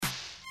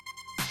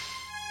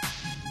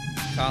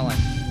Colin.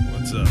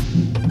 What's up?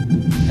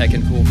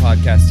 Heckin' Cool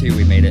Podcast 2,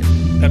 we made it.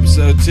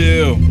 Episode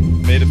 2.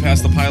 Made it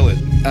past the pilot.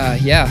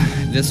 Yeah,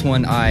 this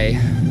one I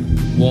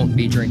won't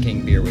be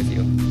drinking beer with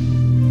you.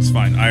 It's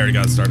fine. I already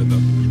got it started,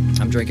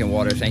 though. I'm drinking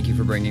water. Thank you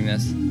for bringing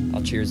this.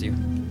 I'll cheers you.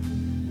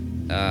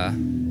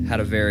 Had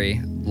a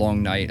very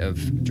long night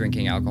of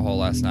drinking alcohol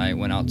last night.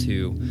 Went out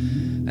to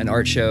an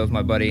art show of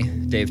my buddy,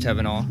 Dave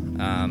Tevenall.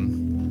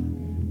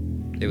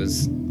 It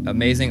was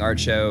amazing art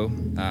show.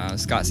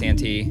 Scott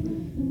Santee,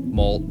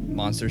 Molt,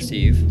 Monster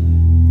Steve.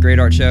 Great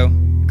art show.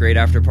 Great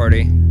after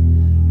party.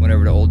 Went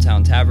over to Old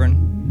Town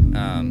Tavern.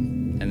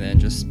 And then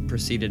just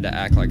proceeded to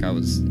act like I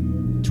was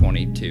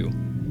 22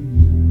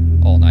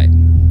 all night.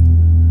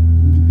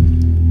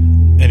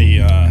 Any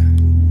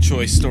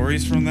choice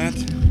stories from that?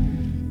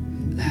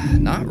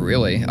 Not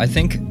really. I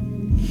think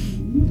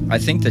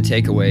the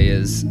takeaway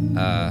is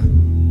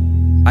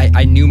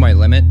I knew my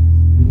limit,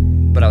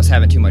 but I was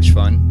having too much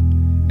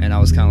fun, and I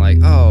was kind of like,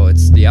 oh,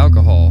 it's the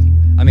alcohol.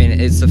 I mean,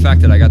 it's the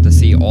fact that I got to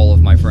see all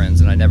of my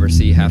friends, and I never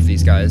see half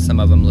these guys. Some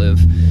of them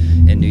live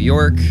in New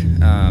York,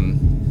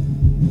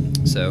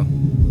 so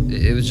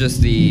it was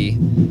just the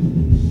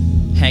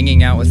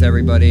hanging out with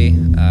everybody.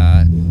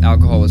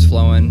 Alcohol was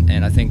flowing,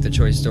 and I think the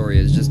choice story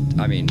is just,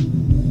 I mean,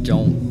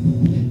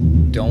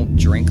 don't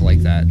drink like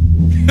that.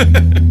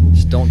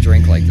 Just don't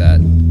drink like that.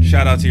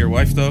 Shout out to your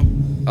wife, though.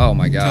 Oh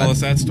my God. Tell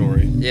us that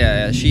story.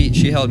 Yeah,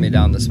 she held me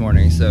down this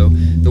morning. So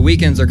the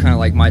weekends are kind of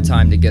like my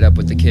time to get up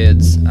with the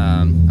kids.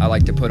 I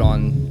like to put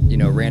on,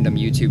 random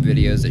YouTube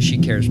videos that she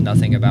cares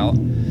nothing about,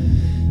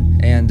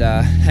 and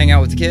hang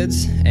out with the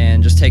kids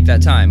and just take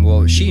that time.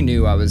 Well, she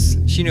knew I was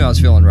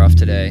feeling rough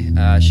today.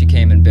 She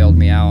came and bailed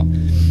me out.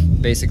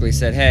 Basically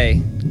said,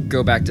 "Hey,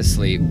 go back to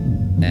sleep."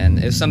 And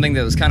it was something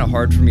that was kind of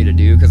hard for me to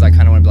do because I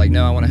kind of want to be like,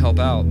 no, I want to help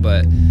out.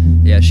 But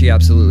yeah, she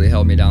absolutely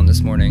held me down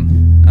this morning.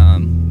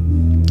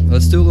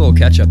 Let's do a little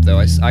catch up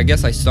though. I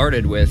guess I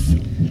started with,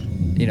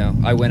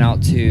 I went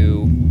out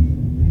to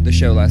the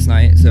show last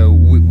night. So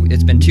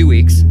it's been 2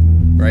 weeks,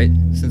 right,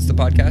 since the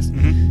podcast.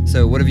 Mm-hmm.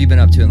 So what have you been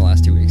up to in the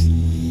last 2 weeks?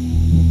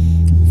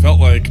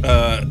 Felt like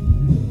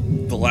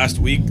the last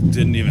week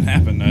didn't even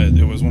happen.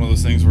 It was one of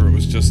those things where it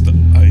was just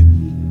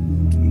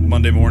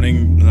Monday morning,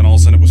 and then all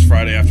of a sudden it was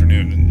Friday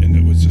afternoon, and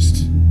it was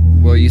just...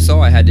 Well, you saw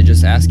I had to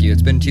just ask you.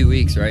 It's been 2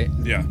 weeks, right?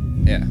 Yeah.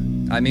 Yeah.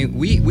 I mean,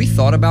 we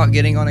thought about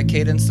getting on a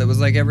cadence that was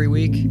like every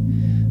week.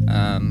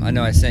 I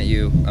know I sent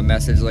you a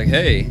message like,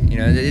 hey,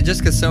 it just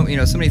because so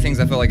many things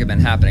I feel like have been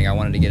happening. I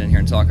wanted to get in here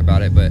and talk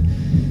about it, but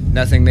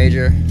nothing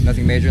major in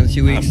the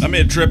 2 weeks. I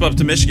made a trip up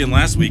to Michigan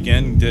last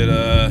weekend.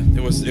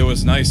 It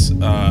was nice.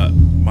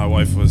 My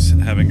wife was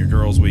having a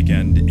girls'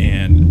 weekend,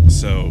 and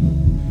so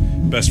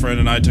best friend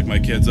and I took my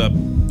kids up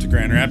to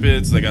Grand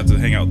Rapids. They got to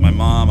hang out with my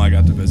mom. I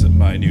got to visit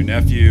my new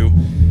nephew,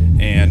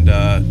 and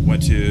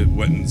went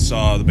and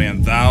saw the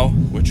band Thou,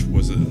 which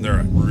they're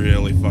a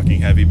really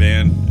fucking heavy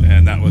band,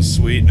 and that was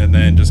sweet. And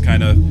then just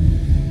kind of,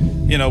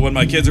 when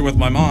my kids are with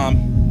my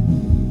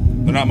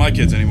mom, they're not my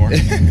kids anymore.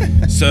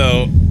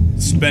 So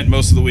spent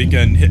most of the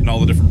weekend hitting all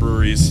the different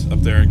breweries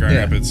up there in Grand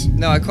Rapids.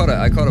 No, I caught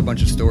a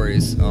bunch of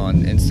stories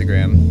on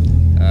Instagram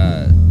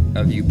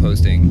of you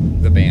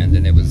posting the band,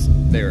 and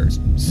they were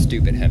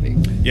stupid heavy.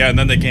 Yeah, and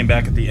then they came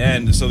back at the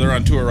end. So they're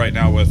on tour right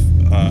now with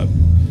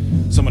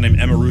someone named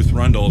Emma Ruth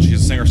Rundle.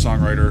 She's a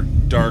singer-songwriter,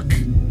 dark,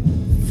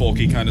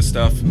 folky kind of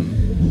stuff. I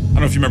don't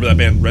know if you remember that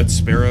band Red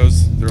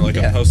Sparrows. They're like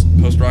a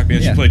post-rock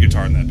band. She played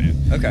guitar in that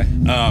band. Okay.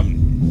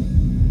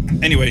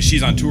 Anyway,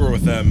 she's on tour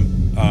with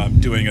them,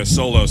 doing a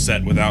solo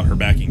set without her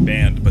backing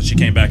band, but she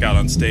came back out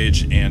on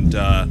stage, and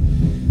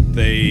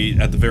they,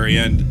 at the very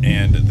end,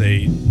 and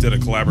they did a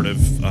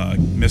collaborative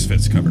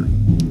Misfits cover.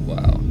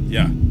 Wow.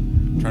 Yeah.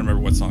 I'm trying to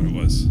remember what song it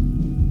was.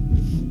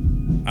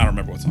 I don't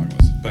remember what song it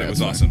was, but it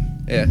was awesome.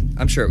 Yeah,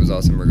 I'm sure it was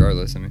awesome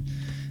regardless. I mean,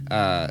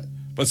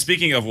 but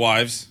speaking of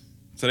wives,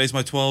 today's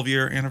my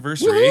 12-year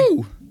anniversary.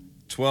 Woo-hoo!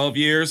 12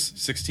 years,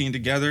 16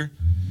 together.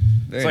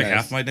 It's like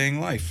half my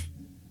dang life.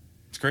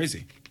 It's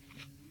crazy.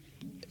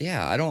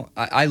 Yeah,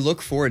 I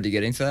look forward to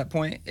getting to that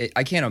point.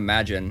 I can't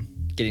imagine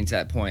getting to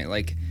that point.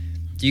 Like,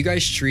 do you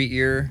guys treat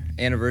your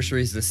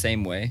anniversaries the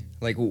same way?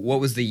 Like,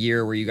 what was the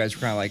year where you guys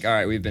were kind of like, all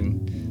right,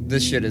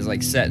 this shit is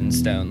like set in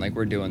stone, like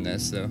we're doing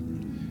this, so.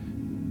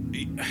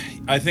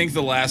 I think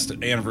the last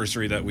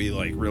anniversary that we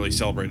like really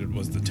celebrated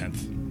was the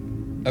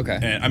 10th. Okay.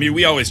 And I mean,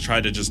 we always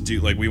tried to just do,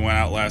 like, we went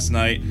out last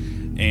night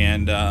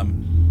and,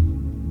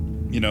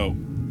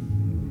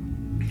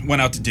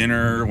 went out to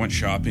dinner, went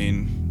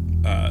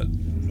shopping,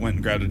 went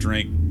and grabbed a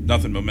drink,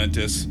 nothing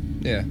momentous.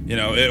 Yeah.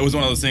 It was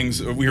one of those things,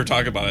 we were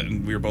talking about it,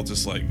 and we were both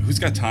just like, who's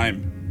got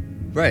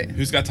time? Right.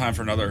 Who's got time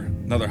for another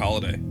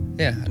holiday?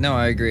 Yeah, no,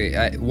 I agree.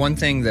 One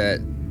thing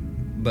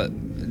but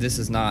this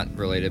is not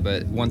related,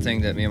 but one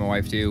thing that me and my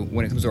wife do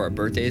when it comes to our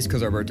birthdays,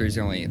 because our birthdays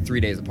are only 3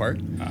 days apart,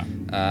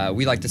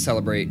 we like to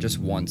celebrate just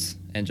once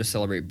and just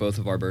celebrate both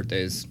of our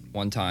birthdays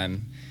one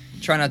time.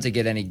 Try not to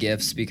get any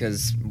gifts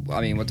because,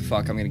 I mean, what the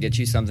fuck? I'm going to get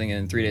you something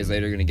and 3 days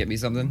later you're going to get me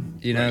something?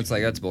 Right. It's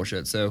like, that's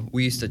bullshit. So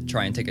we used to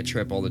try and take a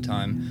trip all the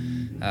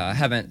time.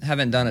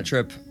 Haven't done a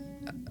trip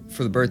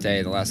for the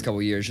birthday the last couple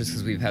of years, just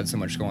because we've had so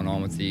much going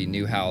on with the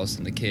new house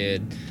and the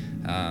kid.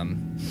 I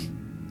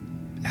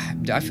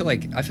feel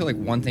like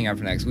one thing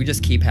after next. We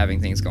just keep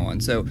having things going.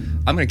 So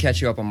I'm gonna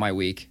catch you up on my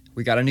week.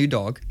 We got a new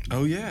dog.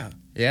 Oh yeah.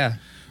 Yeah.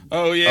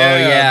 Oh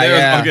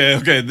yeah. Yeah.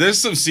 Okay. There's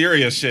some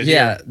serious shit.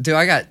 Yeah, here. dude.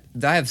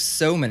 I have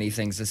so many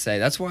things to say.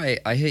 That's why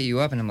I hit you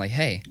up and I'm like,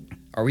 hey,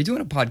 are we doing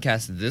a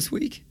podcast this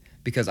week?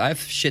 Because I have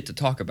shit to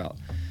talk about.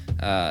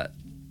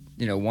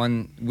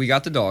 We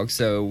got the dog,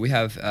 so we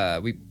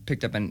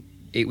picked up an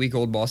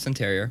 8-week-old Boston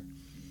Terrier.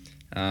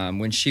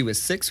 When she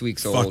was 6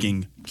 weeks old.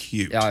 Fucking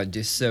cute.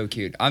 Just so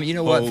cute. You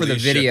know what? Holy For the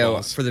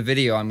shit,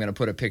 video, I'm gonna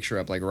put a picture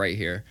up like right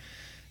here.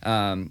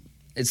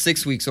 At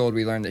 6 weeks old,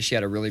 we learned that she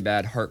had a really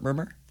bad heart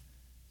murmur.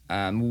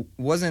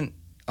 Wasn't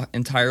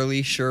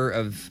entirely sure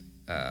of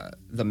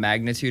the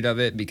magnitude of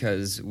it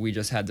because we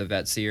just had the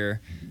vet see her.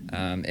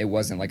 It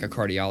wasn't like a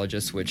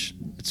cardiologist, which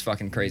it's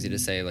fucking crazy to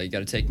say. Like, you got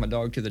to take my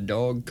dog to the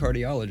dog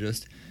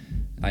cardiologist.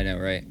 I know,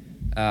 right?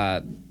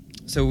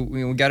 So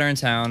we got her in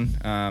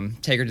town,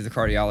 take her to the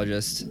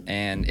cardiologist,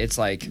 and it's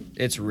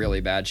really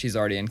bad. She's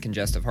already in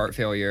congestive heart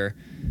failure.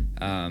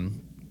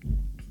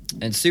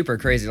 And super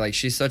crazy. Like,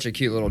 she's such a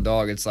cute little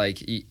dog. It's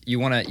like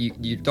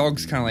your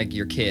dog's kind of like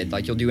your kid.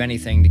 Like, you'll do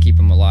anything to keep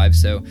him alive.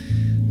 So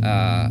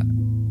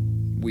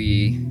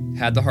we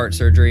had the heart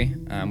surgery,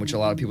 which a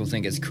lot of people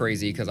think is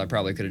crazy because I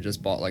probably could have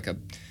just bought like a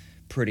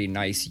pretty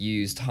nice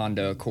used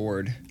Honda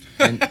Accord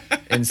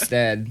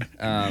instead,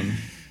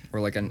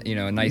 or like a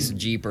nice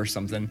Jeep or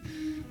something.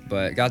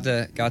 But got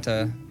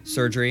to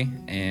surgery,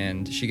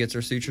 and she gets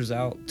her sutures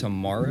out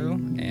tomorrow,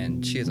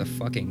 and she is a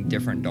fucking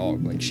different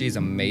dog. Like, she's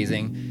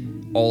amazing.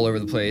 All over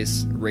the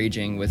place,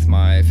 raging with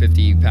my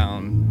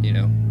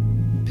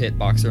 50-pound, pit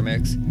boxer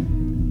mix.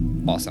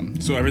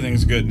 Awesome. So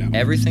everything's good now.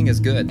 Everything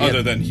is good.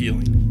 Other than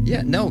healing.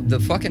 Yeah, no,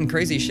 the fucking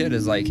crazy shit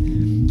is like,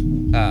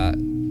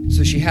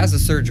 so she has the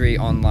surgery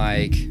on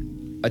like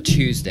a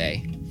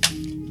Tuesday,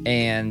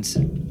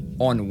 and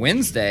on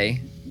Wednesday,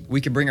 we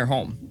could bring her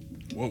home.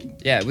 Whoa.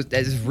 Yeah,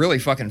 it's really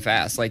fucking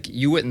fast. Like,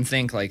 you wouldn't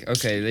think like,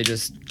 okay, they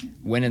just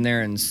went in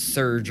there and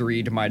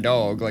surgeryed my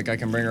dog. Like, I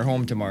can bring her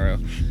home tomorrow.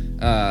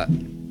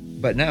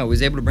 But no,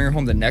 was able to bring her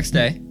home the next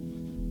day.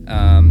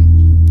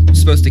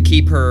 Supposed to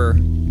keep her,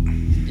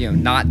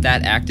 not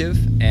that active,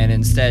 and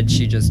instead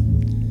she just,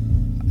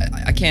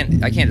 I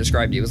can't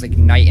describe to you. It was like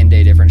night and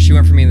day difference. She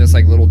went from being this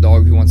like little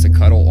dog who wants to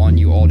cuddle on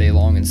you all day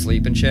long and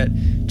sleep and shit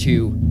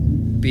to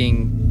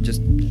being just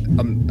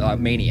a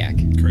maniac.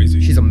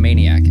 Crazy. She's a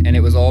maniac, and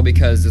it was all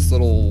because this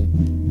little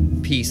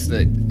piece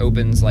that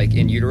opens like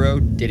in utero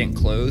didn't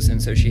close, and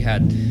so she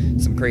had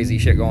some crazy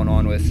shit going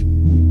on with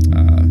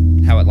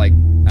how it like,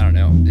 I don't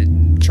know, it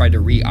tried to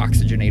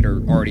re-oxygenate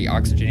her already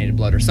oxygenated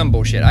blood or some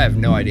bullshit. I have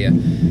no idea.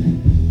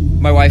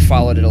 My wife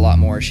followed it a lot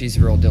more. She's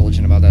real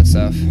diligent about that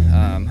stuff.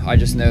 I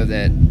just know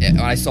that when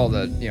I saw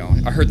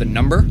I heard the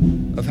number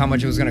of how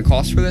much it was going to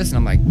cost for this, and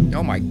I'm like,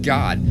 oh my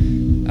God.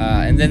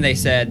 And then they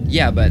said,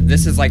 yeah, but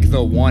this is like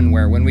the one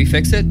where when we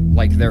fix it,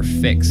 like, they're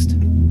fixed.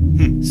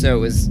 So it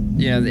was,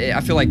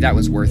 I feel like that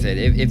was worth it.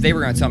 If they were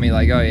going to tell me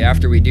like, oh yeah,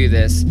 after we do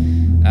this,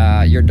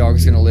 your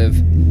dog's going to live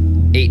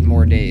 8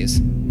 more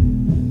days,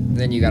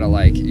 then you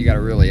gotta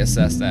really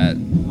assess that.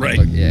 Right.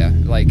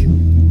 Like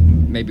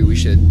maybe we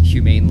should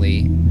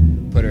humanely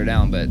put her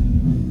down, but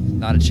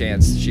not a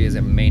chance. She is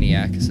a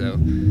maniac, so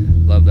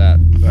love that.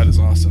 That is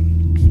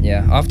awesome.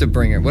 Yeah, I'll have to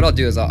bring her. What I'll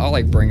do is I'll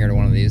like bring her to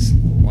one of these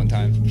one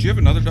time. Do you have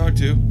another dog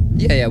too?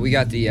 Yeah. We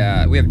got we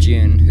have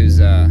June, who's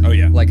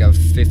like a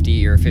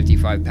 50 or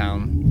 55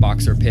 pound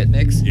boxer pit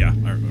mix. Yeah,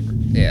 I remember.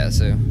 Yeah,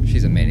 so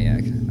she's a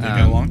maniac. Did they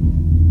get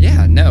along?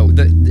 Yeah, no.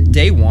 The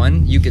day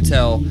one, you could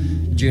tell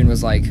June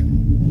was like,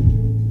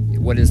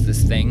 what is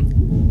this thing?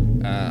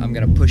 I'm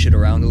gonna push it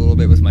around a little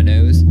bit with my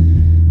nose.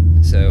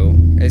 So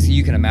as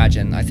you can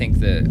imagine, I think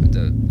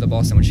the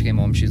Boston, when she came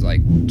home, she's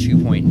like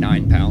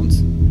 2.9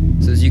 pounds.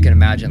 So as you can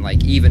imagine,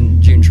 like,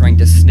 even June trying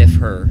to sniff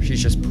her,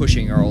 she's just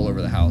pushing her all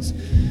over the house.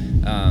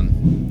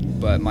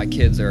 But my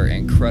kids are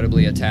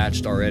incredibly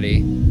attached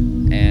already,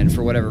 and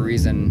for whatever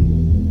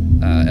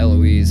reason,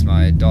 Eloise,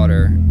 my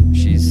daughter,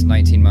 she's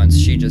 19 months,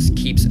 she just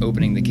keeps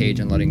opening the cage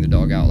and letting the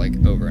dog out like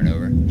over and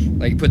over.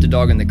 Like, put the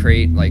dog in the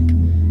crate, like,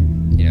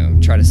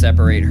 try to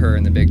separate her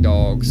and the big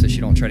dog so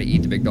she don't try to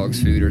eat the big dog's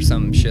food or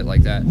some shit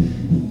like that.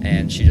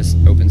 And she just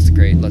opens the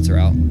crate, lets her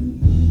out.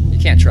 You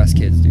can't trust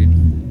kids, dude.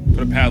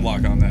 Put a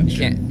padlock on that. You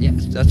can't. Yeah,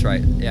 that's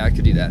right. Yeah, I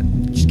could do that.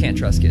 You just can't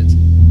trust kids.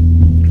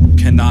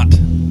 Cannot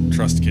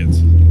trust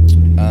kids.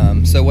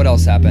 So what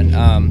else happened?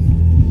 I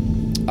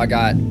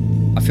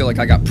feel like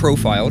I got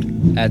profiled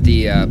at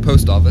the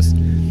post office.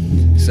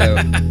 So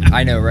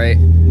I know, right?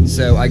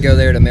 So I go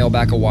there to mail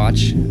back a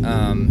watch.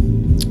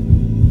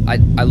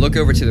 I look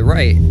over to the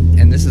right,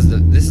 and this is the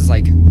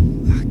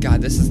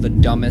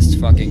dumbest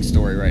fucking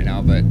story right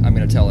now, but I'm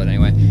gonna tell it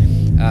anyway.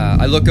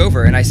 I look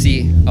over and I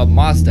see a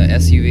Mazda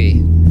SUV,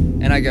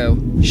 and I go,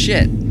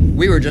 shit,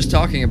 we were just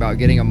talking about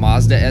getting a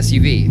Mazda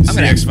SUV. It's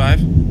the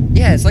X5?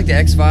 Yeah, it's like the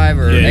X5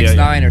 or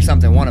X9 or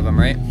something, one of them,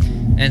 right?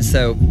 And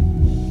so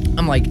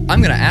I'm like,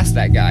 I'm gonna ask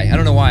that guy. I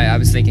don't know why. I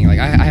was thinking like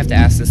I have to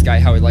ask this guy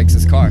how he likes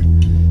his car.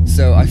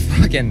 So I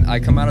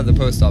come out of the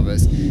post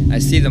office, I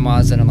see the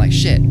Mazda, and I'm like,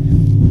 shit.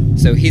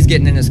 So he's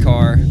getting in his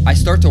car. I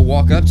start to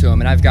walk up to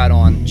him, and I've got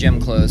on gym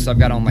clothes. So I've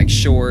got on like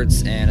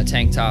shorts and a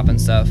tank top and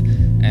stuff,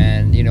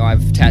 and you know,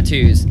 I've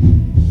tattoos.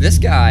 This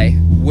guy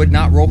would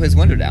not roll his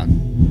window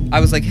down. I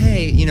was like,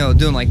 hey, you know,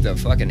 doing like the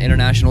fucking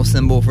international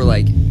symbol for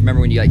like,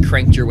 remember when you like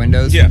cranked your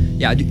windows? Yeah.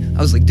 Yeah, I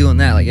was like doing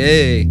that, like,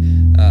 hey,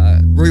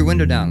 roll your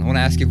window down. I want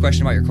to ask you a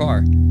question about your car.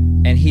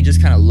 And he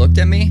just kind of looked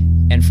at me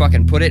and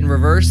fucking put it in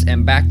reverse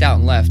and backed out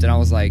and left. And I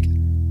was like,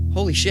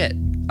 holy shit,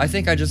 I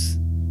think I just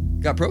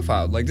got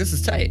profiled. Like, this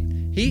is tight.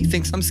 He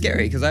thinks I'm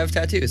scary because I have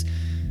tattoos.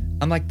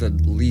 I'm like the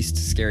least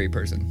scary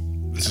person.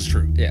 This is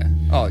true. Yeah.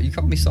 Oh, you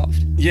call me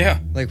soft? Yeah.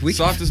 Like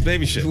soft as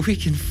baby shit. We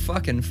can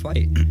fucking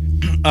fight.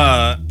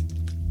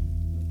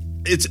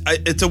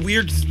 It's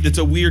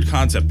a weird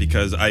concept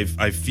because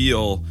I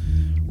feel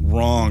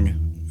wrong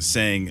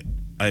saying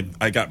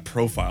I got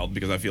profiled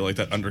because I feel like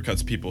that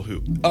undercuts people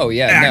who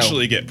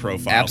actually get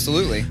profiled.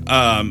 Absolutely.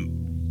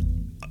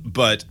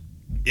 But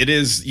it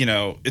is, you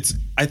know,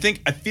 I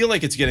feel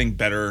like it's getting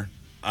better.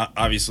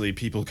 Obviously,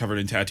 people covered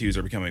in tattoos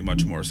are becoming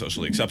much more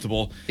socially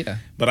acceptable. Yeah.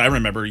 But I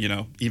remember, you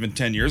know, even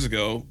 10 years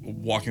ago,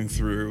 walking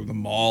through the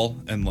mall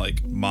and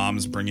like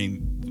moms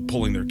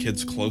pulling their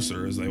kids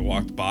closer as they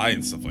walked by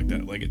and stuff like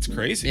that. Like, it's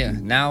crazy. Yeah.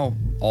 Now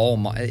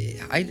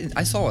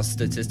I saw a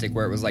statistic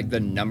where it was like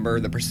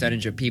the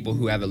percentage of people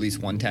who have at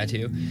least one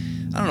tattoo.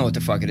 I don't know what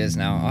the fuck it is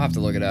now. I'll have to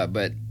look it up,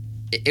 but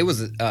it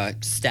was a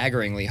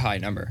staggeringly high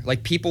number. Like,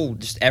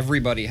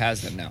 everybody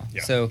has them now.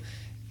 Yeah. So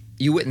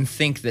you wouldn't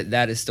think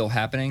that is still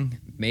happening.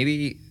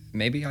 Maybe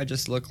I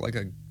just look like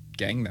a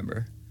gang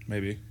member.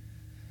 Maybe.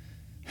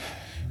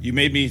 You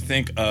made me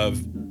think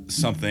of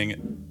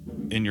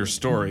something in your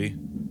story,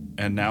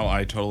 and now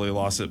I totally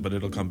lost it, but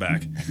it'll come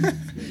back.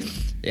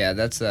 Yeah,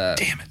 that's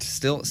damn it.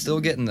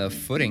 Still getting the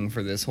footing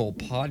for this whole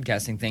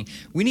podcasting thing.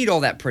 We need all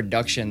that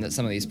production that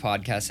some of these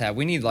podcasts have.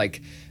 We need,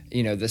 like,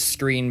 you know, the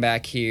screen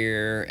back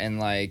here and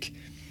like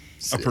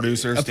a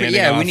producer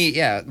standing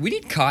off. We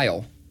need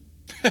Kyle.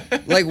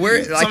 Like,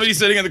 where somebody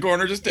sitting in the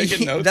corner just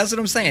taking notes. That's what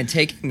I'm saying.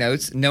 Taking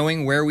notes,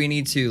 knowing where we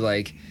need to,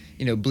 like,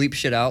 you know, bleep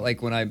shit out.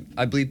 Like when I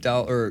bleeped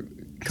out or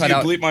cut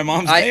out. Bleep my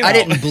mom's name. I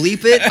didn't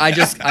bleep it. I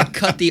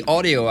cut the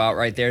audio out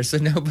right there so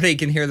nobody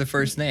can hear the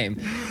first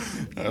name.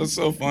 That was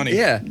so funny.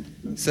 Yeah.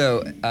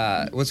 So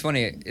what's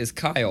funny is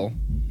Kyle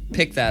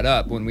picked that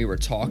up when we were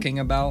talking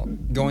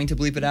about going to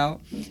bleep it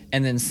out,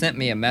 and then sent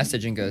me a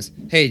message and goes,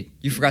 "Hey,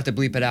 you forgot to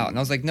bleep it out." And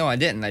I was like, "No, I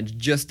didn't. I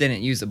just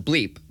didn't use a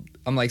bleep."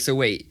 I'm like, "So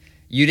wait.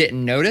 You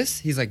didn't notice?"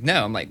 He's like,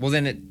 "No." I'm like, "Well,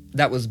 then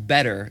that was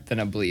better than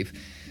a bleep."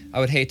 I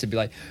would hate to be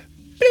like,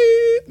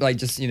 bleep, like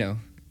just, you know,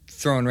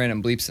 throwing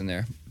random bleeps in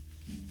there.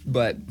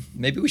 But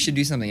maybe we should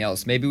do something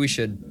else. Maybe we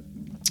should,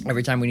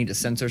 every time we need to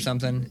censor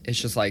something, it's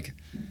just like,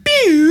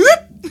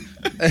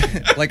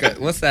 like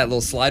what's that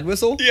little slide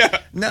whistle? Yeah.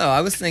 No, I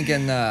was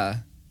thinking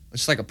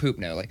just like a poop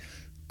note, like.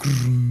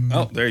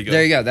 Oh, there you go.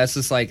 There you go. That's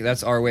just like,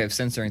 that's our way of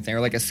censoring thing, or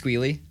like a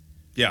squealy.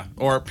 Yeah,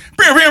 or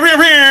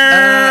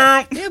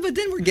yeah, but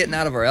then we're getting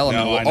out of our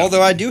element. No,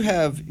 although I do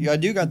got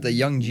the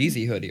Young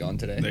Jeezy hoodie on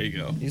today. There you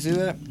go. You see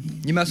that?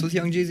 You mess with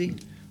Young Jeezy?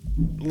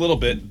 A little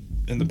bit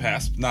in the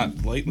past,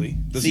 not lately.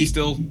 Does he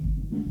still?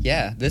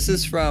 Yeah, this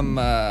is from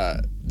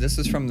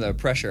the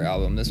Pressure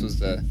album. This was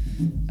the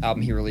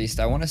album he released.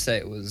 I want to say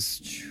it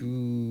was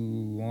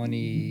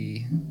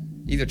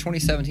either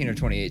 2017 or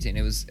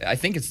 2018. I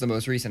think it's the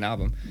most recent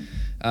album.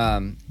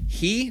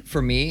 He,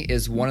 for me,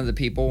 is one of the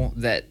people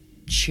that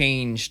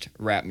changed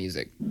rap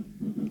music.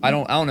 I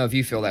don't know if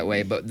you feel that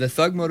way, but the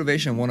Thug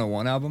Motivation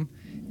 101 album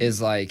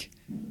is like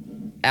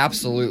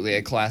absolutely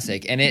a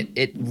classic, and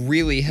it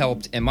really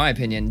helped, in my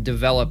opinion,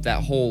 develop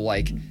that whole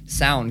like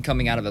sound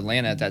coming out of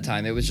Atlanta at that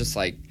time. It was just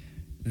like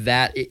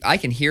that. I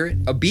can hear it.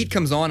 A beat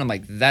comes on, I'm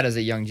like, that is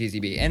a Young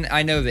Jeezy beat. And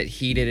I know that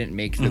he didn't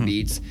make the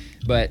beats,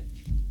 but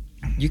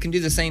you can do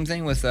the same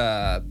thing with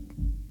forgot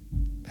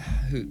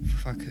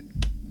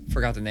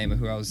the name of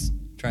who I was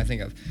trying to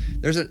think of.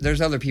 There's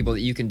other people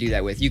that you can do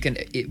that with. You can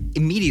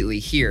immediately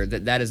hear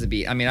that is a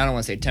beat. I mean, I don't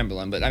want to say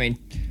Timbaland, but I mean,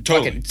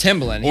 totally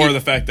Timbaland. Or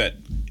the fact that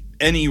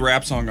any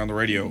rap song on the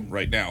radio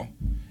right now,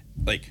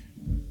 like,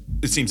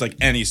 it seems like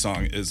any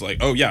song is like,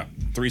 oh yeah,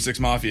 3 6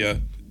 Mafia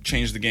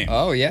changed the game.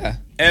 Oh yeah.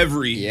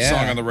 Every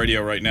song on the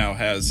radio right now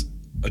has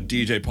a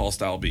DJ Paul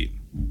style beat.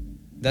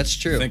 That's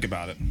true. Think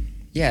about it.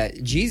 Yeah,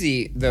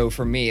 Jeezy, though,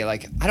 for me,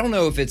 like, I don't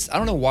know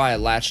why I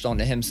latched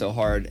onto him so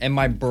hard. And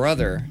my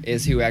brother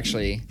is who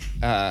actually,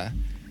 got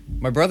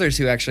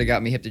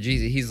me hip to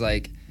Jeezy. He's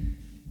like,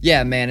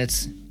 yeah, man,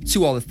 it's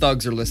who all the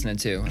thugs are listening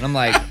to. And I'm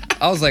like,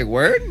 I was like,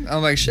 word?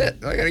 I'm like, shit,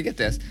 I gotta get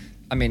this.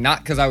 I mean, not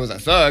because I was a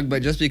thug,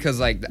 but just because,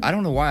 like, I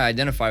don't know why I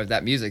identify with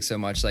that music so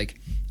much. Like,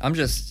 I'm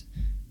just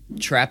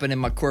trapping in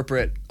my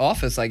corporate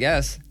office, I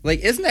guess. Like,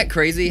 isn't that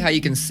crazy how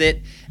you can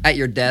sit at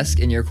your desk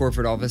in your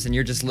corporate office and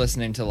you're just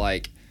listening to,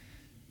 like,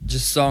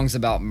 just songs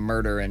about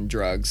murder and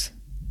drugs?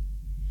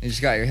 You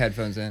just got your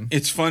headphones in.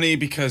 It's funny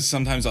because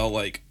sometimes I'll,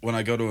 like, when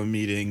I go to a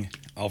meeting,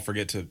 I'll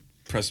forget to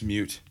press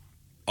mute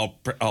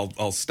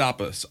I'll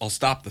stop us. I'll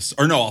stop this,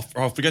 or no,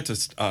 I'll forget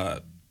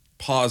to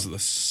pause the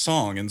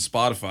song in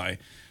Spotify,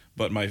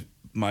 but my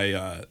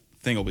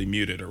thing will be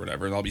muted or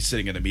whatever, and I'll be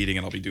sitting in a meeting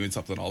and I'll be doing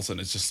something. All of a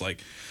sudden, it's just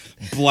like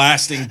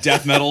blasting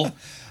death metal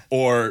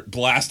or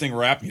blasting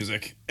rap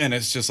music, and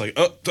it's just like,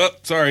 oh,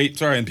 sorry,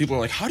 and people are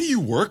like, how do you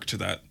work to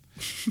that?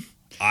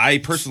 I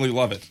personally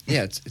love it.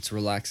 Yeah, it's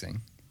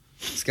relaxing.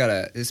 It's got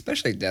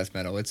especially death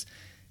metal.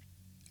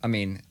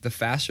 The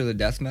faster the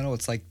death metal,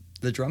 it's like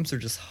the drums are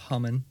just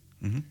humming.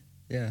 Mm-hmm.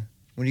 Yeah.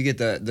 When you get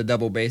the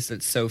double bass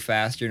that's so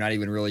fast, you're not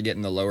even really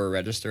getting the lower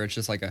register. It's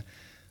just like a...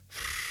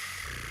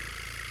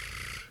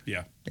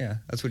 Yeah. Yeah,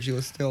 that's what you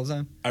listen to all the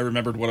time? I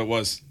remembered what it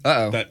was.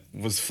 Uh-oh. That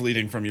was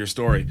fleeting from your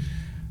story.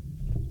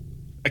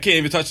 I can't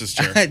even touch this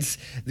chair.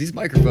 These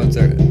microphones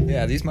are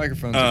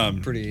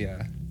pretty...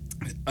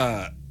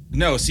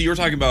 No, see, you were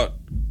talking about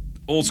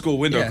old school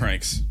window Yeah.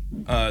 cranks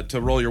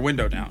to roll your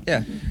window down.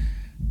 Yeah.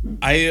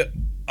 I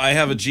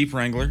have a Jeep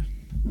Wrangler,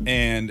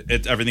 and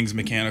everything's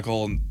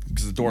mechanical, and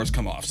because the doors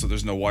come off, so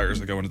there's no wires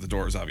that go into the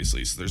doors,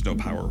 obviously, so there's no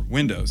power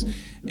windows.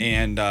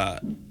 And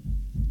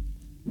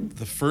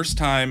the first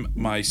time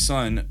my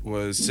son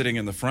was sitting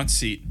in the front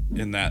seat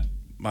in that,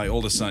 my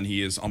oldest son,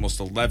 he is almost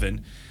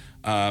 11,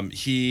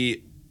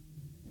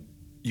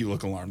 you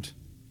look alarmed.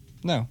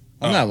 No,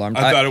 I'm not alarmed.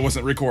 I thought it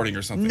wasn't recording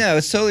or something. No,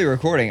 it's totally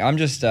recording. I'm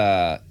just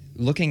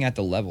looking at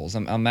the levels.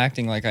 I'm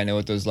acting like I know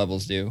what those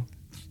levels do.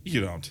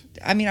 You don't.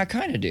 I mean, I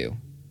kind of do.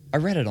 I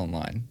read it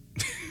online.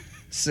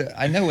 So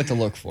I know what to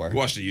look for.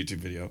 Watched a YouTube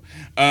video.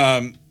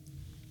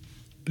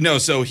 No,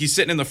 so he's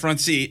sitting in the front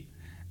seat,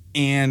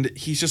 and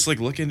he's just like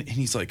looking, and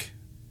he's like,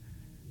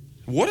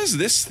 what is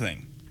this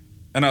thing?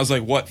 And I was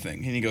like, what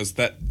thing? And he goes,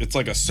 it's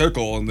like a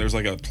circle, and there's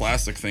like a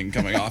plastic thing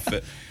coming off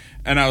it.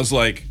 And I was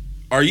like,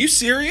 are you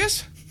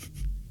serious?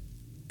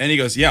 And he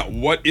goes, yeah,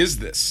 what is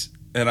this?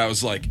 And I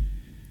was like,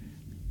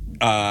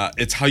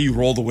 it's how you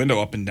roll the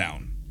window up and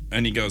down.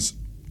 And he goes,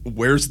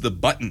 where's the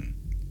button?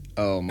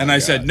 Oh my And I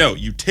God. said, no,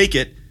 you take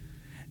it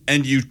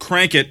and you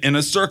crank it in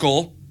a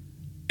circle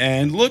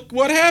and look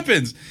what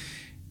happens.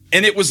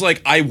 And it was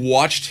like, I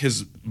watched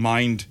his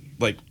mind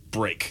like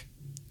break.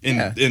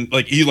 And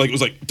like, he like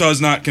was like, does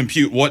not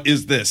compute. What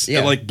is this? Yeah.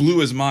 It like blew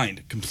his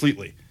mind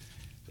completely.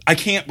 I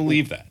can't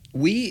believe that.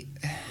 We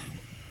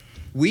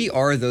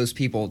are those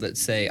people that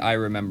say, I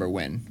remember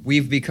when.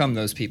 We've become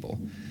those people.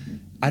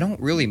 I don't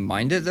really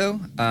mind it, though.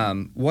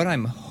 What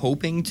I'm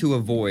hoping to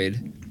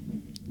avoid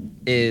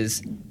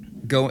is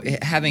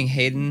having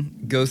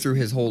Hayden go through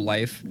his whole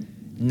life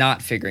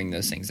not figuring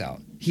those things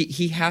out.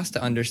 He has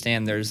to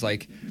understand there's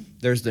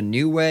the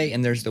new way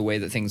and there's the way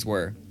that things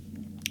were.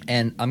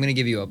 And I'm going to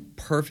give you a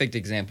perfect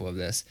example of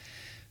this.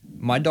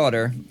 My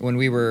daughter, when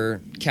we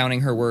were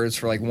counting her words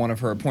for like one of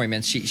her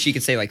appointments, she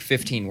could say like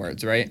 15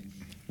 words, right?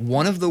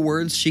 One of the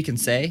words she can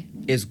say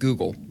is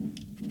Google.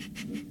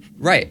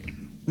 Right.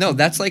 No,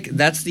 that's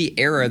the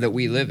era that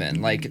we live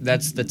in. Like,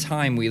 that's the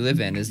time we live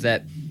in, is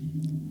that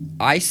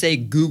I say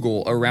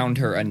Google around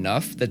her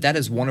enough that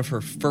is one of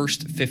her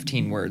first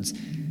 15 words.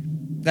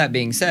 That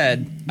being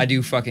said, I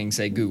do fucking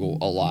say Google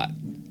a lot.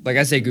 Like,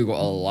 I say Google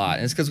a lot.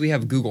 And it's because we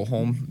have Google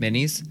Home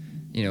Minis,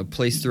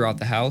 placed throughout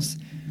the house.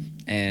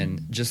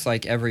 And just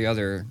like every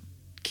other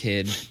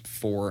kid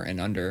 4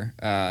 and under,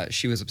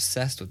 she was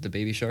obsessed with the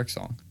Baby Shark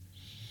song.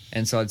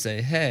 And so I'd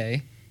say,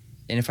 hey,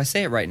 and if I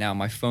say it right now,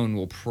 my phone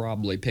will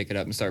probably pick it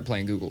up and start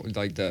playing Google,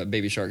 like the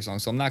Baby Shark song.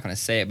 So I'm not going to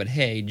say it, but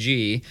hey,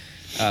 G,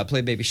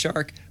 play Baby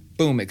Shark.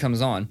 Boom, it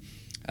comes on.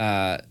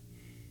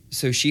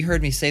 So she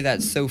heard me say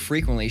that so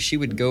frequently, she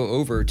would go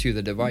over to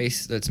the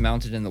device that's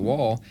mounted in the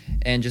wall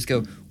and just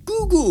go,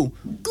 Google,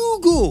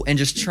 Google, and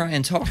just try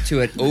and talk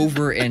to it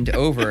over and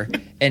over.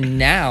 And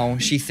now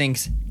she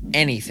thinks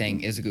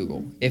anything is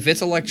Google. If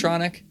it's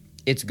electronic,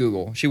 it's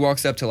Google. She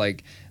walks up to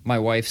like my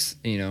wife's,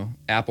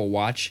 Apple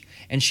Watch,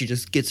 and she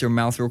just gets her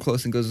mouth real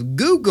close and goes,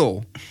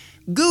 Google,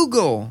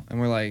 Google. And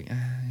we're like,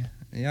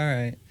 yeah,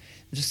 all right,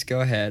 just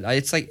go ahead.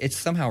 It's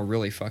somehow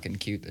really fucking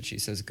cute that she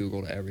says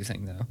Google to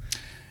everything, though.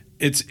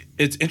 It's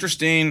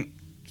interesting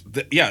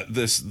that,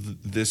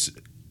 this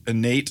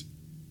innate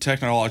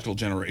technological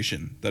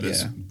generation that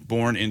is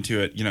born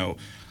into it.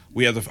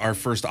 We had our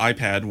first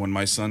iPad when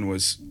my son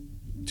was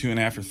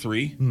 2.5 or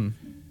 3,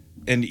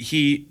 and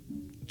he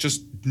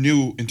just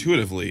knew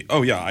intuitively,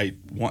 oh yeah, I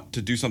want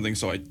to do something,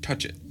 so I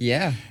touch it.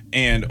 Yeah.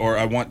 Or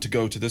I want to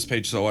go to this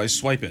page, so I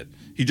swipe it.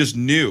 He just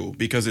knew,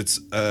 because it's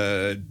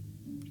an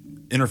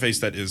interface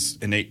that is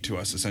innate to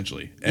us,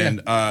 essentially.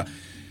 And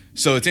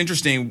so it's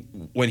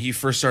interesting, when he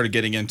first started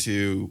getting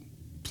into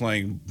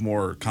playing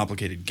more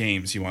complicated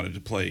games, he wanted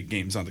to play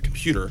games on the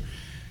computer,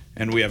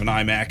 and we have an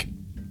iMac,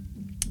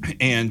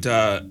 and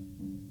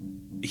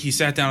he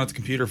sat down at the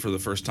computer for the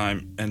first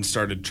time and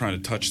started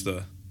trying to touch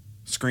the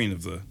screen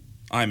of the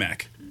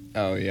iMac.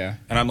 Oh, yeah.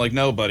 And I'm like,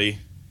 no, buddy,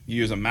 you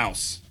use a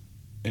mouse.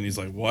 And he's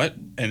like, what?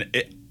 And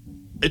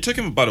it took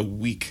him about a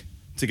week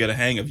to get the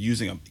hang of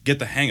using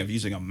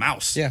a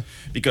mouse. Yeah.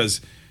 Because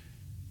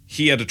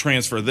he had to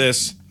transfer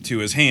this to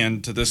his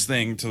hand, to this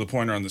thing, to the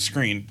pointer on the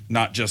screen,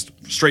 not just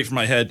straight from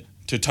my head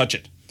to touch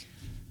it.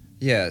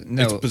 Yeah,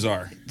 no. It's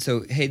bizarre.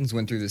 So Hayden's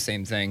went through the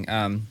same thing.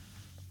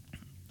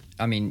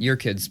 I mean, your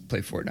kids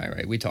play Fortnite,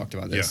 right? We talked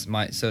about this.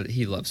 Yeah. So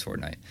he loves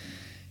Fortnite.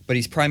 But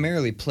he's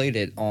primarily played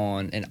it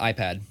on an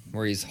iPad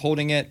where he's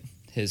holding it,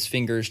 his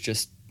fingers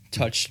just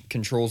touch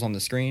controls on the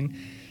screen.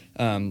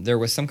 There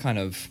was some kind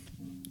of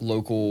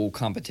local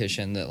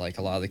competition that like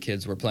a lot of the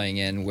kids were playing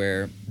in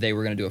where they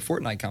were going to do a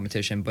Fortnite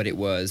competition, but it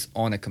was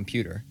on a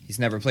computer. He's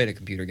never played a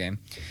computer game.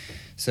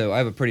 So I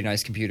have a pretty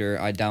nice computer.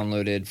 I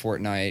downloaded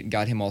Fortnite,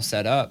 got him all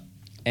set up,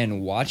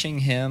 and watching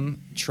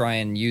him try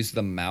and use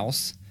the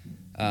mouse,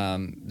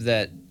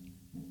 that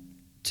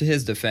to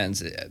his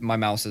defense, my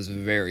mouse is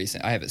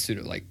I have it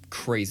suited like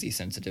crazy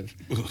sensitive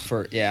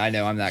for, yeah, I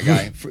know I'm that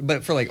guy,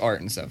 but for like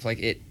art and stuff, like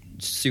it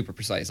super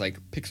precise, like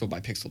pixel by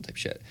pixel type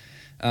shit.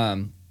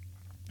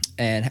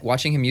 And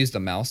watching him use the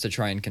mouse to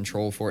try and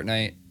control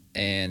Fortnite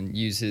and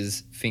use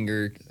his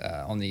finger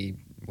on the,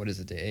 what is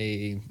it,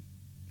 the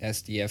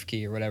ASDF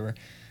key or whatever,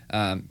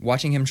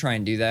 watching him try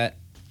and do that,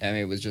 I mean,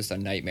 it was just a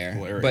nightmare.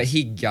 Hilarious. But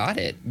he got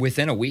it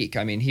within a week.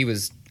 I mean, he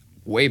was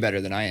way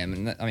better than I am.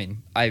 And I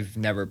mean, I've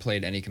never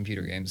played any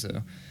computer games,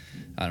 so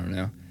I don't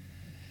know.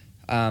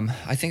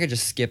 I think I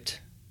just skipped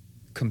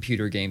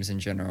computer games in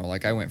general.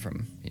 Like I went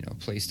from,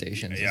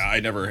 PlayStation. Yeah, I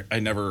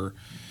never.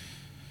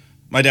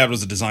 My dad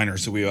was a designer,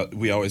 so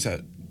we always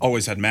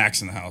had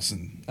Macs in the house,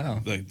 and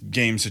the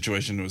game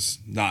situation was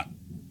not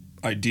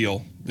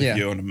ideal if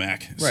you owned a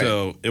Mac. Right.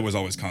 So it was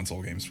always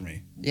console games for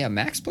me. Yeah,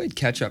 Macs played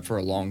catch up for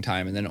a long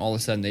time, and then all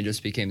of a sudden they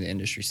just became the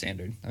industry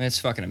standard. I mean, it's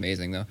fucking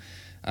amazing though.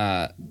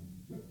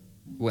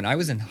 When I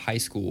was in high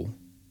school,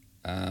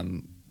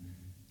 I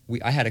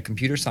had a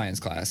computer science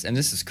class, and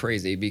this is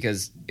crazy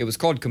because it was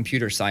called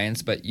computer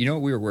science, but you know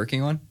what we were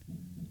working on?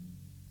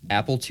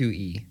 Apple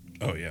IIe.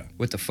 Oh yeah.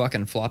 With the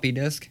fucking floppy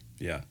disk.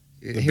 Yeah.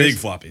 Big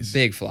floppies.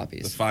 Big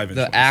floppies. The 5-inch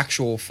The ones.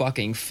 actual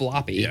fucking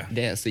floppy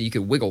disk that you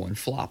could wiggle and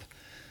flop.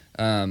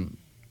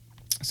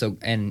 So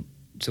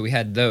we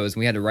had those, and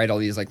we had to write all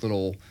these like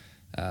little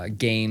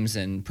games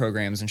and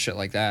programs and shit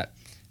like that.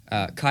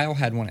 Kyle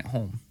had one at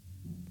home.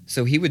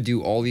 So he would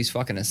do all these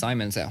fucking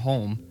assignments at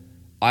home.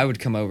 I would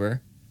come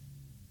over,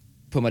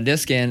 put my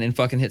disk in, and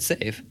fucking hit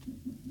save.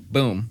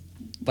 Boom.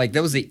 Like,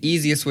 that was the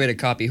easiest way to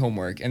copy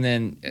homework. And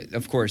then,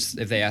 of course,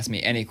 if they ask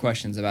me any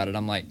questions about it,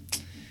 I'm like,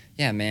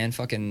 yeah, man,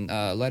 fucking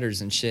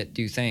letters and shit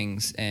do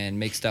things and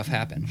make stuff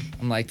happen.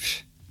 I'm like,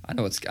 I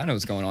know what's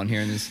going on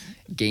here in this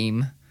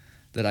game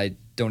that I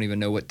don't even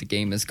know what the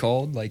game is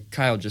called. Like,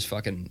 Kyle just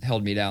fucking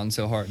held me down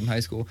so hard in high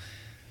school.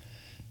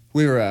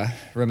 We were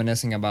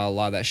reminiscing about a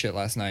lot of that shit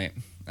last night.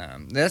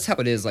 That's how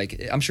it is.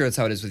 Like, I'm sure that's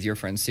how it is with your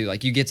friends too.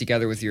 Like, you get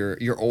together with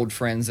your old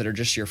friends that are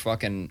just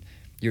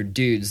your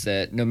dudes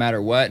that no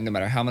matter what, no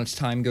matter how much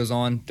time goes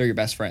on, they're your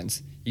best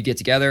friends. You get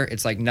together,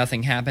 it's like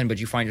nothing happened, but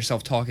you find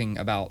yourself talking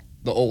about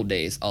the old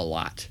days a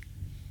lot.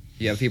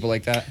 You have people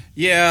like that?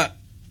 Yeah,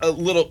 a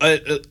little,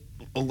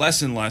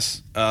 less and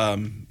less.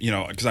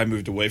 Because I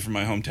moved away from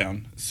my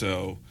hometown,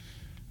 so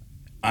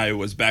I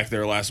was back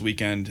there last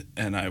weekend,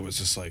 and I was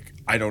just like,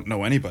 I don't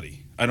know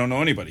anybody. I don't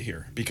know anybody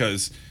here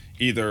because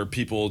either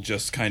people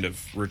just kind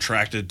of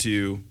retracted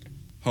to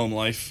home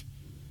life,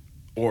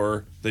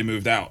 or they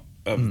moved out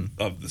of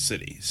the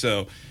city.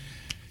 So,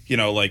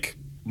 like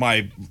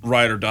my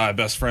ride or die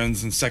best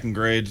friends in second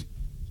grade,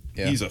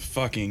 he's a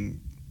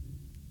fucking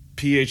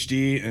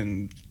PhD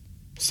in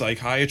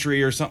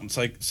psychiatry or something,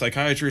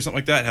 psychiatry or something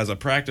like that, has a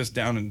practice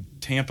down in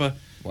Tampa.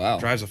 Wow.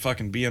 Drives a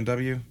fucking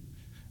BMW.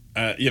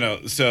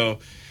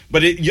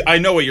 But I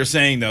know what you're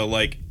saying though,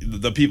 like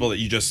the people that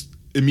you just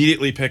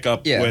immediately pick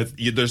up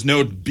with, there's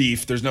no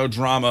beef, there's no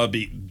drama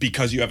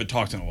because you haven't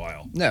talked in a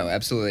while. No,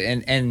 absolutely.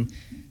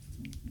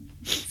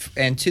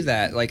 And to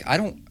that, like, I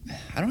don't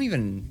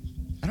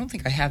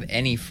think I have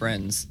any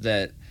friends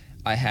that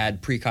I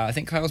had pre-Kyle. I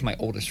think Kyle's my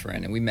oldest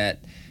friend, and we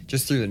met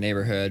just through the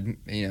neighborhood,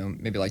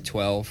 maybe like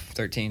 12,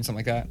 13, something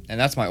like that. And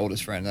that's my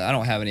oldest friend. I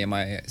don't have any of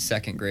my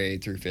second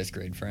grade through fifth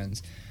grade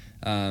friends.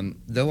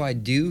 Though I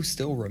do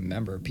still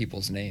remember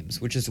people's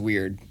names, which is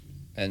weird.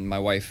 And my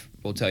wife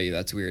will tell you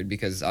that's weird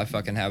because I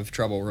fucking have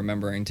trouble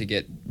remembering to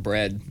get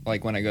bread,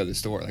 like when I go to the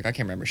store. Like, I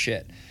can't remember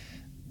shit.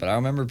 But I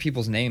remember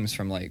people's names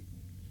from like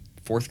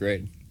fourth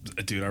grade.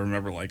 Dude, I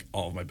remember like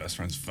all of my best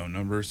friends' phone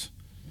numbers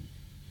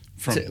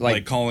from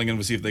like calling them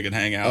to see if they could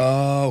hang out.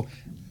 Oh,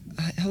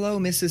 hello,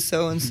 Mrs.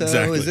 So-and-so.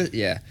 Exactly. Is it?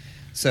 Yeah.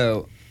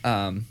 So,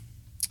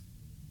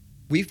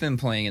 we've been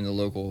playing in the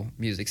local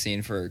music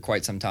scene for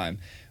quite some time.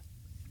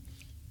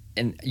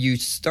 And you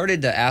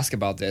started to ask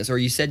about this, or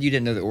you said you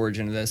didn't know the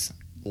origin of this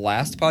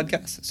last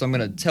podcast. So I'm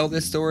going to tell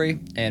this story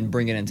and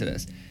bring it into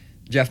this.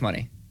 Jeff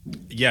Money.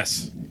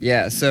 Yes.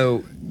 Yeah,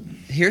 so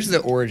here's the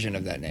origin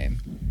of that name.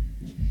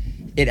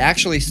 It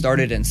actually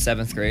started in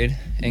 7th grade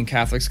in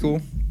Catholic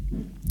school.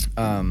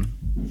 It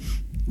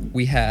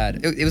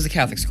was a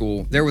Catholic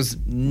school. There was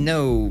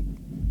no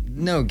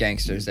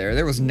gangsters there.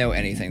 There was no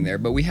anything there.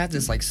 But we had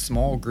this like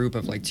small group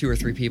of like 2 or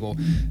 3 people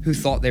who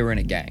thought they were in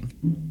a gang.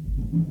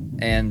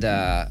 And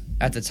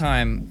at the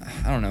time,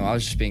 I don't know, I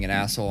was just being an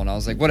asshole, and I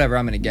was like, whatever,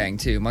 I'm in a gang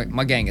too.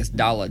 My gang is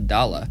Dala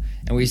Dala,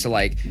 and we used to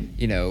like,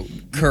 you know,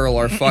 curl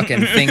our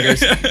fucking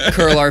fingers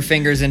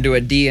into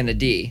a D and a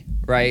D,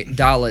 right?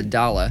 Dala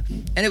Dala.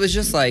 And it was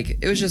just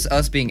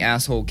us being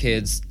asshole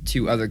kids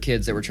to other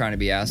kids that were trying to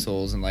be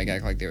assholes and like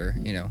act like they were,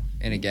 you know,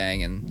 in a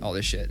gang and all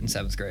this shit in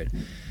 7th grade.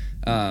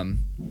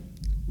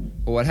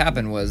 What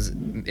happened was,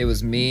 it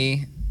was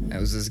me, it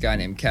was this guy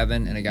named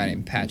Kevin and a guy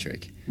named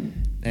Patrick.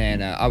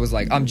 And I was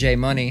like, I'm J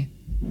Money.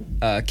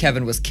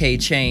 Kevin was K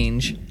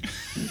Change.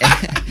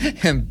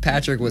 And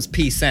Patrick was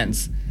P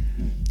Cents.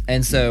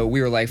 And so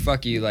we were like,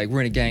 fuck you, like,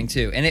 we're in a gang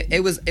too. And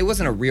it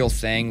wasn't a real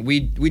thing. We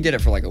did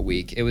it for like a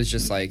week. It was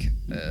just like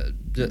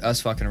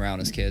us fucking around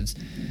as kids.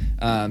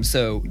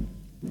 So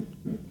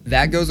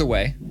that goes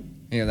away.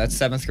 You know, that's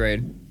 7th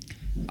grade.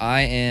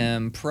 I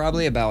am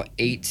probably about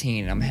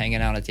 18. I'm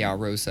hanging out at the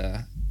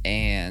Alrosa.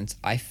 And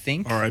I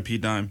think... R.I.P.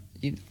 Dime.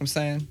 You know what I'm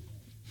saying?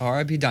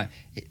 R.I.P. Dime.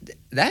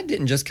 That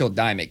didn't just kill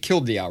Dime. It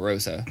killed the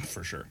Alrosa.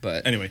 For sure.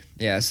 But anyway.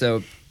 Yeah,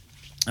 so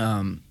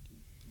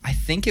I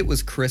think it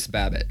was Chris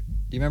Babbitt.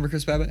 Do you remember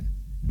Chris Babbitt?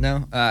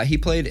 No? He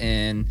played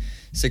in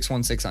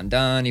 616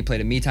 Undone. He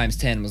played in Me Times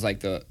 10, was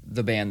like the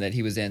band that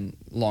he was in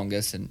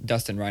longest, and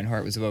Dustin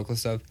Reinhardt was the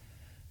vocalist of.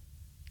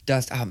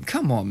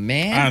 Come on,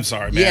 man. I'm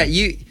sorry, man.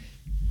 Yeah,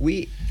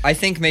 I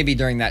think maybe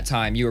during that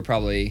time you were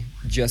probably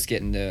just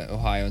getting to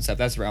Ohio and stuff.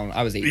 That's around,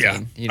 I was 18. Yeah.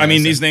 You know, I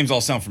mean, these names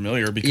all sound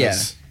familiar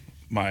because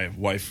my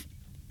wife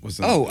was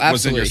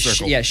in your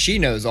circle. Yeah, she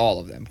knows all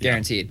of them,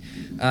 guaranteed.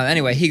 Yeah.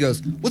 Anyway, he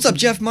goes, "What's up,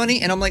 Jeff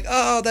Money?" And I'm like,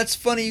 "Oh, that's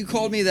funny you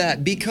called me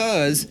that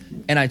because..."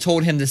 And I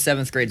told him the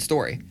 7th grade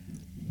story.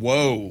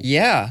 Whoa.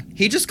 Yeah,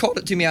 he just called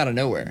it to me out of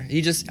nowhere.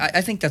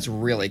 I think that's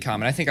really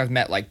common. I think I've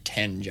met like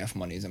 10 Jeff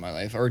Moneys in my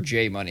life, or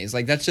J Moneys.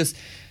 Like that is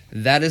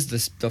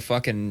the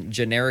fucking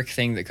generic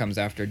thing that comes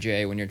after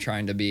J when you're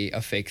trying to be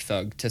a fake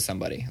thug to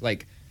somebody.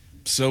 Like,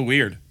 so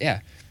weird. Yeah.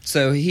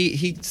 So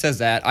he says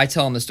that. I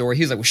tell him the story.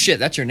 He's like, well, shit,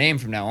 that's your name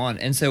from now on.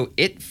 And so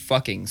it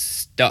fucking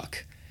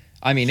stuck.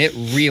 I mean, it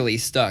really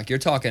stuck. You're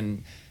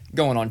talking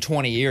going on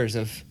 20 years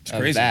of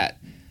that.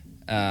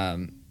 I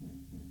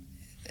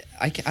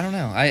don't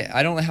know.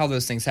 I don't know how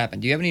those things happen.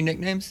 Do you have any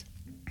nicknames?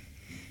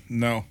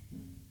 No.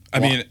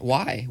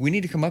 Why? We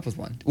need to come up with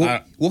one.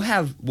 We're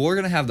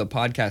gonna have the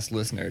podcast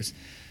listeners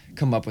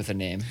come up with a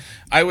name.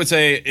 I would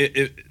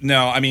say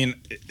no. I mean,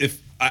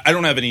 if I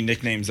don't have any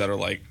nicknames that are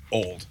like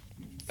old,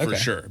 for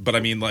sure. But I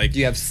mean, like, do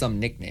you have some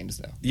nicknames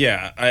though?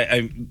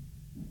 Yeah,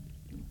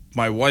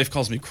 my wife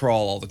calls me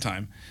Crawl all the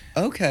time.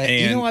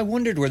 Okay, and, I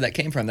wondered where that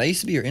came from. That used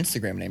to be your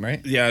Instagram name,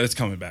 right? Yeah, it's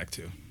coming back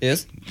too.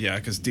 Is? Yeah,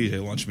 because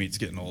DJ Lunch Meat's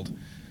getting old.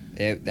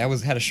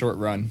 That had a short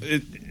run.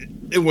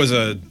 It was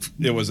a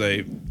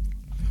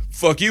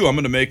fuck you, I'm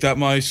gonna make that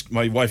my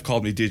wife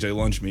called me DJ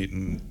Lunch Meat,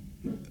 and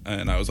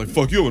I was like,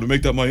 fuck you, I'm gonna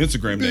make that my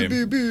Instagram name.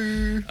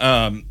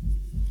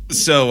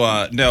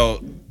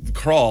 No,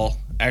 Crawl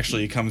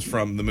actually comes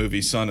from the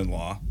movie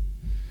Son-in-Law,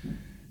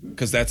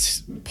 because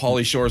that's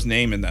Pauly Shore's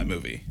name in that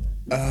movie.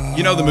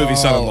 You know the movie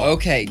Son-in-Law.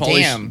 Okay,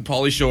 damn.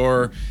 Pauly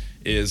Shore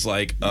is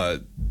like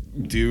a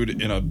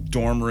dude in a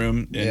dorm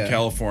room in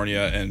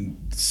California, and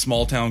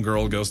small town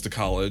girl goes to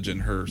college,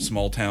 and her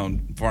small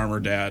town farmer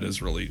dad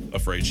is really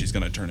afraid she's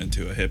going to turn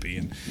into a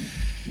hippie,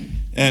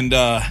 and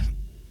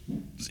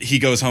he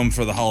goes home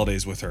for the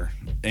holidays with her,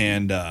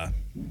 and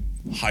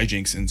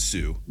hijinks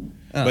ensue.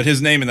 But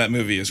his name in that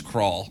movie is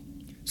Crawl.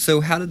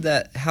 So how did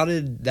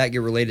that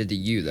get related to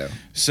you though?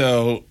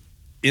 So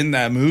in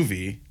that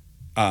movie,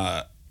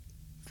 the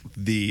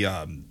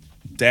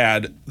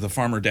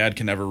farmer dad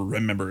can never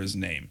remember his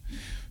name.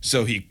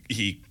 So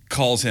he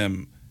calls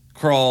him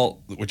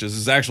Crawl, which is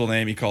his actual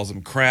name. He calls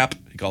him Crap.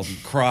 He calls him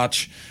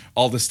Crotch.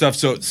 All this stuff.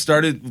 So it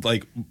started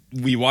like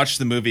we watched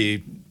the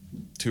movie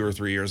 2 or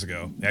 3 years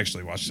ago. I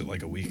actually watched it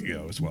like a week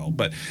ago as well.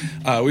 But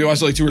we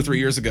watched it like 2 or 3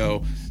 years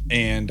ago,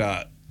 and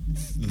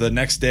the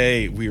next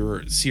day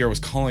Sierra was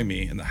calling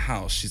me in the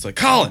house. She's like,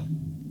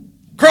 Colin,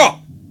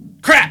 Crawl,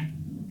 Crap,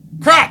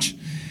 Crotch.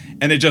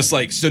 And it just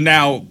like, so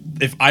now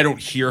if I don't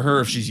hear her,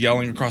 if she's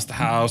yelling across the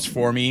house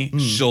for me,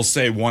 she'll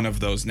say one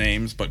of those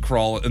names, but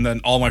Crawl. And then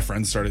all my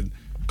friends started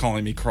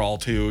calling me Crawl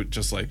too,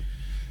 just like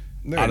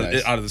out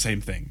of the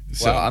same thing.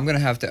 So, well, I'm going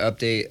to have to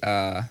update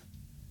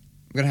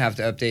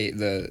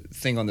the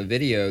thing on the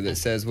video that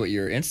says what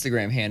your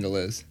Instagram handle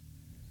is.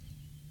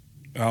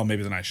 Oh,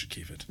 maybe then I should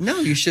keep it.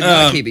 No, you should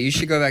not keep it. You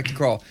should go back to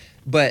Crawl.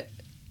 But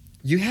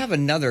you have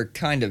another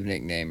kind of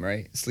nickname,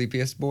 right?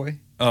 Sleepiest Boy?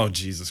 Oh,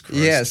 Jesus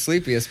Christ. Yeah,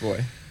 Sleepiest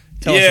Boy.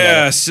 Tell us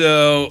about it.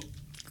 So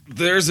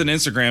there's an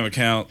Instagram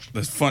account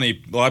that's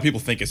funny. A lot of people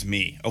think it's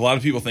me. A lot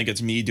of people think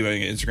it's me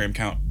doing an Instagram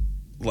account,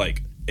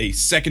 like a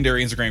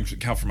secondary Instagram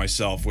account for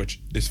myself, which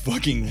is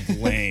fucking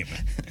lame.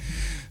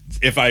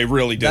 If I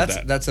really did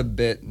that. That's a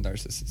bit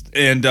narcissistic.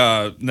 And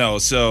no,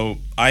 so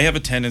I have a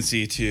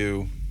tendency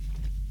to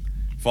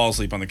fall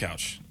asleep on the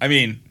couch. I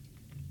mean,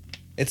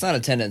 it's not a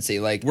tendency.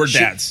 Like, we're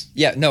dads.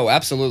 Yeah, no,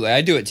 absolutely.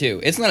 I do it too.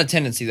 It's not a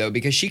tendency though,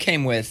 because she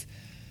came with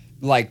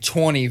like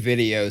 20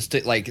 videos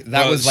to like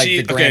that was like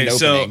the grand opening.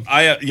 So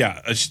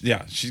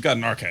she's got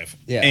an archive.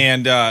 Yeah.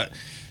 And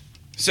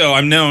so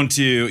I'm known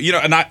to, you know,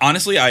 and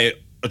I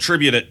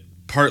attribute it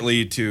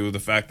partly to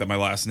the fact that my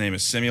last name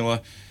is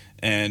Simula,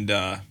 and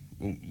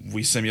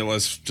we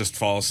Simulas just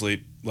fall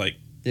asleep like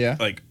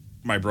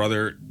my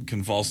brother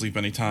can fall asleep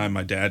anytime,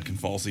 my dad can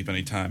fall asleep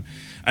anytime.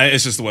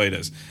 It's just the way it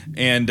is.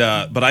 And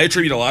but I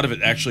attribute a lot of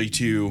it actually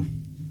to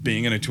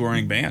being in a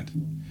touring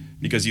band.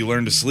 Because you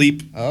learn to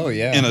sleep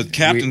in a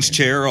captain's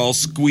chair all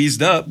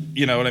squeezed up,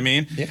 you know what I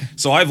mean? Yeah.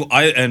 So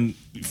and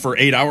for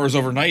 8 hours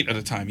overnight at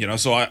a time, you know,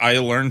 so I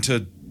learned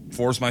to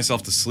force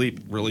myself to sleep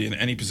really in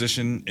any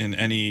position, in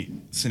any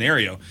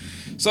scenario.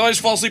 So I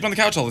just fall asleep on the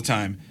couch all the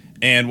time.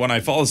 And when I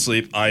fall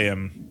asleep, I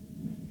am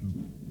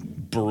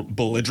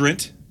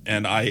belligerent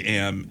and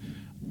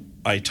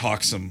I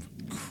talk some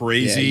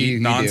crazy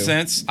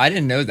nonsense. I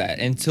didn't know that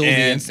until the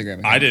Instagram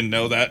account. I didn't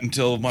know that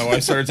until my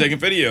wife started taking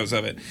videos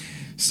of it.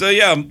 So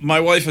yeah, my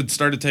wife had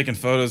started taking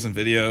photos and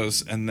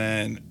videos, and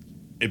then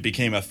it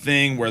became a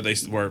thing where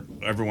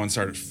everyone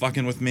started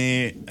fucking with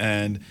me,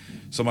 and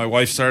so my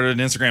wife started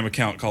an Instagram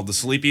account called The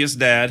Sleepiest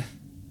Dad.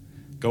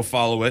 Go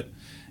follow it,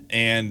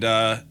 and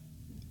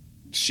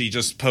she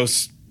just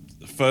posts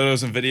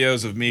photos and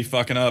videos of me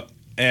fucking up.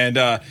 And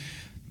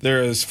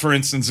there is, for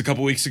instance, a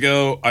couple weeks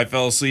ago, I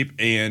fell asleep,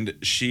 and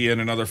she and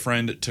another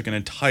friend took an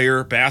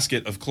entire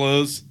basket of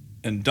clothes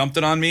and dumped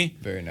it on me.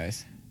 Very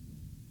nice.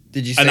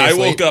 Did you? Stay and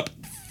asleep? I woke up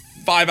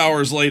 5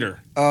 hours later.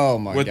 Oh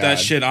my god! With that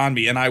shit on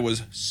me, and I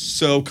was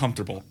so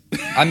comfortable.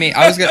 I mean,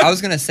 I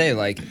was gonna say,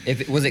 like,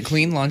 was it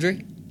clean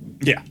laundry?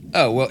 Yeah.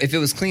 Oh well, if it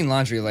was clean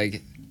laundry,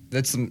 like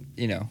that's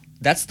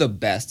that's the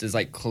best is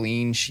like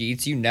clean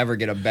sheets. You never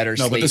get a better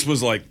sleep. No, but this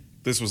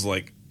was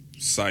like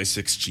size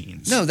 6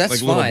 jeans. No,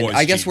 that's like fine.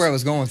 I guess jeans. Where I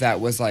was going with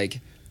that was like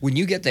when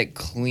you get that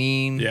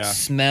clean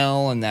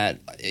smell and that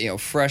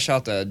fresh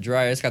out the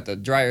dryer. It's got the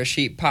dryer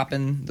sheet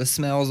popping. The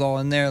smells all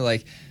in there,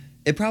 like.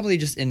 It probably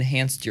just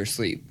enhanced your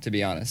sleep, to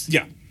be honest.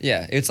 Yeah.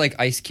 Yeah, it's like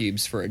ice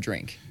cubes for a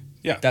drink.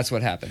 Yeah. That's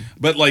what happened.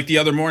 But like the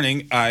other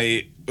morning,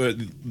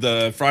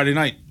 the Friday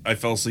night, I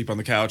fell asleep on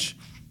the couch,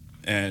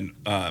 and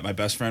my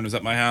best friend was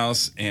at my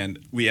house, and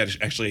we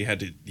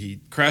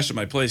he crashed at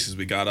my place because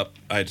we got up.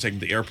 I had to take him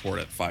to the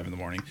airport at 5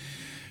 a.m.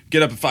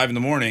 Get up at 5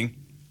 a.m,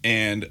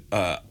 and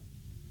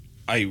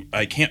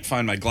I can't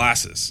find my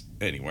glasses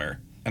anywhere.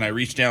 And I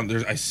reach down,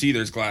 I see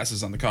there's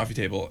glasses on the coffee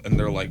table, and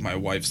they're like my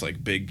wife's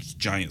like big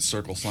giant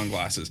circle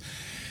sunglasses.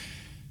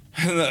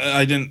 And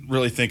I didn't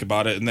really think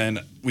about it, and then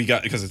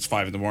because it's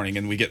 5 a.m,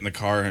 and we get in the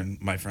car, and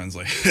my friend's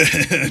like,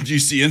 "Do you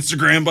see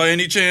Instagram by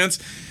any chance?"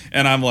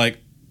 And I'm like,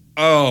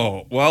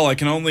 "Oh, well, I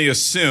can only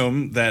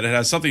assume that it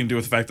has something to do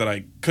with the fact that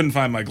I couldn't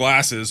find my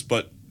glasses,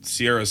 but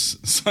Sierra's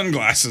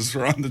sunglasses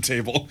were on the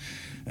table."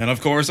 And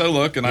of course, I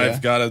look, and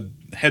I've got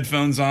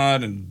headphones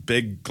on and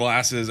big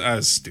glasses.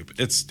 It's stupid.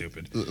 It's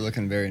stupid.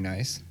 Looking very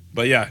nice.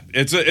 But yeah,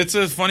 it's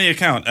a funny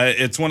account.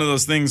 It's one of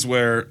those things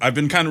where I've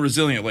been kind of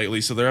resilient lately,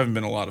 so there haven't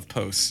been a lot of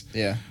posts.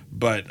 Yeah.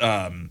 But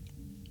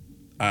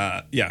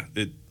yeah.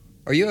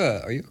 Are you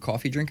a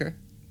coffee drinker?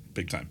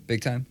 Big time.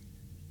 Big time.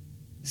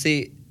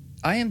 See,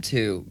 I am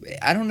too.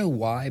 I don't know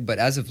why, but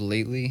as of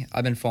lately,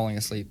 I've been falling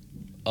asleep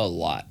a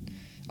lot.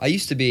 I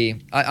used to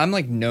be. I'm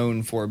like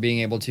known for being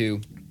able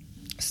to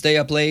stay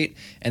up late,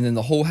 and then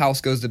the whole house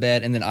goes to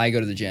bed, and then I go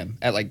to the gym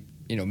at like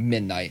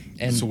midnight.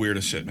 And it's the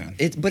weirdest shit, man.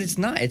 But it's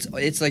not.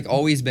 It's like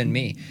always been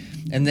me.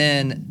 And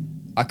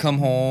then I come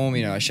home,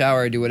 I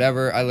shower, I do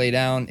whatever, I lay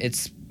down.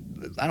 It's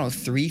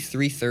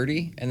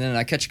 3:30, and then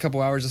I catch a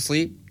couple hours of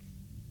sleep,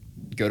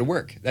 go to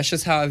work. That's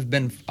just how I've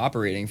been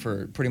operating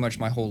for pretty much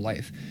my whole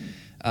life.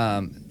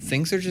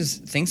 Things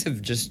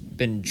have just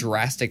been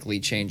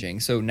drastically changing.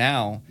 So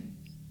now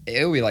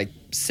it'll be like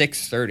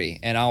 6:30,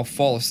 and I'll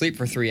fall asleep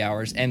for 3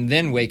 hours and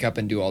then wake up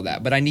and do all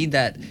that. But I need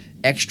that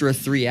extra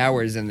 3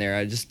 hours in there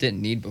I just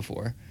didn't need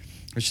before.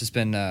 It's just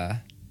been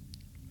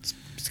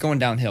it's going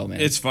downhill, man.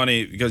 It's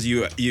funny because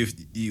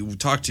you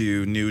talk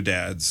to new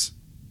dads.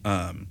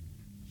 I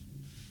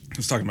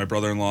was talking to my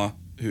brother-in-law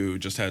who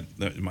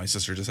my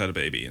sister just had a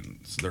baby,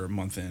 and so they're a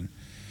month in.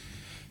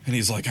 And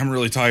he's like, "I'm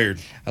really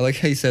tired." I like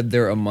how you said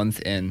they're a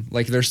month in,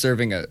 like they're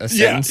serving a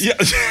sentence. Yeah.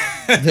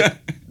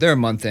 They're a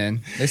month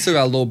in. They still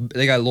got a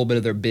little bit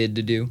of their bid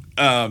to do.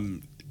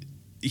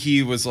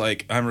 He was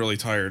like, "I'm really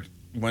tired.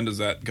 When does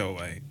that go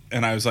away?"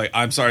 And I was like,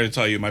 "I'm sorry to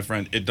tell you, my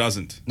friend, it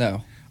doesn't."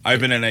 No.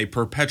 I've been in a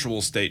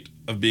perpetual state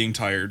of being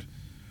tired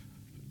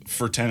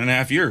for 10 and a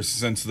half years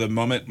since the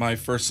moment my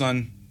first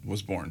son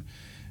was born.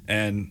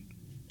 And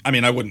I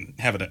mean, I wouldn't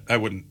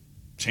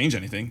change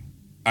anything.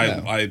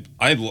 No.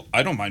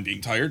 I don't mind being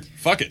tired.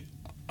 Fuck it.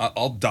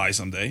 I'll die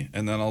someday,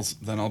 and then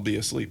I'll be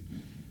asleep.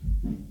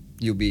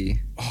 You'll be.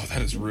 Oh,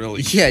 that is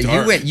really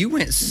dark. You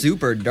went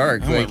super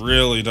dark. I went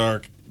really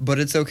dark. But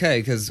it's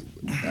okay because,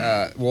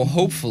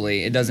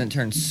 hopefully it doesn't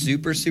turn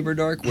super super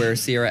dark where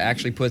Sierra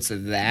actually puts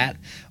that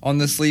on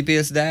the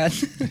sleepiest dad.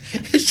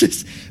 It's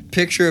just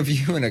picture of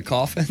you in a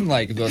coffin,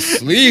 like the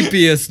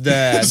sleepiest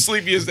dad. The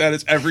sleepiest dad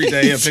is every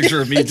day a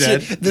picture of me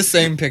dead. The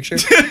same picture.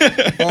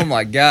 Oh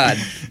my god.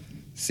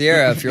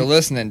 Sierra, if you're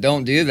listening,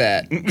 don't do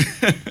that.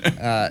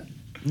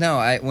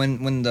 No,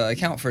 when the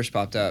account first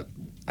popped up,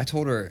 I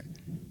told her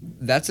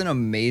that's an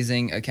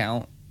amazing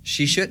account.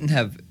 She shouldn't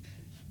have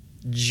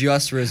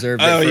just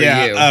reserved it for you.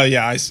 Oh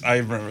yeah, I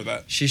remember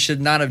that. She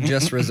should not have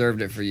just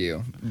reserved it for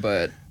you,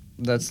 but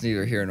that's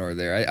neither here nor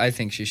there. I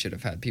think she should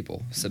have had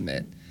people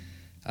submit.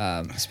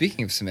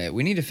 Speaking of submit,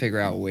 we need to figure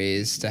out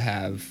ways to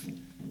have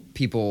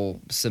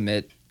people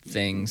submit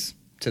things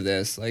to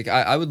this. Like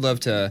I would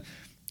love to,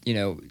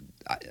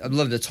 I'd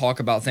love to talk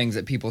about things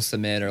that people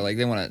submit, or like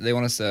they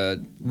want us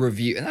to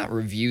not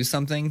review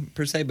something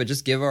per se, but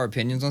just give our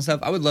opinions on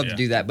stuff. I would love to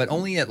do that, but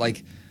only at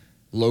like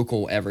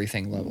local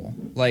everything level,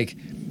 like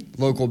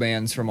local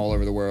bands from all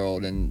over the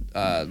world and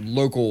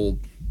local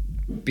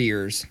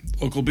beers.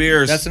 Local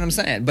beers. That's what I'm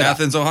saying. But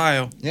Athens,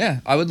 Ohio. Yeah,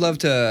 I would love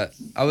to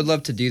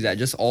do that.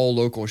 Just all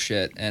local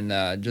shit,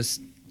 and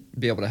just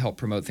be able to help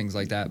promote things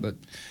like that. But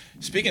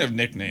speaking of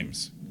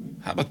nicknames,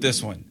 how about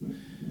this one?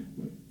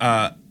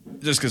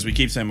 Just because we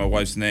keep saying my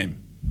wife's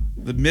name,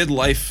 the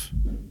midlife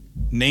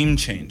name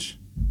change.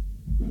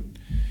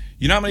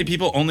 You know how many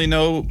people only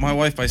know my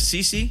wife by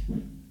Cece?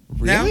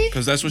 Really?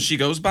 Because that's what she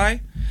goes by.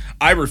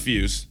 I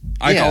refuse.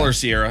 I call her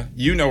Sierra.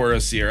 You know her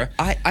as Sierra.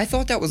 I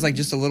thought that was like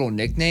just a little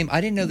nickname.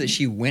 I didn't know that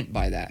she went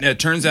by that. Yeah, it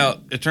turns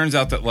out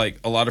that like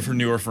a lot of her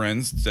newer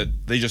friends,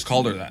 that they just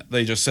called her that.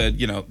 They just said,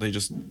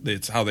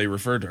 it's how they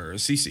referred to her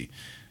as Cece,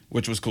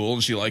 which was cool,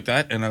 and she liked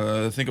that. And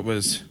I think it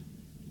was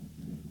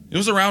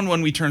around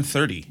when we turned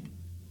 30.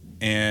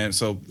 And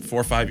so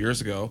 4 or 5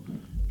 years ago,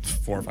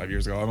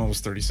 I'm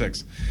almost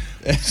 36.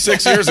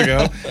 6 years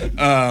ago,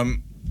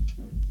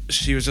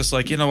 she was just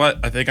like, you know what?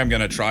 I think I'm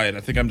going to try it.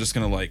 I think I'm just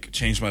going to like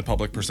change my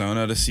public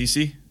persona to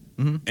Cece,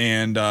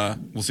 and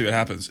we'll see what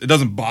happens. It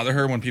doesn't bother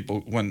her when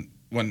people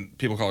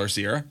call her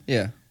Sierra.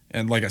 Yeah.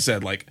 And like I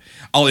said, like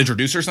I'll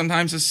introduce her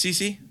sometimes as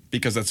Cece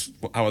because that's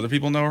how other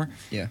people know her.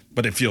 Yeah.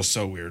 But it feels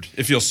so weird.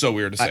 It feels so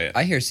weird to say it.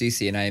 I hear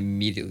Cece and I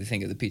immediately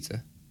think of the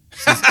pizza.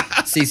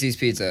 Cece's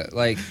Pizza.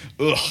 Like,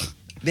 ugh.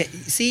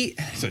 See,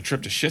 it's a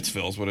trip to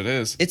Shitsville is what it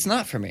is. It's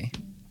not for me.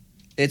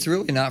 It's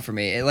really not for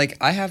me. Like,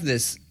 I have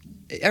this.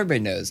 Everybody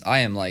knows I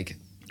am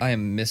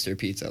Mr.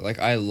 Pizza. Like,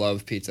 I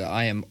love pizza.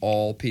 I am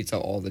all pizza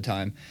all the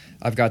time.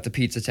 I've got the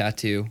pizza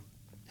tattoo.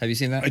 Have you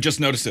seen that? I just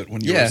noticed it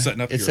when you were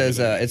setting up. It says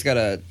it's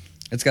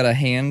got a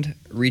hand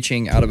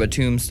reaching out of a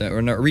tombstone,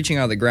 or no, reaching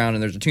out of the ground,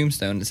 and there's a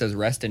tombstone that says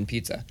 "Rest in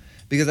Pizza,"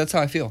 because that's how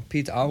I feel.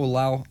 Pizza. I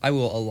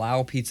will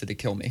allow pizza to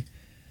kill me.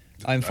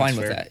 I'm fine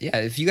with that. Yeah,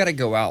 if you got to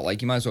go out,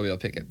 like, you might as well be able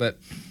to pick it. But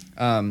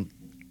I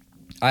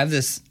have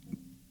this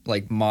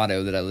like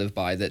motto that I live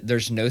by, that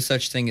there's no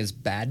such thing as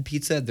bad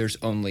pizza. There's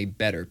only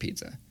better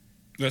pizza.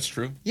 That's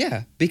true.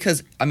 Yeah,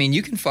 because I mean,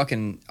 you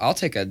can I'll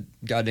take a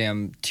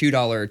goddamn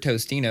 $2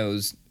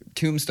 Tostino's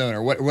Tombstone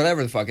or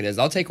whatever the fuck it is.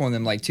 I'll take one of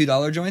them like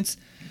 $2 joints,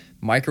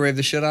 microwave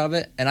the shit out of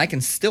it, and I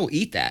can still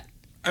eat that.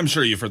 I'm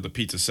sure you've heard the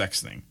pizza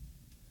sex thing.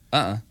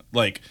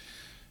 Like,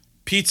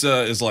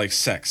 pizza is like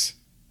sex.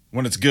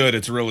 When it's good,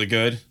 it's really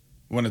good.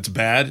 When it's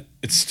bad,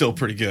 it's still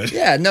pretty good.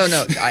 Yeah, no,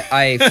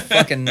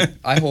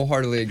 I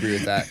wholeheartedly agree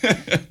with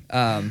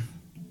that.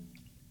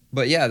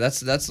 But yeah, that's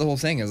the whole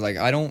thing. Is like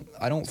I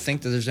don't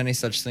think that there's any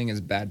such thing as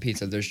bad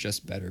pizza. There's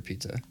just better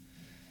pizza.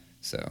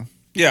 So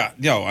yeah,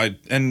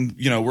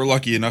 we're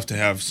lucky enough to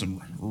have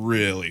some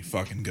really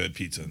fucking good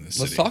pizza in this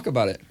city. Let's talk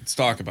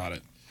about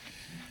it.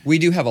 We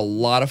do have a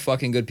lot of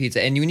fucking good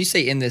pizza. And when you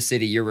say in this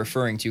city, you're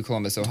referring to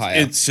Columbus, Ohio.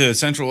 It's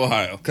Central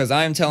Ohio. Because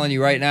I am telling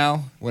you right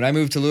now, when I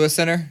moved to Lewis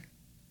Center,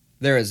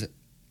 there is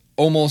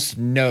almost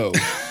no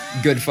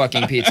good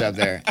fucking pizza up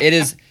there. It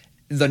is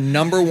the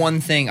number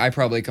one thing I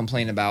probably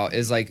complain about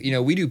is like,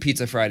 we do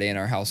Pizza Friday in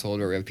our household,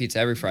 or we have pizza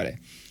every Friday.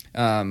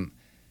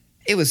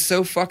 It was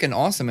so fucking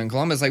awesome in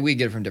Columbus. Like, we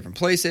get it from different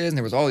places, and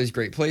there was all these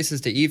great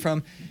places to eat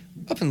from.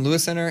 Up in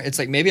Lewis Center, it's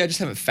like maybe I just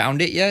haven't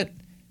found it yet,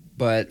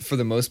 but for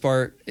the most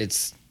part,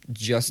 it's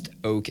just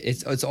okay.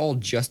 It's all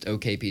just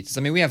okay pizzas.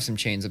 I mean, we have some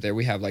chains up there.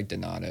 We have like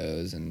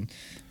Donato's and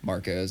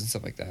Marco's and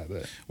stuff like that.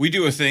 But we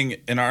do a thing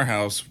in our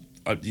house.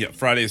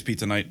 Friday is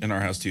pizza night in our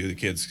house too. The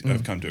kids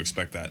have come to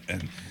expect that,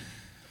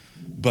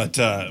 but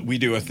we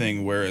do a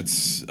thing where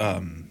it's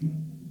a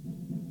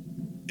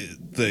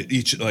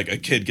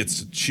kid gets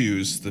to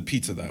choose the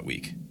pizza that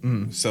week.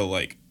 So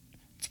like,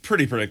 it's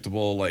pretty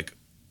predictable. Like,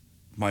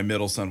 my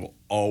middle son will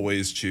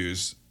always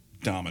choose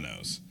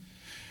Domino's,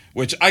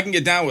 which I can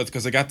get down with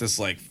because I got this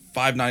like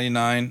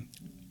 $5.99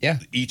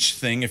 each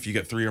thing if you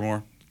get 3 or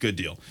more. Good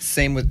deal.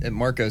 Same with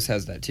Marco's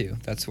has that too.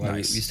 That's why we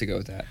used to go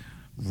with that.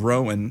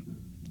 Rowan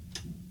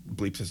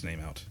bleeps his name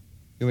out.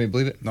 You want me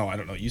to bleep it? No, I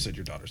don't know. You said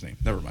your daughter's name.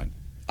 Never mind.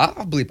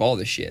 I'll bleep all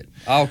this shit.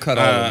 I'll cut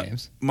all the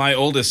names. My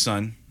oldest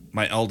son,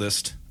 my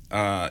eldest,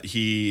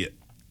 he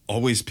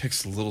always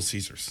picks Little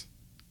Caesars.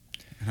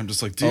 And I'm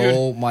just like, dude.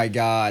 Oh my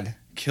God.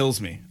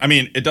 Kills me. I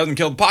mean, it doesn't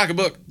kill the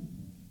pocketbook.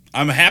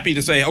 I'm happy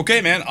to say,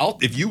 okay, man,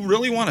 if you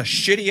really want a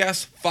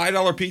shitty-ass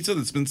 $5 pizza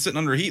that's been sitting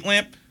under a heat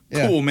lamp,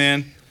 cool,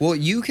 man. Well,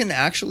 you can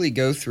actually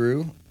go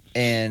through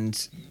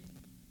and...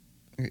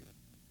 You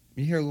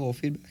hear a little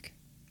feedback?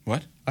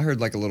 What? I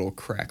heard like a little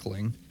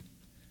crackling.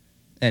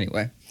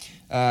 Anyway,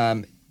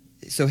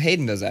 So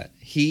Hayden does that.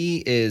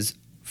 He is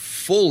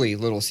fully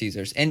Little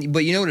Caesars,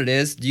 but you know what it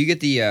is? Do you get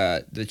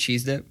the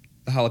cheese dip,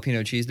 the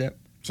jalapeno cheese dip?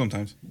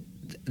 Sometimes.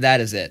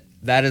 That is it.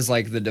 That is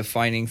like the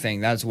defining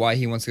thing. That's why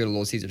he wants to go to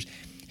Little Caesars.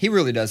 He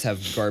really does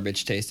have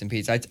garbage taste in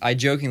pizza. I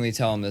jokingly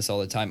tell him this all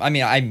the time. I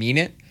mean, I mean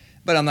it,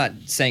 but I'm not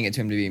saying it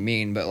to him to be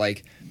mean. But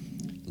like,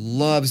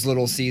 loves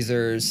Little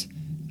Caesars.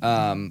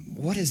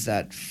 What is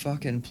that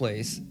fucking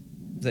place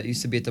that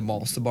used to be at the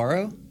mall?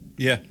 Sbarro?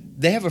 Yeah.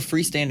 They have a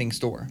freestanding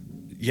store.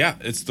 Yeah,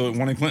 it's the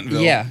one in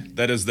Clintonville. Yeah.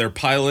 That is their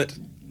pilot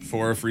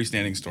for a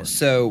freestanding store.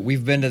 So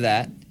we've been to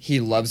that. He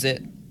loves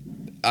it.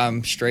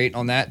 I'm straight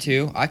on that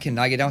too. I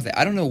cannot get down with it.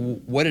 I don't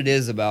know what it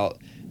is about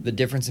the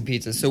difference in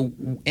pizza. So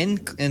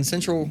in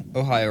Central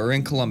Ohio, or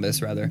in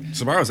Columbus rather.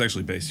 Sbarro is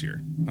actually based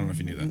here. I don't know if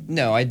you knew that.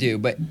 No, I do.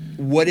 But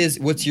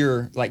what's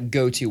your like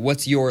go-to?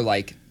 What's your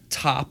like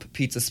top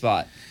pizza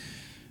spot?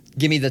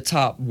 Give me the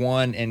top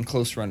one and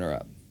close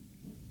runner-up.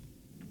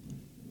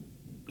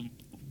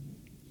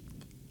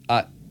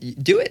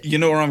 Do it. You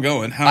know where I'm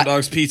going. Hound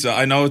Dog's Pizza.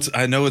 I know it's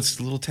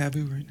a little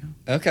taboo right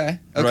now. Okay.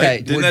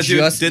 Right? Didn't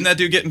that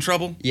dude get in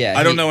trouble? Yeah.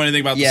 I don't know anything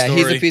about the story. Yeah,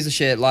 he's a piece of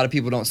shit. A lot of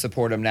people don't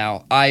support him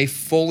now. I'm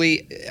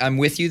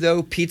with you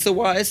though,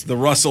 pizza-wise. The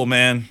Russell,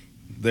 man.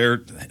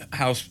 Their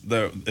house,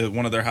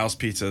 one of their house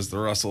pizzas, the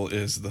Russell,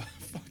 is the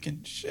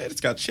fucking shit.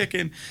 It's got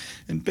chicken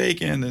and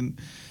bacon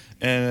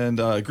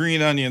and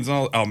green onions and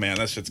all. Oh man,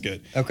 that shit's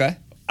good. Okay.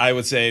 I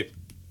would say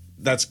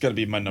that's gonna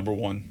be my number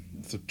one.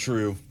 It's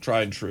a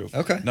tried and true.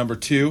 Okay. Number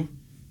 2,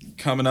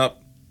 coming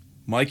up,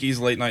 Mikey's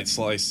Late Night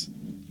Slice.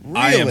 Really?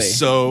 I am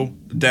so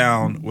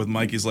down with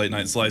Mikey's Late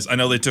Night Slice. I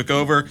know they took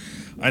over.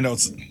 I know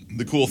it's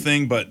the cool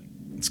thing, but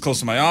it's close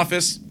to my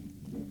office.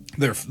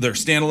 Their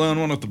standalone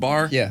one with the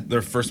bar. Yeah.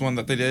 Their first one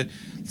that they did.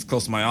 It's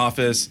close to my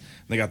office.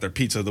 They got their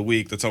pizza of the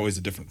week. That's always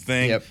a different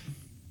thing. Yep.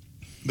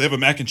 They have a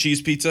mac and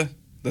cheese pizza.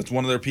 That's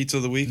one of their pizza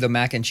of the week. The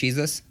mac and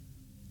cheeses?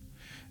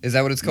 Is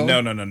that what it's called?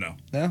 No.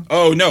 No?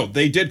 Oh, no.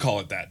 They did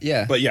call it that.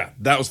 Yeah. But yeah,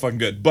 that was fucking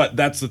good. But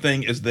that's the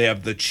thing is they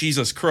have the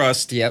cheeseless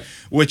crust. Yep.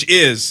 Which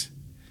is,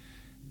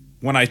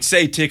 when I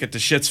say ticket to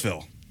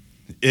Shitsville,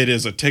 it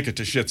is a ticket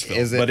to Shitsville.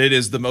 Is it? But it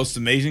is the most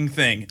amazing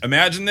thing.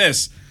 Imagine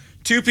this.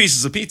 2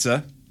 pieces of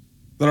pizza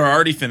that are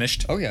already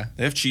finished. Oh, yeah.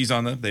 They have cheese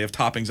on them. They have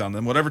toppings on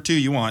them. Whatever 2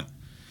 you want.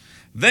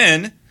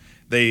 Then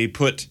they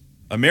put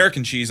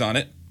American cheese on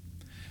it.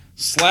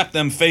 Slap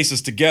them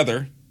faces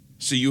together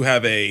so you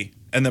have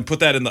and then put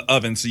that in the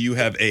oven so you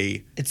have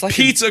it's like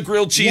pizza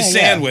grilled cheese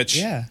sandwich.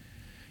 Yeah.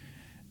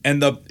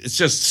 And it's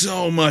just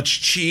so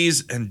much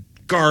cheese and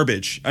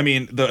garbage. I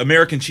mean, the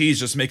American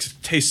cheese just makes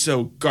it taste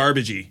so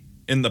garbagey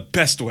in the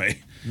best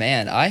way.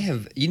 Man,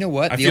 you know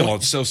what? I feel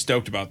so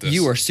stoked about this.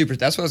 You are super.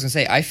 That's what I was gonna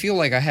say. I feel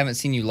like I haven't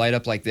seen you light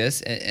up like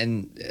this,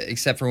 and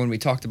except for when we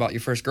talked about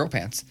your first girl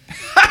pants.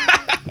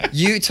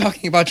 You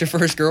talking about your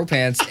first girl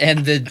pants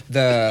and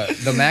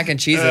the mac and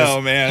cheeses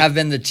have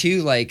been the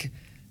 2 like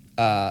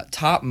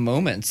top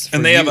moments. For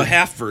and they you. have a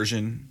half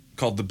version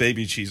called the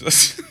baby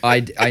cheeses.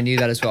 I knew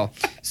that as well.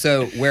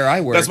 So where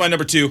I work, that's my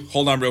number 2.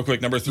 Hold on, real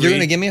quick. Number 3. You're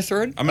gonna give me a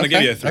third? I'm gonna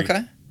give you a 3.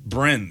 Okay.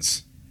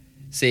 Bren's.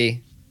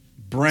 See.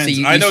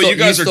 Bren's. I know you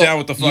guys are down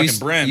with the fucking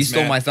Bren's. You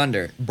stole my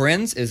thunder.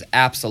 Bren's is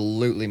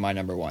absolutely my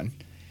number 1.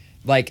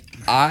 Like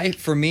I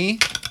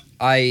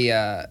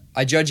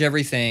judge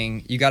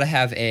everything. You got to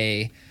have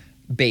a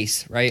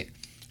base, right?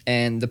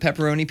 And the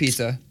pepperoni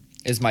pizza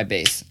is my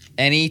base.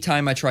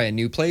 Anytime I try a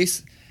new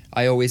place,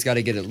 I always got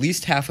to get at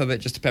least half of it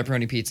just a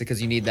pepperoni pizza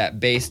because you need that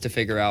base to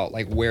figure out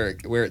like where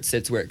it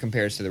sits, where it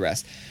compares to the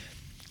rest.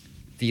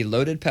 The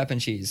loaded pep and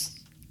cheese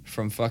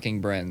from fucking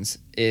Bren's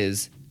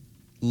is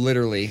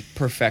literally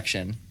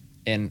perfection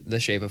in the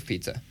shape of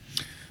pizza.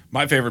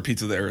 My favorite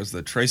pizza there is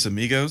the Tres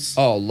Amigos.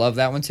 Oh, love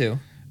that one too.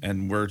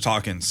 And we're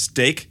talking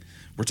steak.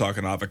 We're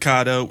talking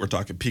avocado. We're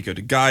talking pico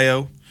de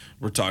gallo.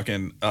 We're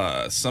talking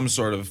some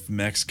sort of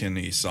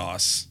Mexican-y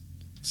sauce.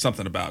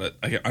 Something about it.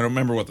 I don't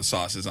remember what the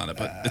sauce is on it,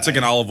 but it's like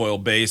an olive oil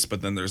base,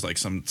 but then there's like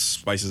some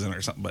spices in it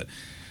or something. But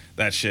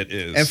that shit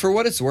is... And for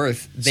what it's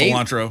worth...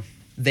 cilantro.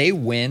 They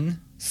win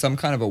some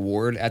kind of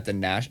award at the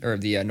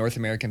North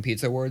American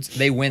Pizza Awards.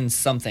 They win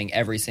something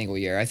every single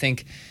year. I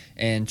think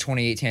in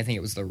 2018, I think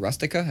it was the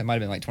Rustica. It might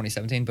have been like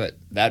 2017, but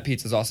that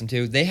pizza's awesome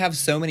too. They have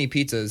so many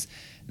pizzas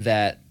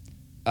that...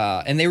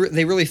 and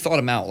they really thought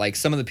them out. Like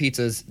some of the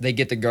pizzas, they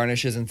get the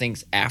garnishes and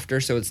things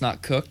after, so it's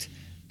not cooked.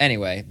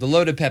 Anyway, the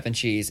loaded pep and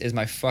cheese is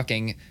my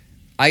fucking...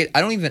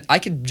 I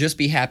could just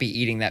be happy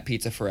eating that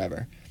pizza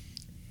forever.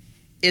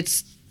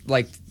 It's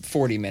like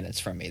 40 minutes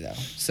from me, though.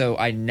 So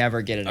I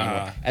never get it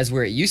anymore. As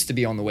where it used to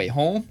be on the way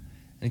home,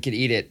 and could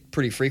eat it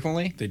pretty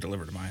frequently. They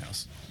deliver to my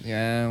house.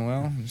 Yeah,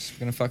 well, I'm just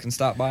going to fucking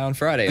stop by on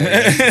Friday.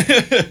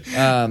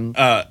 I'm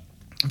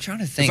trying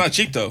to think. It's not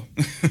cheap, though.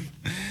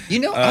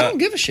 I don't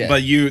give a shit.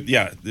 But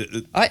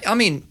I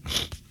mean,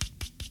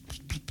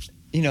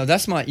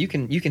 that's you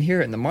can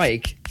hear it in the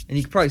mic, and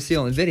you can probably see it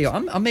on the video.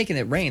 I'm making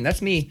it rain.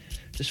 That's me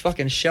just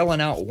fucking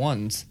shelling out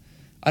ones.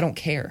 I don't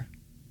care.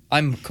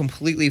 I'm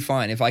completely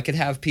fine if I could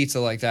have pizza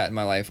like that in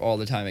my life all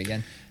the time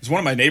again. It's one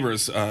of my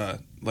neighbors.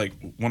 like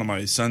one of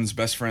my son's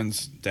best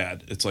friend's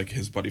dad. It's like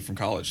his buddy from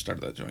college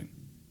started that joint.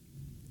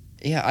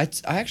 Yeah, I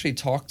actually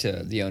talked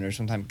to the owner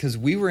sometime because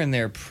we were in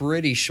there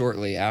pretty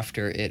shortly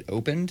after it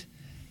opened,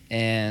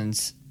 and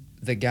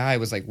the guy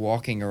was like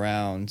walking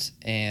around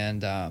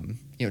and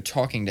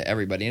talking to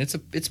everybody. And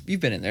it's you've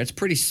been in there. It's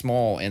pretty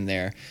small in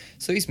there,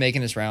 so he's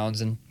making his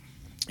rounds. And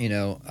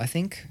I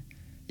think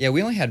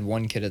we only had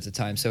one kid at the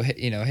time, so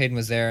Hayden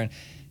was there, and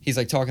he's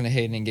like talking to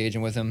Hayden,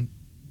 engaging with him.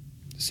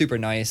 Super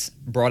nice.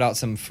 Brought out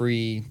some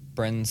free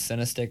Bren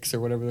Cinesticks or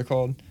whatever they're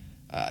called.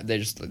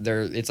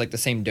 It's like the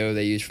same dough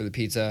they use for the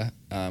pizza,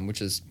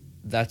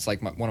 that's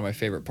like one of my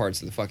favorite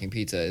parts of the fucking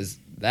pizza is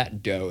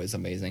that dough is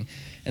amazing.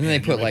 And then they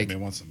put like, me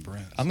want some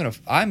bread.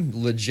 I'm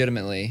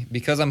legitimately,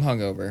 because I'm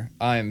hungover,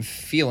 I'm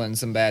feeling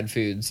some bad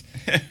foods,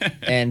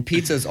 and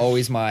pizza is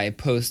always my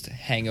post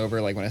hangover.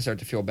 Like when I start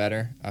to feel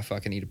better, I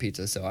fucking eat a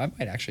pizza. So I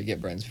might actually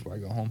get Bren's before I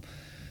go home.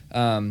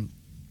 I'm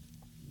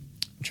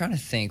trying to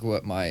think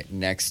what my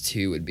next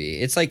two would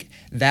be. It's like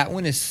that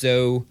one is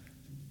so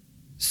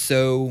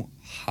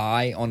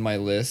high on my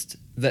list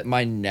that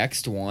my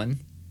next one,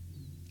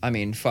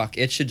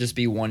 it should just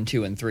be 1,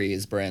 2, and 3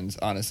 is Bren's,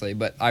 honestly.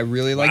 But I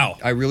really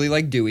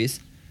like Dewey's.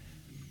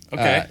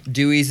 Okay.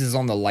 Dewey's is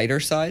on the lighter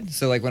side,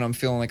 so like when I'm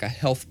feeling like a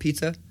health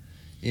pizza,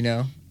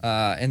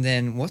 and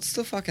then what's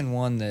the fucking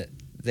one that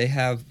they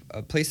have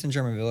a place in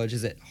German Village?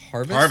 Is it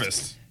Harvest?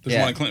 Harvest. There's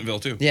one in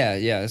Clintonville too. Yeah.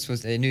 They had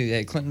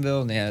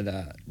Clintonville and they had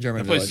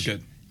German Village. That place is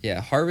good.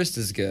 Yeah, Harvest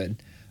is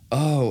good.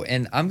 Oh,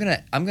 and I'm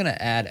gonna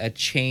add a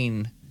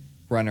chain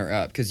runner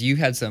up because you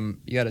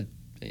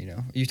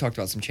talked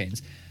about some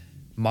chains.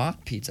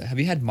 Mod Pizza. Have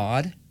you had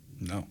Mod?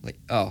 No.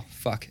 Oh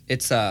fuck.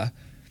 It's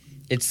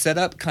set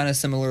up kind of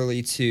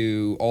similarly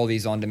to all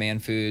these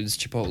on-demand foods,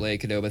 Chipotle,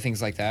 Qdoba,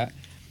 things like that.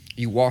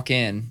 You walk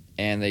in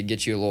and they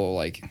get you a little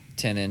like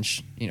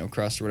 10-inch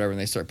crust or whatever, and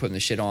they start putting the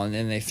shit on,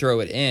 and they throw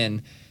it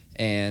in,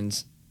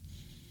 and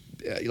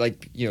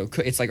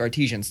it's like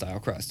artesian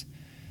style crust.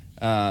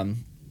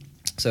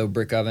 So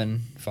brick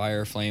oven,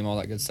 fire, flame, all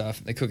that good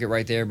stuff. They cook it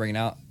right there, bring it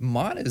out.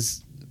 Mod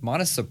is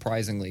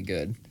surprisingly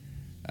good.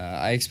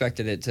 I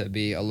expected it to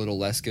be a little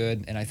less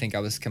good, and I think I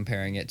was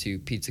comparing it to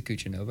Pizza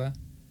Cucinova.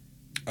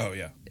 Oh,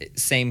 yeah.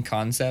 Same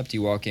concept.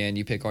 You walk in,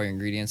 you pick all your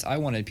ingredients. I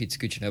wanted Pizza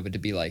Cucinova to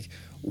be, like,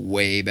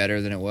 way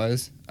better than it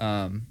was.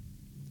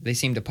 They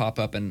seem to pop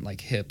up in,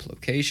 like, hip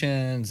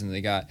locations, and they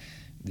got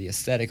the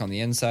aesthetic on the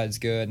inside's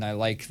good, and I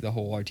like the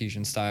whole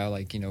artesian style,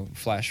 like,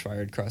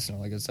 flash-fired crust and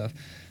all that good stuff.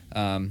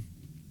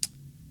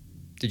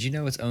 Did you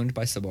know it's owned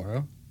by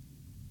Sbarro?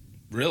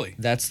 Really?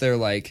 That's their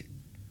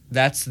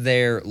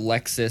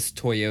Lexus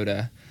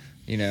Toyota,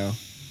 Like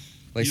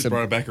you just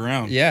brought it back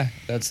around. Yeah,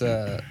 that's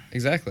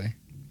exactly.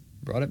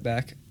 Brought it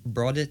back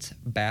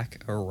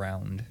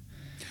around.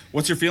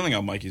 What's your feeling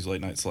on Mikey's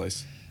Late Night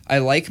Slice? I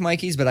like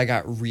Mikey's, but I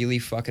got really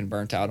fucking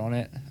burnt out on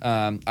it.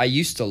 I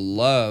used to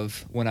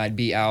love when I'd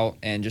be out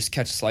and just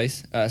catch a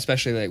slice,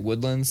 especially like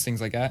Woodlands,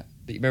 things like that.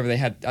 Remember they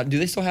had, do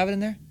they still have it in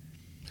there?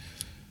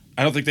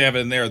 I don't think they have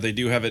it in there. They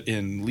do have it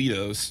in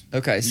Lido's.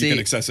 Okay, you can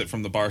access it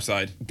from the bar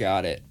side.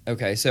 Got it.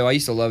 Okay, so I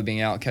used to love being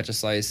out, catch a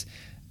slice.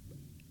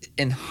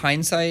 In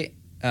hindsight,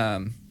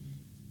 I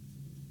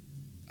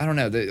don't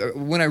know.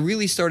 When I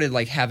really started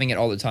like having it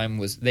all the time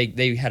was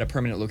they had a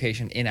permanent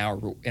location in our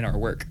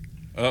work.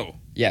 Oh.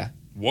 Yeah.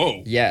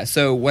 Whoa. Yeah.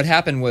 So what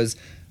happened was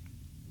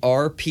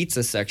our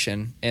pizza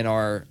section in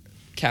our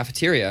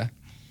cafeteria,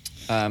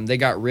 they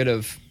got rid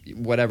of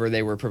whatever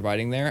they were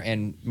providing there,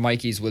 and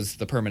Mikey's was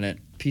the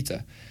permanent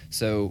pizza.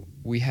 So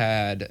we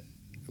had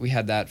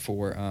that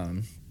for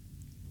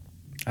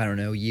I don't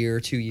know,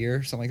 year, 2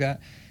 years, something like that.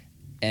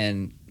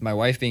 And my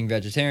wife being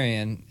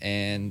vegetarian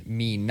and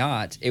me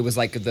not, it was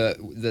like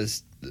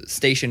the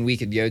station we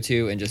could go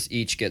to and just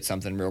each get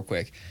something real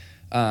quick.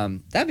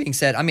 That being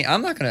said, I mean,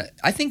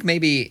 I think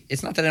maybe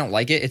it's not that I don't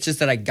like it. It's just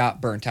that I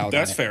got burnt out.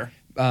 That's on it.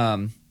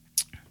 fair.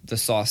 The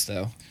sauce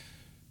though.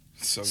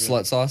 So good.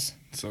 Slut sauce.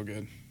 So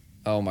good.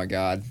 Oh my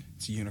God.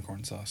 It's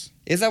unicorn sauce.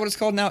 Is that what it's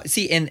called now?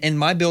 See, in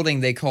my building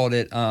they called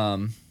it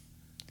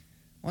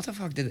what the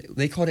fuck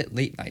they called it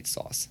late night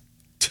sauce.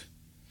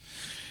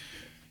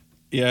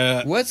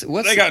 Yeah. What's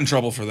they got in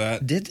trouble for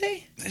that. Did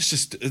they? It's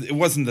just it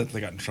wasn't that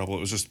they got in trouble. It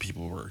was just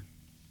people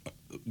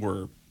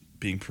were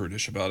being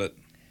prudish about it.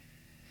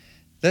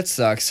 That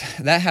sucks.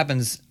 That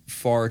happens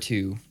far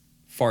too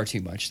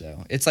much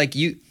though. It's like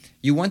you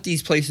want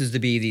these places to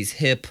be these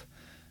hip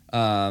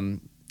how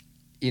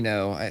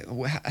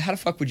the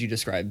fuck would you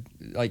describe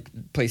like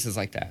places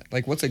like that?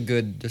 Like what's a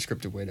good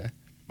descriptive way to?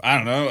 I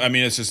don't know. I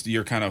mean, it's just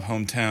your kind of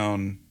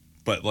hometown,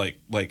 but like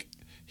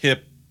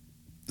hip.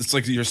 It's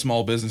like your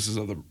small businesses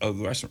of the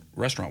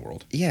restaurant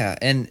world. Yeah,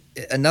 and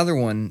another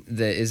one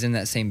that is in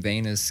that same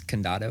vein is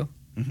Condado.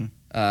 Mm-hmm.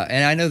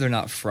 And I know they're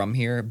not from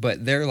here,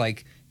 but they're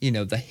like,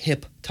 the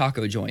hip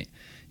taco joint.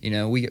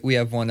 We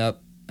have one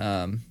up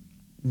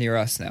near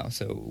us now,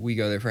 so we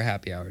go there for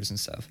happy hours and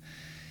stuff.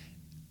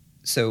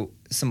 So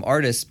some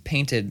artists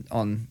painted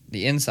on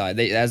the inside,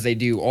 as they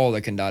do all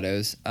the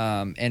Condados,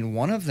 and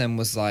one of them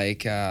was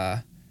like,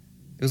 it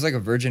was like a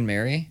Virgin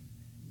Mary,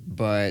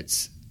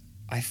 but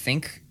I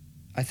think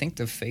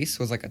the face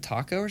was like a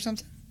taco or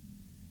something.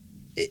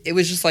 It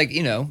was just like,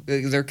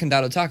 they're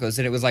Condado tacos,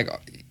 and it was like,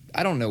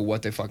 I don't know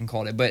what they fucking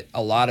called it, but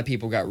a lot of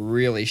people got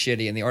really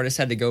shitty, and the artist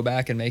had to go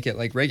back and make it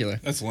like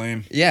regular. That's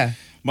lame. Yeah.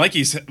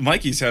 Mikey's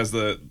has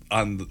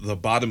on the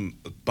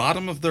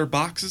bottom of their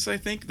boxes, I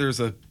think, there's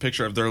a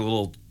picture of their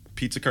little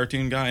pizza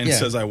cartoon guy, and it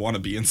says, "I want to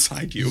be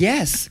inside you."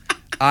 Yes.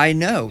 I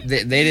know.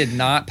 They did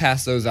not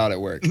pass those out at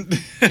work.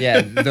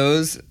 Yeah,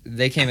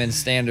 they came in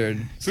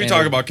standard. So we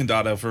talk about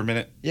Condado for a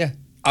minute. Yeah.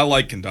 I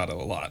like Condado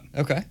a lot.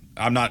 Okay.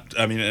 And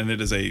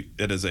it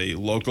is a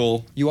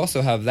local. You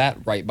also have that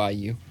right by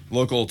you.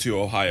 Local to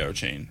Ohio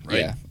chain, right?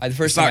 Yeah.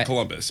 It's not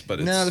Columbus, but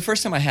it's... No, the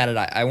first time I had it,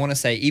 I want to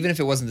say, even if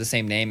it wasn't the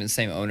same name and the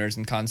same owners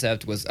and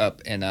concept, was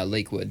up in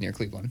Lakewood near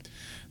Cleveland.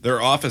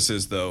 Their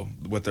offices, though,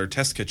 with their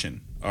test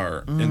kitchen,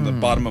 are in the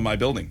bottom of my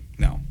building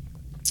now.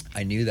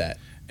 I knew that.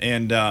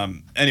 And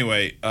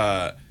anyway,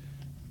 I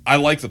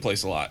like the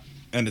place a lot,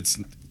 and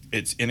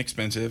it's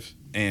inexpensive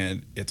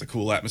and it's a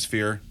cool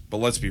atmosphere. But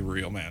let's be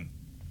real, man.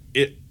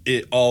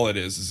 All it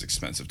is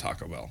expensive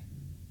Taco Bell.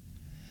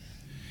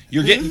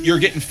 You're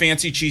getting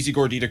fancy cheesy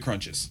gordita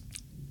crunches.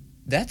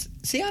 I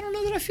don't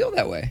know that I feel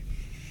that way.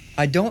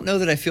 I don't know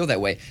that I feel that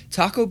way.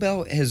 Taco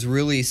Bell has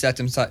really set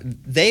themselves.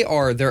 They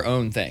are their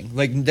own thing.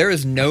 Like, there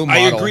is no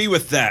model. I agree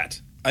with that.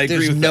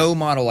 There's no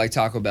model like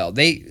Taco Bell.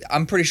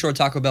 I'm pretty sure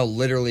Taco Bell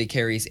literally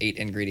carries 8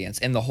 ingredients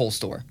in the whole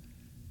store.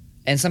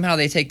 And somehow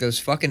they take those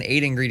fucking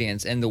 8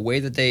 ingredients, and the way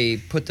that they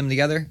put them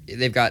together,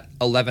 they've got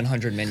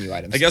 1,100 menu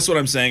items. I guess what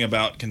I'm saying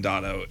about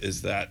Condado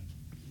is that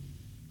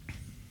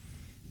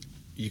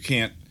you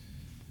can't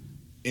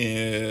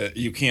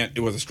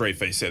with a straight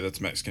face say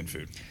that's Mexican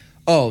food.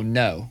 Oh,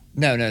 no.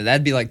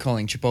 That'd be like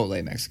calling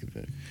Chipotle Mexican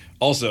food.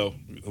 Also,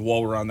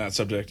 while we're on that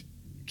subject,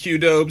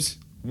 Qdoba's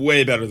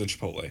way better than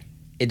Chipotle.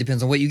 It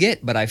depends on what you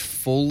get, but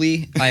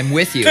I'm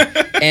with you.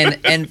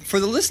 And for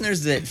the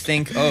listeners that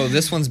think, oh,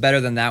 this one's better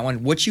than that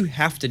one, what you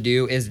have to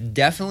do is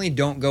definitely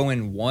don't go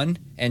in one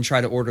and try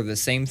to order the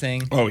same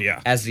thing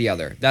as the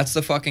other. That's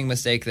the fucking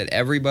mistake that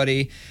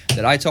everybody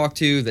that I talk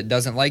to that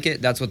doesn't like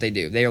it, that's what they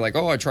do. They are like,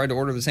 oh, I tried to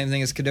order the same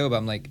thing as Qdoba.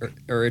 I'm like,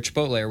 or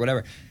Chipotle or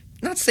whatever.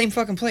 Not the same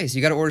fucking place.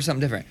 You got to order something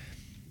different.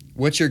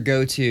 What's your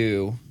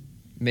go-to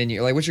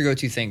menu? Like, what's your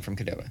go-to thing from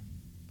Qdoba?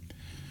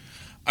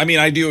 I mean,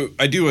 I do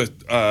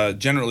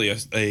generally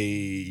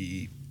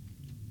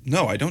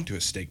no, I don't do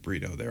a steak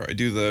burrito there. I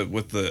do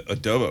with the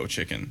adobo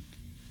chicken,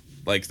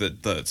 like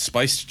the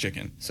spiced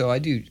chicken. So I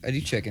do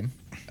chicken,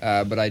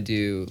 but I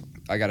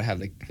gotta have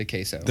the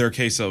queso. Their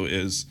queso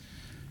is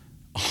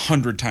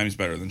 100 times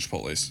better than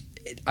Chipotle's.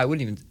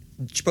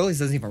 Chipotle's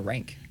doesn't even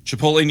rank.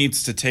 Chipotle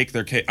needs to take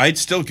their queso.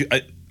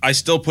 I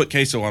still put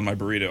queso on my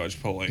burrito at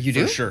Chipotle. You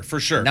do? For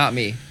sure. Not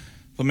me.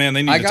 But man,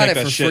 they need to take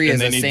that shit and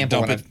they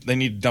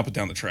need to dump it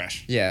down the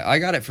trash. Yeah, I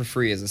got it for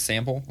free as a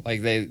sample.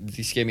 Like, they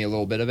just gave me a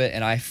little bit of it,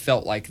 and I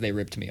felt like they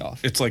ripped me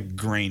off. It's like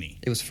grainy.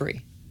 It was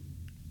free.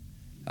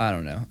 I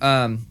don't know.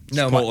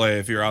 Chipotle,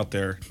 if you're out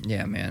there.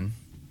 Yeah, man.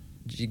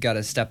 You got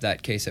to step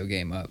that queso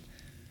game up.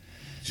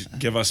 Just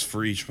give us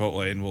free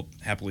Chipotle, and we'll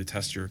happily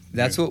test your...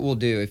 That's what we'll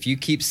do. If you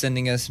keep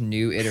sending us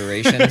new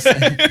iterations,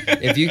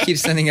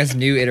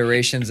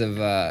 of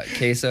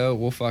queso,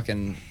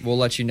 we'll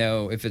let you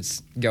know if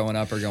it's going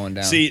up or going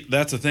down. See,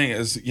 that's the thing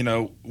is,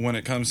 when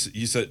it comes,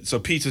 you said, so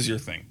pizza's your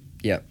thing.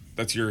 Yep.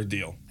 That's your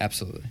deal.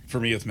 Absolutely.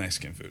 For me, it's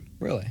Mexican food.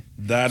 Really?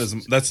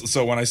 That's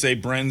so when I say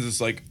Bren's is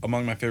like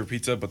among my favorite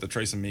pizza, but the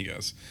Tres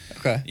Amigos.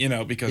 Okay.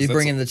 Because you're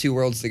bringing the two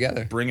worlds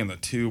together. Bringing the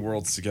two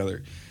worlds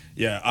together.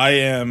 Yeah, I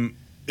am.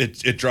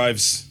 It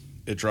drives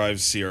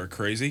Sierra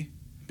crazy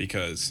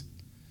because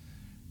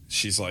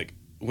she's like,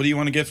 "What do you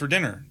want to get for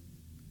dinner?"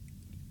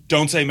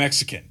 Don't say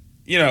Mexican.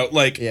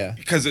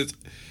 Because it's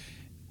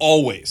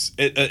always.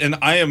 And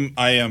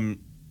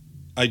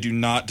I do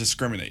not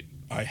discriminate.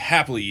 I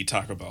happily eat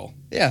Taco Bell.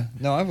 Yeah,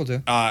 no, I will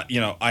too.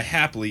 I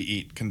happily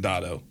eat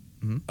Condado.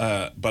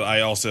 Mm-hmm. But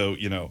I also,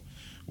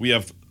 we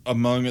have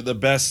among the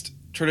best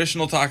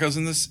traditional tacos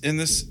in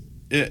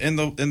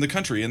the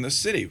country, in this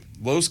city.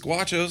 Los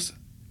Guachos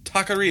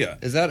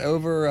Taqueria. Is that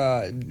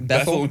over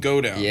Bethel and Go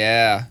Down?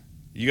 Yeah.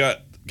 You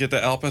get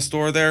the Al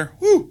Pastor there.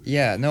 Woo.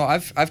 Yeah, no,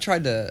 I've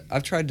tried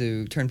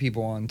to turn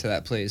people on to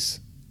that place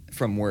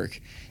from work.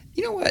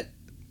 You know what?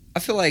 I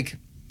feel like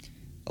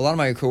a lot of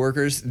my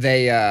coworkers,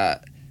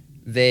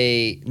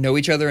 they know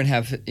each other and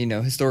have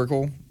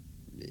historical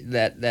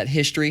that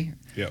history.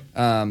 Yeah.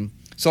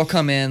 So I'll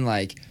come in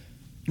like,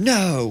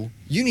 no,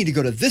 you need to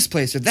go to this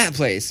place or that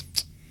place.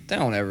 They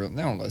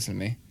don't listen to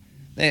me.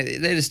 They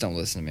just don't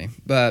listen to me.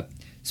 But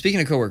speaking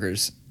of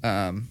coworkers,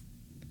 one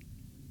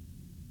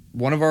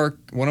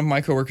of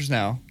my coworkers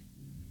now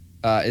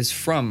is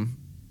from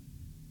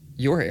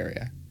your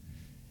area,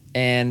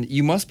 and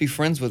you must be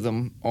friends with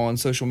him on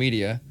social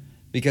media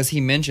because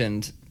he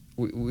mentioned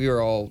we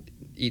were all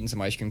eating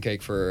some ice cream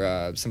cake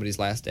for somebody's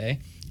last day.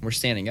 We're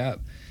standing up,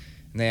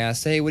 and they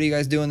asked, "Hey, what are you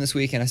guys doing this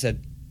week?" And I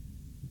said,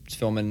 "Just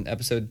filming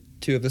episode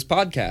 2 of this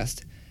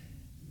podcast."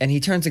 And he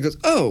turns and goes,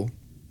 "Oh,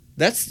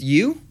 that's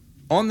you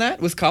on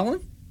that with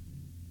Colin?"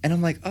 And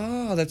I'm like,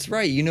 "Oh, that's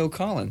right,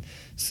 Colin."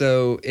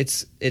 So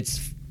it's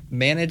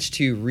managed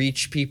to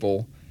reach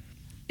people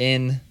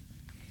in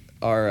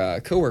our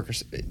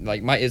coworkers.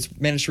 It's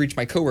managed to reach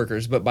my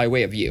coworkers, but by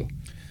way of you.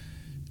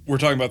 We're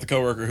talking about the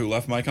coworker who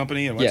left my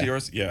company and went to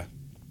yours? Yeah.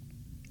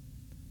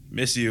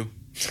 Miss you.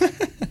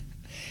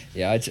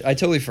 Yeah, I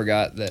totally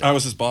forgot that. I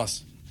was his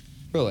boss.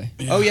 Really?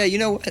 Yeah. Oh, yeah, you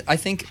know what? I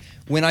think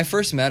when I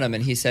first met him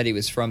and he said he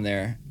was from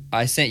there,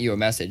 I sent you a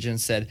message and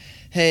said,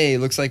 hey,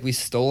 looks like we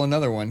stole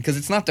another one. Because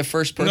it's not the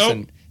first person.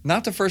 Nope.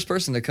 Not the first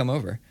person to come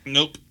over.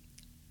 Nope.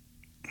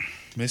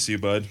 Miss you,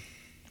 bud.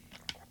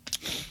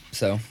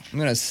 So I'm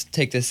going to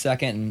take this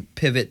second and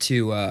pivot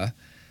to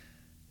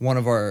one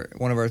of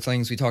our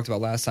things we talked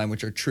about last time,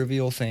 which are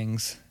trivial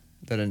things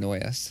that annoy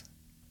us.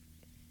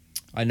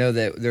 I know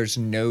that there's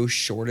no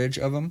shortage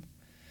of them.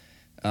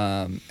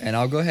 And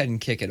I'll go ahead and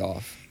kick it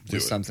off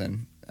with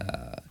something.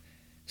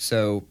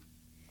 So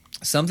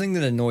something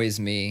that annoys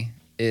me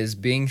is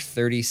being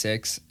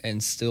 36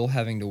 and still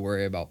having to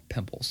worry about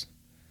pimples.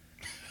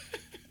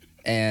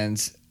 And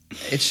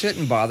it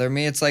shouldn't bother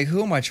me. It's like,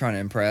 who am I trying to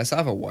impress? I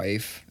have a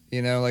wife,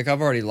 you know, like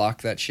I've already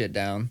locked that shit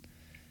down.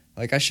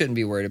 Like I shouldn't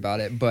be worried about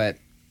it. But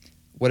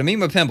what I mean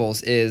by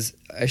pimples is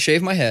I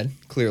shave my head,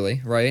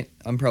 clearly, right?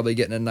 I'm probably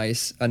getting a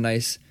nice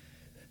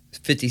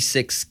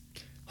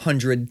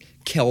 5600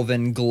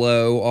 Kelvin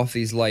glow off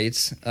these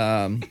lights.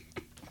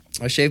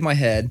 I shave my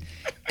head,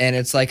 and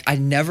it's like I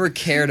never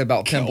cared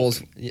about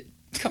pimples.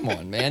 Come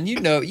on, man.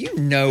 You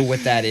know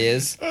what that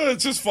is.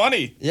 It's just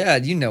funny. Yeah,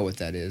 you know what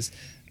that is.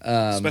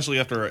 Especially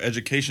after our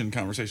education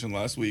conversation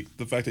last week,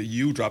 the fact that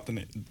you dropped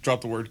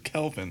the word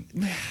Kelvin.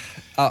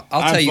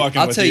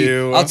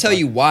 I'll tell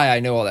you why I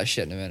know all that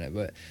shit in a minute.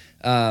 But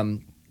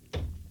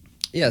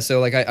yeah, so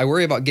like I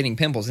worry about getting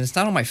pimples, and it's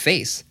not on my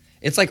face.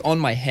 It's like on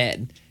my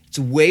head. It's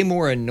way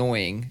more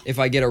annoying if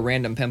I get a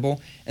random pimple.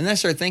 And then I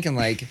start thinking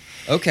like,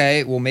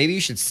 okay, well maybe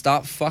you should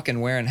stop fucking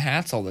wearing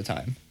hats all the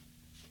time.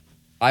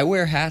 I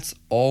wear hats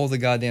all the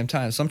goddamn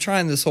time. So I'm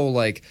trying this whole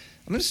like,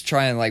 I'm just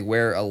trying to like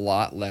wear a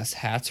lot less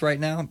hats right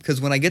now. Because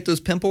when I get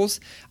those pimples,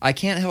 I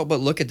can't help but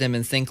look at them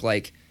and think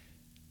like,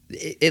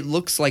 it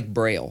looks like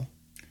Braille.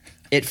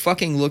 It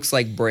fucking looks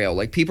like Braille.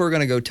 Like people are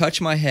going to go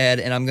touch my head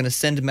and I'm going to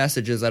send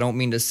messages I don't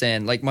mean to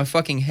send. Like my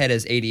fucking head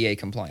is ADA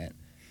compliant.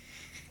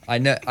 I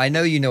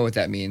know you know what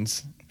that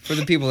means. For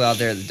the people out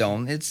there that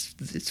don't, it's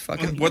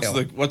fucking.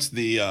 What's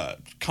the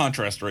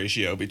contrast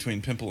ratio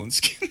between pimple and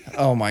skin?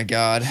 Oh my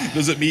god!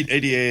 Does it meet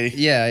ADA?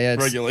 Yeah,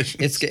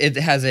 regulations? It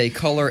has a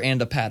color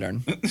and a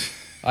pattern.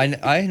 I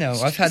know.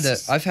 I've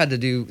had to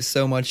do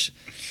so much.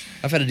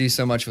 I've had to do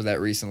so much with that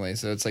recently,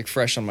 so it's like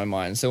fresh on my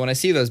mind. So when I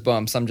see those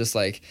bumps, I'm just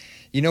like,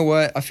 you know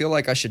what? I feel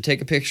like I should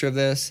take a picture of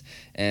this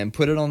and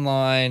put it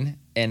online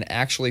and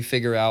actually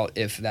figure out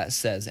if that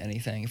says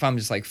anything. If I'm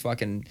just like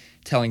fucking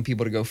telling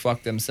people to go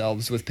fuck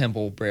themselves with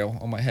pimple Braille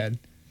on my head.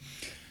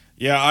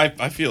 Yeah,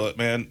 I feel it,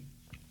 man.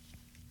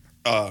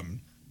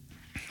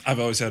 I've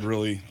always had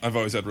really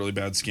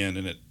bad skin,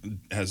 and it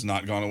has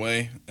not gone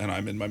away. And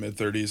I'm in my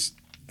mid-30s,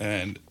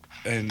 and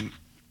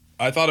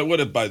I thought it would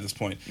have by this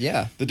point.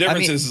 Yeah. The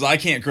difference is I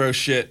can't grow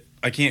shit.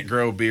 I can't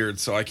grow beard,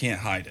 so I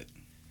can't hide it.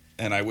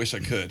 And I wish I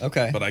could.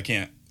 Okay. But I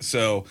can't.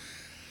 So,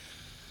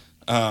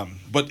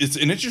 but it's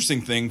an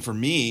interesting thing for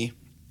me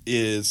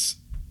is,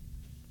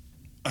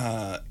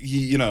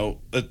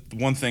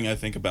 one thing I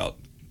think about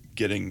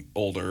getting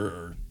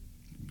older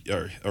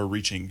or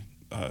reaching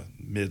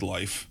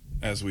midlife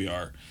as we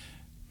are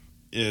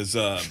is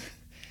yeah,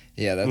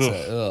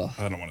 that's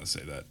I don't want to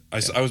say that.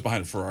 I was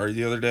behind a Ferrari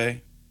the other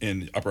day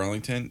in Upper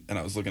Arlington, and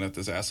I was looking at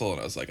this asshole,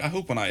 and I was like, I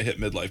hope when I hit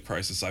midlife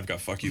crisis, I've got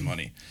fuck you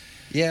money.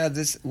 Yeah,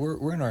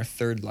 we're in our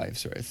third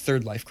life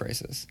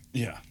crisis.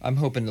 Yeah, I'm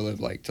hoping to live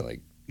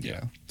you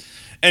know.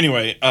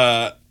 Anyway,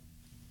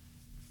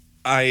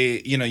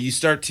 you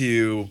start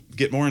to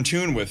get more in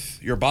tune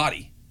with your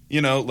body.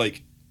 You know,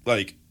 like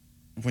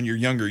when you're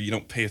younger, you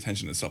don't pay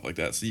attention to stuff like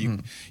that. So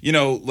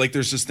like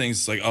there's just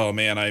things like, oh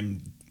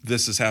man,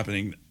 this is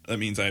happening. That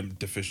means I'm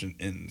deficient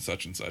in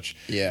such and such.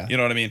 Yeah, you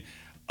know what I mean.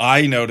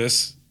 I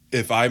notice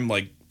if I'm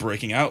like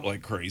breaking out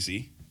like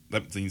crazy,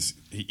 that means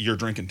you're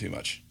drinking too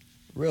much.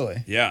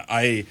 Really? Yeah,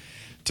 I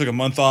took a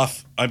month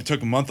off. I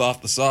took a month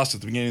off the sauce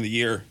at the beginning of the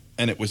year,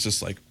 and it was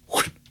just like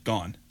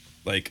gone.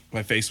 Like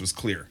my face was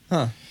clear.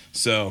 Huh.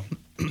 So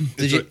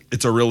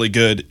it's a really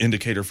good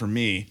indicator for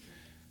me.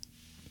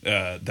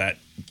 That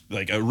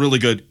like a really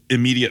good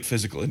immediate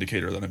physical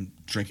indicator that I'm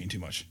drinking too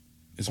much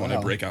is when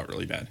I break out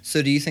really bad.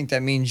 So do you think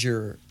that means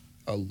you're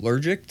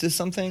allergic to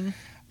something?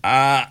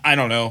 I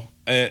don't know.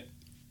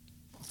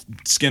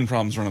 Skin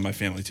problems run in my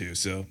family too,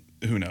 so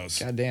who knows?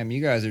 God damn,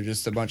 you guys are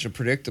just a bunch of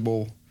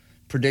predictable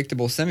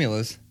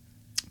stimulus.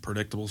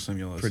 Predictable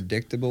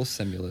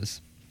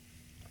stimulus.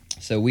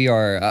 So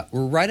we're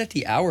right at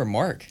the hour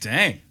mark.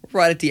 Dang. We're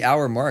right at the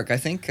hour mark. I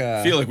think.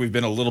 I feel like we've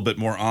been a little bit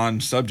more on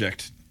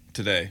subject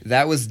today.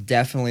 That was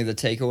definitely the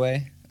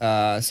takeaway.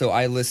 So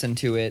I listened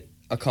to it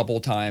a couple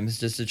times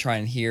just to try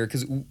and hear,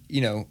 because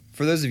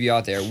for those of you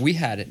out there, we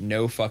had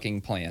no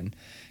fucking plan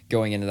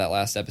going into that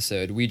last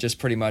episode. We just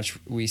pretty much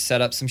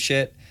set up some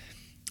shit,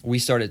 we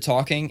started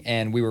talking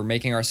and we were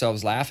making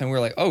ourselves laugh, and we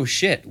were like, oh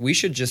shit, we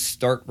should just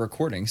start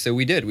recording. So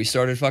we did. We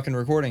started fucking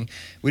recording.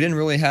 We didn't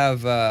really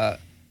have a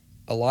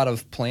lot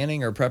of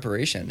planning or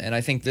preparation. And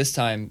I think this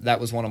time that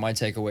was one of my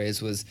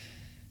takeaways was,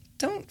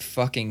 don't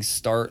fucking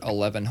start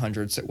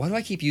 1100. So why do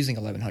I keep using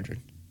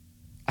 1100?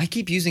 I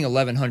keep using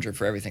 1100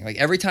 for everything. Like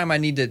every time I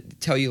need to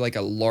tell you like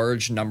a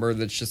large number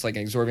that's just like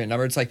an exorbitant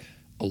number, it's like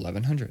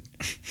 1100.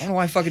 I don't know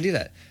why I fucking do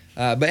that.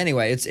 But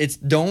anyway, it's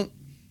don't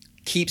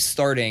keep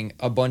starting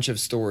a bunch of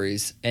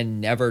stories and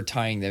never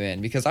tying them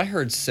in, because I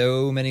heard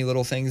so many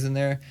little things in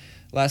there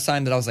last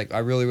time that I was like, I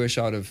really wish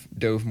I would have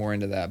dove more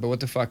into that. But what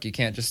the fuck, you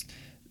can't just...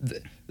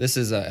 This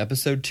is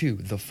episode 2,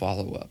 the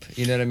follow-up.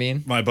 You know what I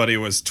mean? My buddy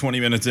was 20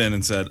 minutes in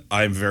and said,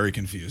 I'm very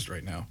confused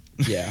right now.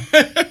 Yeah.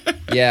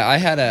 Yeah, I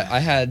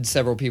had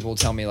several people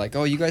tell me like,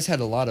 oh, you guys had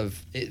a lot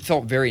of... It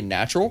felt very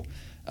natural.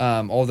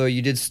 Although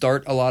you did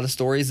start a lot of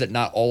stories that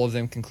not all of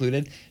them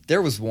concluded.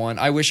 There was one,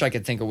 I wish I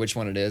could think of which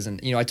one it is.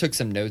 And, you know, I took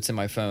some notes in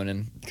my phone,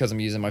 and because I'm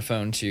using my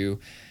phone to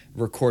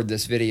record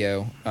this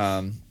video,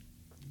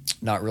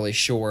 not really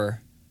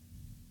sure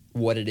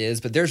what it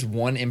is, but there's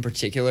one in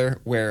particular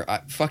where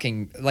I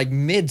fucking, like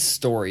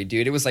mid-story,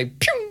 dude, it was like,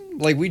 pew!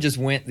 Like we just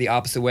went the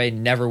opposite way,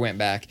 never went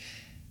back.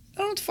 I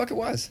don't know what the fuck it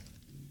was.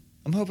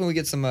 I'm hoping we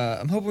get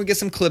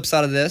some clips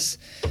out of this,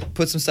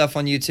 put some stuff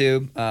on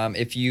YouTube.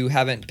 If you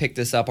haven't picked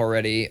this up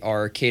already,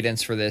 our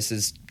cadence for this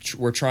is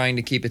we're trying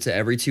to keep it to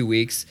every 2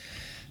 weeks.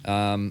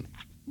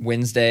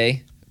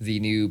 Wednesday, the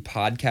new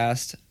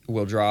podcast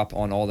will drop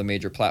on all the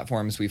major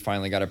platforms. We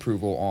finally got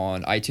approval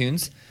on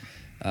iTunes.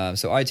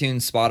 So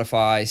iTunes,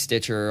 Spotify,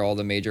 Stitcher, all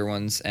the major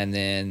ones. And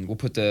then we'll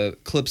put the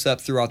clips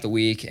up throughout the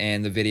week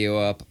and the video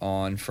up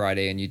on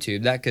Friday on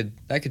YouTube. That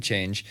could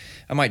change.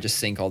 I might just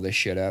sync all this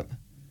shit up.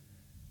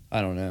 I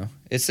don't know.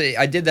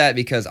 I did that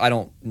because I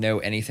don't know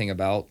anything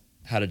about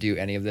how to do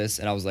any of this,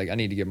 and I was like, I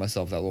need to give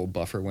myself that little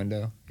buffer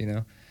window, you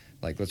know?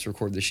 Like, let's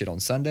record this shit on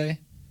Sunday.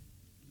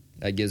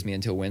 That gives me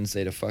until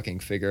Wednesday to fucking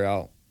figure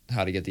out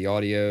how to get the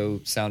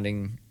audio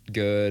sounding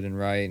good and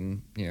right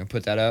and, you know,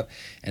 put that up.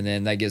 And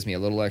then that gives me a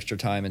little extra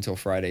time until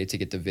Friday to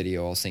get the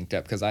video all synced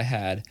up, because I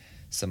had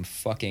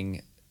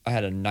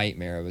a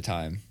nightmare of a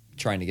time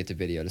trying to get the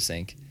video to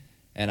sync.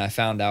 And I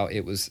found out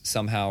it was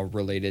somehow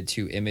related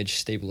to image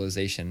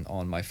stabilization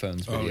on my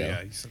phone's video. Oh,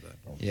 yeah, you said that.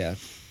 Yeah,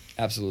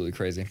 absolutely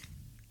crazy.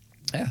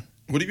 Yeah.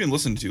 What have you been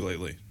listening to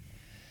lately?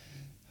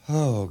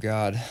 Oh,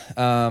 God.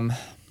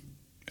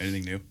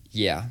 Anything new?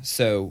 Yeah,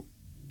 so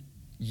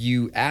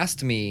you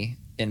asked me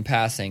in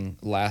passing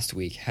last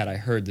week, had I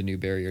heard the new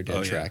Bury Your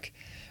Dead track.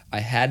 I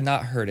had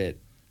not heard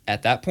it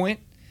at that point.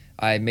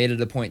 I made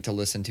it a point to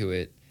listen to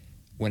it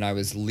when I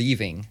was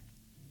leaving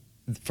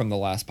from the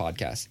last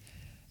podcast.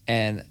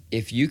 And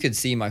if you could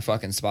see my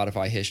fucking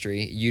Spotify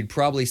history, you'd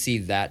probably see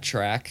that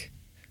track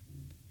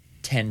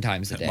 10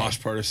 times a day. That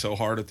mosh part is so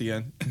hard at the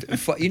end.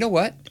 You know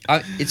what?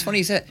 It's funny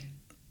you said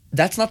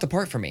that's not the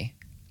part for me.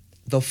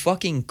 The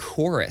fucking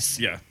chorus.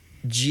 Yeah.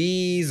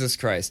 Jesus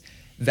Christ.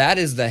 That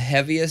is the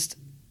heaviest.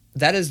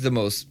 That is the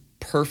most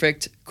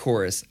perfect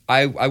chorus.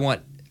 I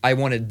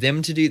wanted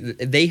them to do.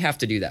 They have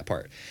to do that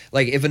part.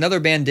 Like if another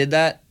band did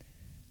that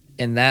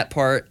in that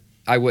part,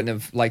 I wouldn't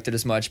have liked it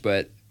as much.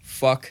 But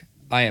fuck.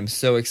 I am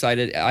so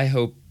excited. I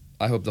hope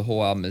the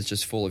whole album is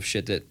just full of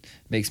shit that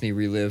makes me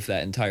relive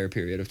that entire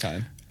period of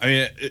time. I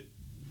mean,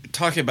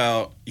 talk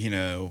about,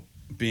 being,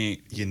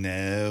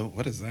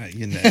 what is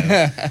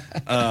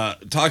that?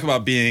 Talk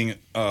about being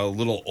a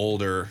little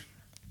older.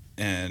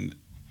 And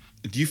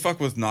do you fuck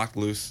with Knocked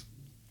Loose?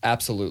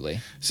 Absolutely.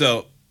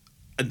 So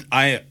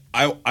I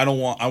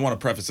want to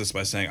preface this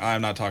by saying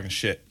I'm not talking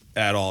shit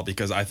at all,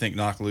 because I think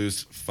Knocked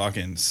Loose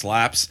fucking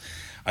slaps.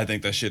 I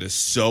think that shit is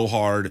so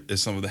hard.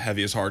 It's some of the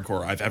heaviest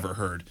hardcore I've ever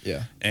heard.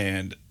 Yeah.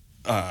 And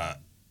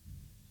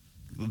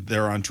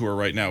they're on tour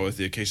right now with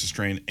the Acacia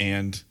Strain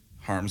and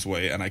Harm's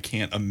Way, and I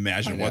can't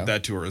imagine what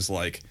that tour is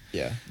like.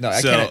 Yeah. No,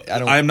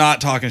 I'm not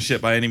talking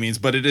shit by any means,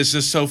 but it is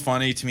just so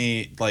funny to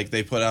me. Like,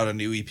 they put out a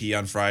new EP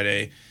on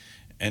Friday,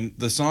 and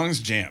the songs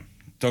jam.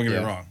 Don't get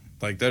me wrong.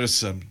 Like, that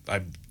is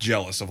I'm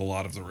jealous of a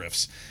lot of the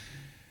riffs.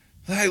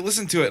 I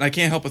listen to it, and I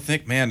can't help but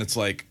think, man, it's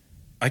like,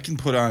 I can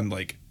put on,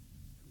 like,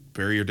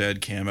 Bury Your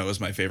Dead Camo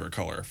is my favorite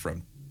color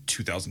from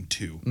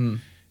 2002.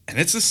 And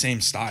it's the same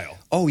style.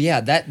 Oh,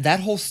 yeah. That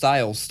whole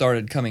style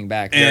started coming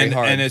back very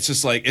hard. And it's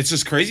just like, it's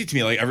just crazy to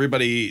me. Like,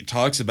 everybody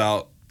talks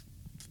about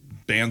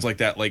bands like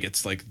that, like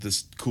it's like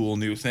this cool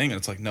new thing. And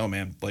it's like, no,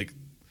 man, like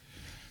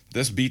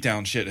this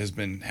beatdown shit has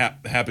been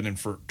happening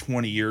for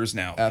 20 years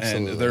now.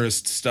 Absolutely. And there is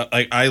stuff,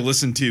 like, I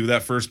listened to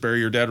that first Bury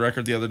Your Dead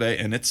record the other day,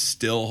 and it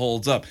still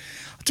holds up.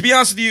 To be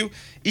honest with you,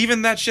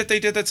 even that shit they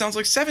did that sounds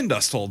like Seven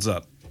Dust holds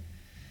up.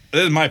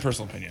 This is my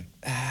personal opinion.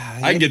 I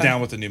can get down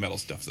with the new metal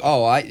stuff, though.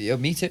 Oh,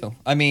 me too.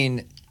 I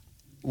mean,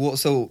 well,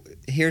 so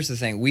here's the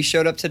thing. We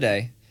showed up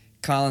today.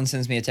 Colin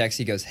sends me a text.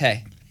 He goes,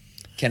 hey,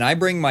 can I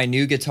bring my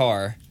new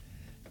guitar?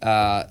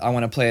 I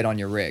want to play it on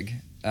your rig.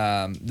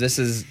 This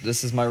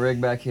is my rig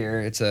back here.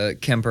 It's a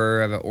Kemper.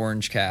 I have an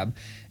orange cab.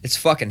 It's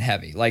fucking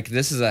heavy. Like,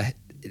 this is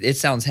it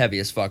sounds heavy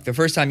as fuck. The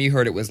first time you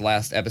heard it was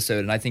last episode,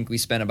 and I think we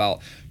spent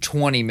about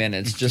 20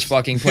 minutes just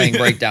fucking playing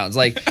breakdowns,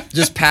 like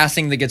just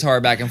passing the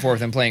guitar back and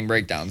forth and playing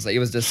breakdowns. Like, it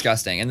was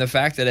disgusting. And the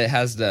fact that it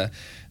has the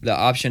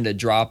option to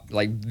drop,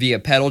 like via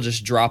pedal,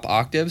 just drop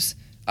octaves,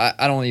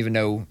 I don't even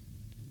know.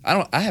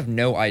 I have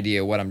no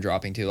idea what I'm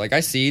dropping to. Like,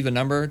 I see the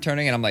number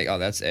turning and I'm like, oh,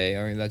 that's A,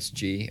 or that's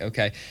G,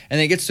 okay. And then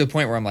it gets to a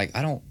point where I'm like,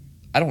 I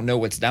don't know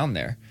what's down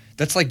there.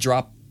 That's like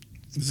drop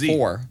Z.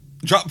 4.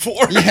 Drop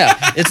 4. Yeah,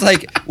 it's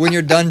like when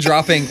you're done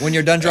dropping letters,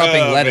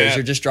 man.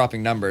 you're just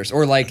dropping numbers,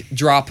 or like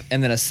drop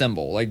and then a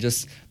symbol, like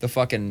just the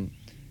fucking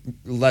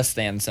less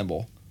than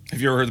symbol.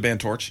 Have you ever heard the band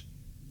Torch?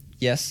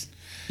 Yes,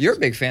 you're a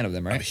big fan of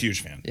them, right? I'm a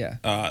huge fan.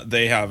 Yeah.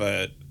 They have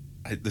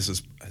this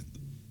is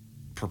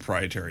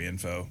proprietary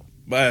info,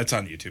 but it's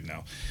on YouTube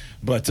now.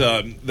 But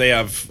they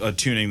have a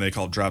tuning they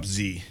call Drop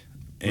Z,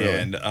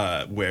 and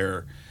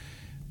where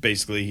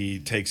basically he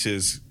takes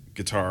his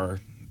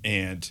guitar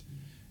and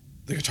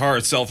the guitar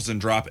itself is in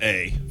drop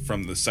A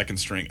from the second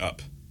string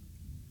up.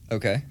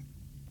 Okay.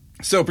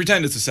 So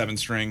pretend it's a 7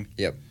 string.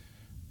 Yep.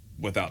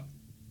 Without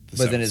the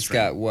But then it's string.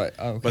 got what?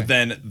 Oh, okay. But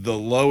then the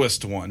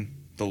lowest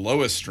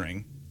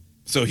string.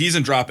 So he's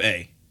in drop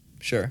A,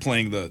 Sure.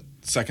 playing the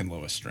second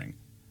lowest string.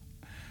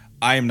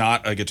 I am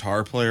not a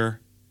guitar player,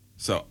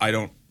 so I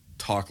don't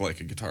talk like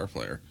a guitar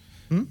player.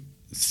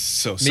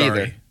 So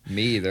sorry.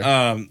 Me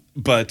either.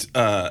 But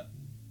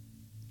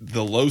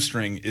the low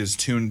string is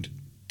tuned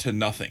to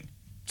nothing,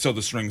 so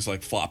the string's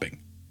like flopping,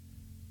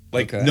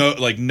 like Okay.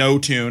 no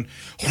tune.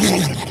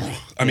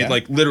 I mean, Yeah.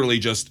 like literally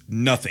just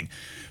nothing.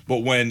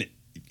 But when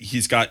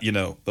he's got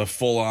the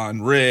full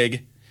on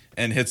rig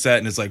and hits that,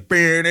 and it's like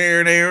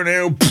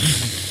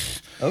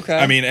Okay.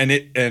 I mean,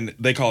 and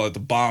they call it the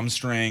bomb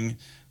string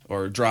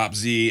or drop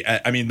Z.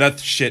 I mean, that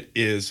shit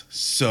is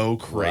so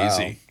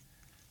crazy.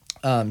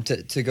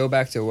 To go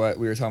back to what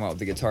we were talking about with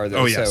the guitar, though.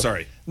 Oh yeah,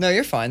 sorry. No,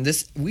 you're fine.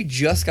 We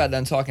just got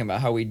done talking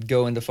about how we'd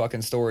go into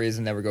fucking stories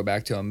and never go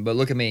back to them. But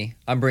look at me,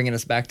 I'm bringing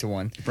us back to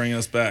one. Bringing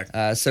us back.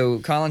 So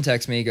Colin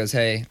texts me, he goes,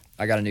 "Hey,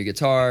 I got a new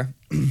guitar.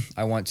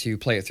 I want to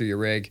play it through your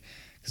rig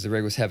because the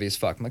rig was heavy as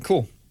fuck." I'm like,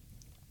 "Cool."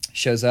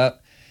 Shows up.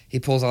 He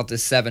pulls out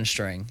this 7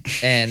 string,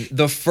 and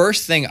the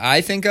first thing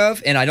I think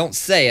of, and I don't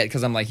say it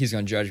because I'm like, he's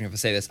gonna judge me if I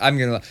say this.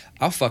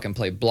 I'll fucking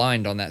play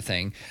Blind on that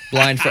thing.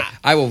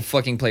 I will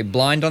fucking play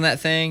Blind on that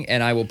thing,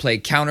 and I will play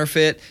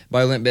Counterfeit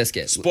by Limp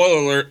Bizkit.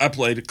 Spoiler alert: I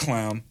played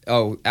Clown.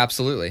 Oh,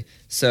 absolutely.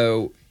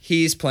 So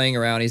he's playing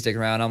around, he's dicking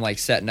around. I'm like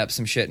setting up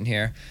some shit in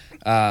here,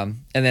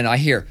 and then I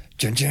hear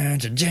jun, jun,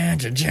 jun, jun,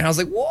 jun, jun. I was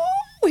like, whoa,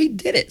 he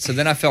did it. So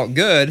then I felt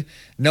good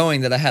knowing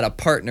that I had a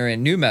partner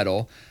in nu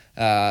metal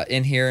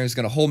in here and was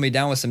going to hold me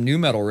down with some nu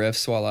metal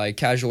riffs while I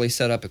casually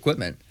set up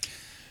equipment.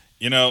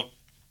 Let's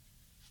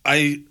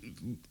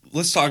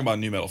talk about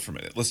nu metal for a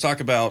minute. Let's talk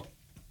about,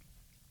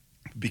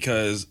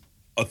 because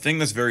a thing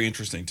that's very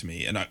interesting to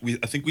me, and I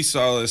think we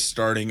saw this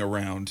starting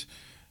around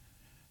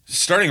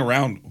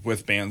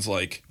with bands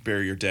like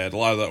Bury Your Dead, a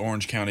lot of the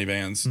Orange County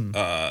bands,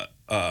 18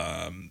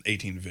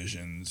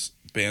 Visions,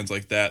 bands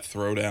like that,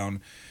 Throwdown.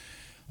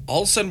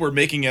 All of a sudden we're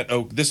making it,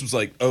 this was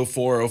like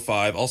 04,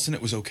 05, all of a sudden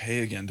it was okay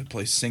again to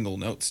play single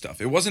note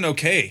stuff. It wasn't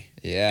okay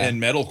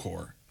in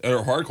metalcore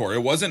or hardcore.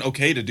 It wasn't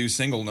okay to do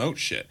single note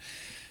shit,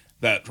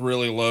 that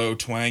really low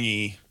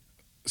twangy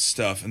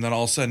stuff. And then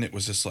all of a sudden it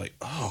was just like,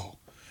 oh,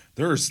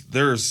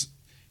 there's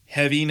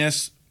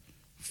heaviness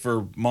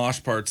for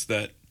mosh parts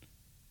that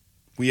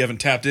we haven't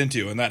tapped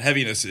into, and that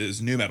heaviness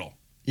is nu metal.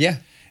 Yeah.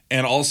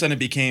 And all of a sudden it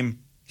became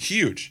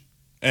huge.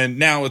 And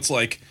now it's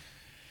like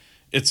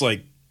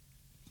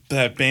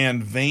that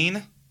band Vane.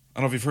 I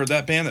don't know if you've heard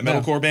that band, that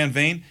metalcore band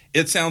Vane.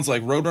 It sounds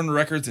like Roadrunner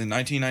Records in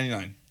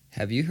 1999.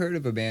 Have you heard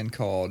of a band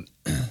called,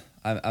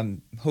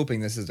 I'm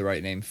hoping this is the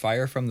right name,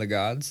 Fire from the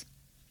Gods?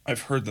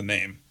 I've heard the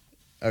name.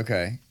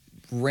 Okay.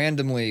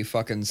 Randomly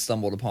fucking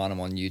stumbled upon them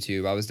on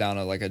YouTube. I was down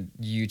a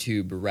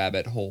YouTube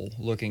rabbit hole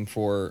looking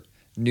for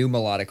new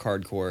melodic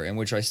hardcore, in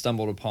which I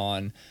stumbled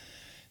upon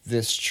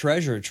this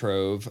treasure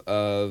trove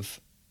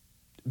of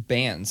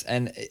bands.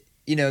 And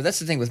that's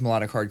the thing with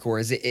melodic hardcore,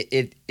 is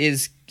it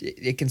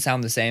can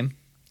sound the same,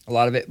 a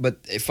lot of it, but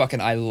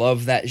I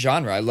love that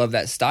genre. I love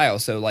that style.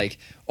 So like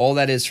all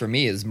that is for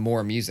me is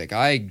more music.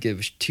 I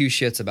give 2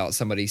 shits about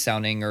somebody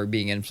sounding or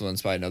being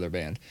influenced by another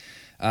band.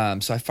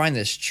 So I find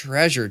this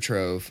treasure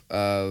trove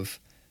of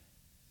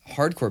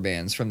hardcore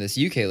bands from this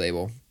UK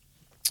label.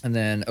 And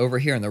then over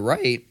here on the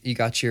right, you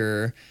got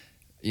your,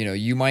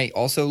 you might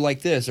also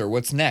like this, or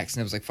what's next.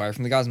 And it was like Fire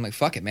from the Gods. I'm like,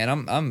 fuck it,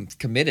 man. I'm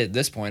committed at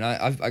this point.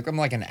 I'm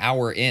like an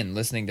hour in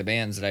listening to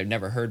bands that I've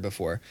never heard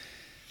before.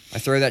 I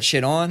throw that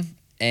shit on,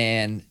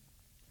 and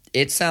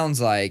it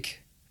sounds like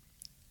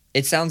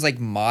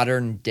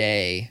modern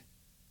day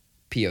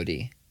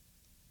POD.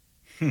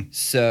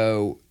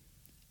 So,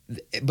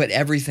 but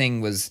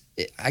everything was,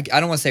 I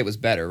don't want to say it was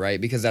better,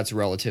 right? Because that's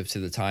relative to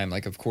the time.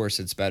 Like, of course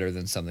it's better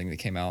than something that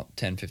came out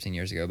 10, 15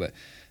 years ago. But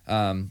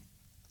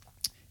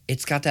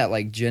it's got that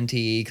like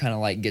djenty kind of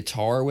like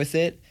guitar with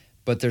it.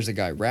 But there's a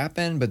guy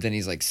rapping, but then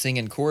he's like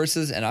singing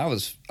choruses. And I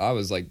was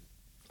like,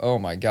 Oh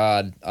my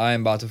god,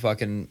 I'm about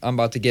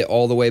to get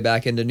all the way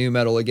back into nu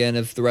metal again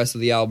if the rest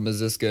of the album is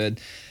this good.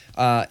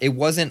 It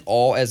wasn't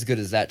all as good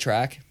as that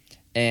track,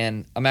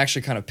 and I'm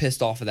actually kind of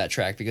pissed off of that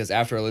track because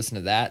after I listened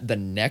to that, the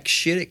next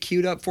shit it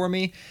queued up for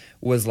me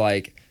was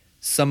like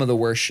some of the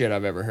worst shit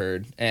I've ever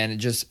heard, and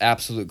just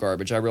absolute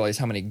garbage. I realized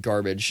how many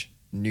garbage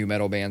nu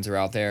metal bands are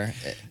out there.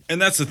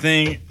 And that's the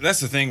thing.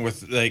 That's the thing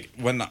with like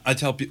when I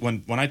tell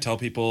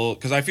people,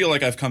 because I feel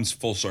like I've come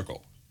full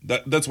circle.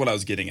 That's what I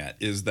was getting at,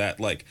 is that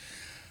like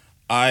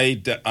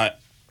I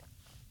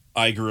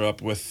grew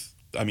up with,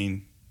 I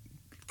mean,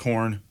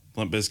 Korn,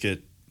 Limp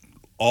Bizkit,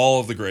 all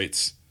of the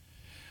greats.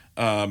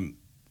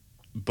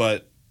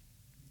 But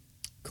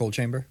Cold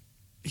Chamber?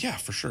 Yeah,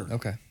 for sure.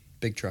 Okay.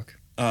 Big Truck.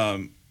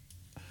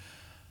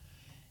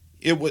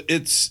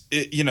 It's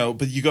you know,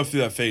 but you go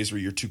through that phase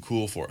where you're too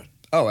cool for it.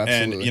 Oh,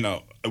 absolutely. And you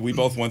know, we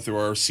both went through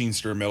our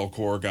scenester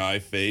metalcore guy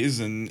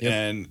phase,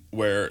 and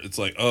where it's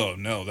like, oh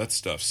no, that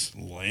stuff's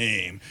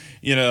lame,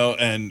 you know,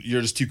 and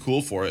you're just too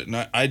cool for it.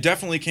 And I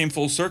definitely came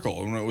full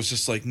circle, and it was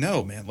just like,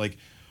 no, man, like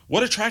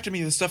what attracted me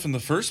to this stuff in the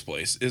first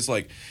place is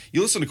like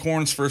you listen to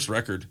Korn's first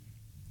record,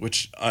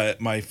 which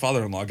my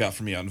father-in-law got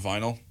for me on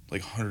vinyl,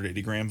 like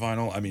 180 gram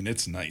vinyl. I mean,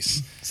 it's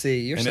nice. See,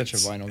 you're such a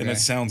vinyl guy. And it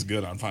sounds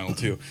good on vinyl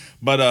too.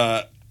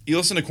 But you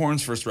listen to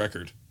Korn's first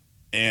record,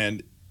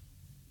 and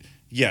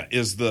yeah,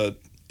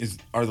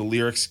 are the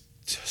lyrics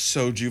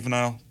so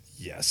juvenile?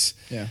 Yes.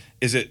 Yeah.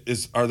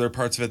 Are there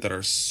parts of it that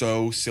are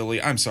so silly?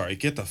 I'm sorry,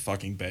 get the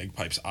fucking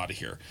bagpipes out of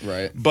here.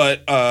 Right.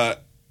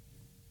 But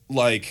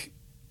like,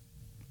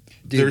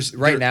 dude,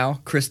 now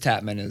Chris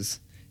Tapman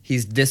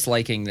he's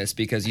disliking this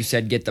because you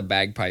said get the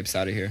bagpipes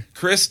out of here.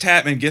 Chris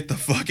Tapman, get the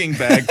fucking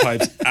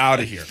bagpipes out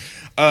of here.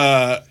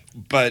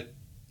 But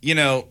you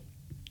know,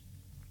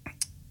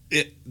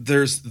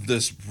 there's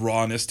this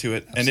rawness to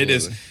it. Absolutely. And it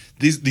is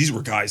these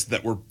were guys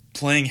that were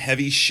playing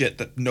heavy shit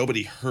that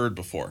nobody heard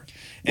before.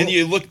 And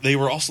they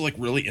were also like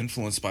really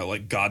influenced by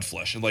like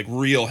Godflesh and like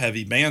real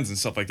heavy bands and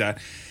stuff like that.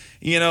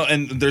 You know,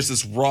 and there's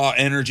this raw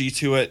energy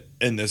to it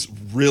and this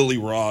really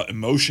raw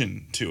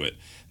emotion to it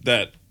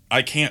that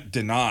I can't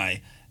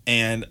deny.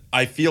 And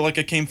I feel like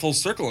I came full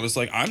circle, and it's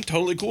like I'm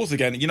totally cool with it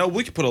again. You know,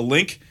 we could put a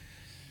link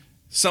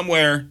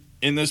somewhere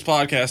in this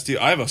podcast too.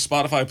 I have a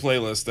Spotify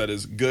playlist that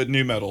is good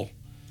nu metal.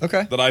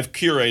 Okay. That I've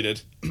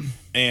curated,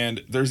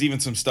 and there's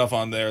even some stuff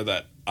on there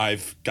that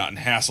I've gotten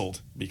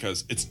hassled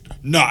because it's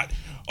not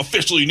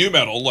officially nu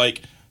metal,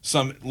 like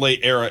some late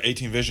era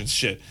 18 Visions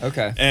shit.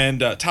 Okay. And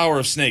Tower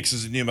of Snakes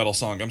is a nu metal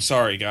song. I'm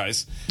sorry,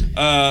 guys.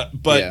 But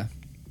yeah.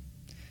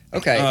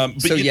 Okay.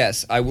 So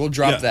yes, I will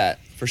drop that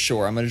for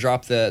sure. I'm going to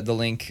drop the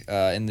link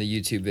in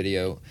the YouTube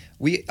video.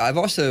 I've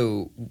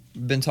also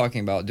been talking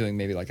about doing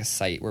maybe like a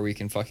site where we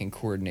can fucking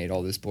coordinate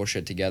all this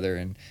bullshit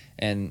together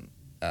and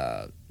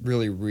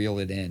really reel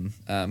it in,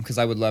 because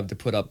I would love to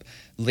put up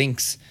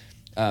links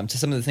to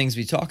some of the things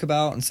we talk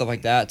about and stuff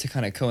like that to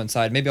kind of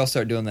coincide. Maybe I'll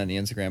start doing that on the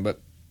Instagram,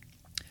 but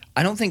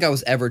I don't think I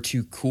was ever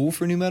too cool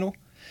for nu metal.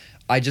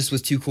 I just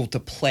was too cool to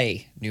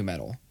play nu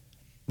metal.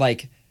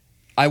 Like,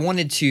 I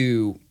wanted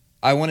to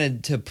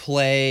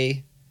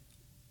play,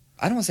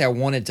 I don't want to say I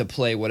wanted to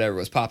play whatever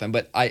was popping,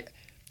 but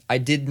I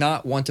did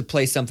not want to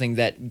play something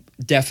that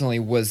definitely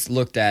was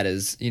looked at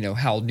as, you know,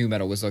 how nu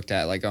metal was looked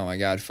at, like, oh my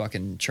god,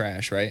 fucking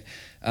trash, right?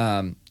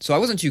 So I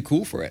wasn't too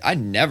cool for it. I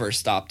never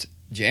stopped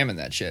jamming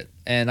that shit.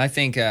 And I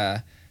think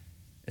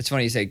it's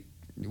funny you say,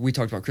 we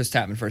talked about Chris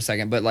Tapman for a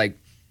second, but like,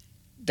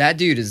 that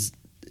dude is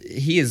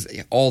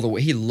all the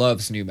way, he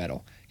loves nu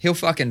metal. He'll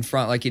fucking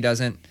front like he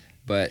doesn't,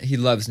 but he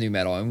loves nu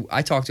metal. And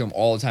I talk to him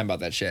all the time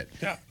about that shit.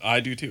 Yeah, I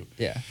do too.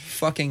 Yeah,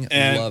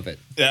 love it.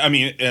 I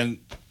mean, and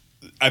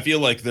I feel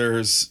like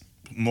there's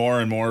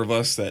more and more of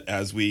us that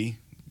as we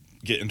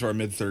get into our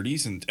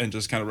mid-30s and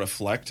just kind of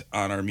reflect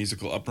on our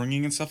musical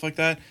upbringing and stuff like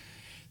that,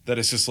 that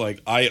it's just like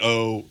I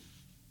owe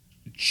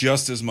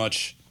just as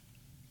much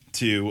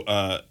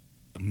to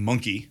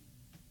Monkey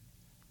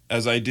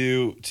as I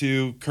do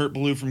to Kurt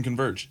Ballou from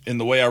Converge in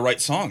the way I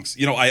write songs.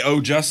 You know, I owe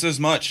just as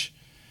much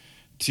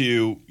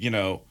to, you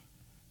know,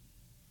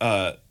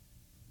 the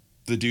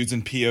dudes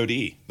in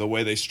POD, the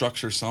way they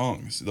structure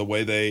songs, the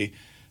way they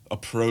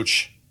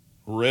approach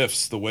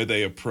riffs, the way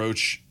they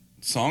approach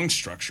song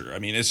structure. I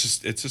mean, it's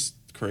just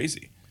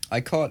crazy.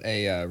 I caught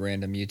a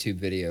random YouTube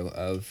video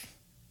of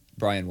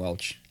Brian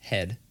Welch,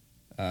 Head,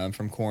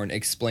 from Korn,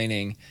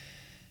 explaining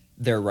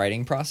their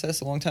writing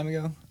process a long time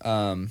ago.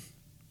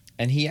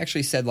 And he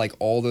actually said, like,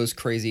 all those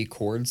crazy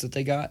chords that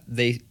they got,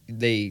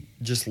 they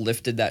just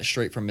lifted that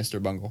straight from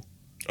Mr. Bungle.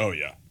 Oh,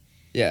 yeah.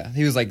 Yeah.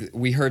 He was like,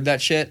 we heard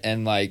that shit,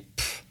 and, like,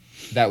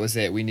 that was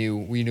it. We knew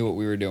what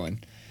we were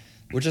doing,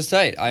 which is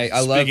tight.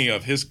 I love... Speaking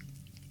of his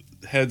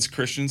Head's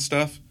Christian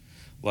stuff,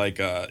 like,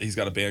 he's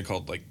got a band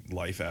called, like,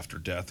 Life After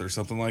Death or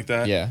something like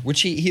that. Yeah, which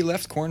he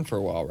left Korn for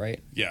a while,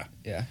 right? Yeah.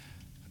 Yeah.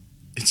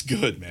 It's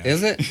good, man.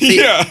 Is it? See,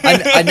 yeah.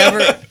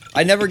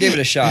 I never gave it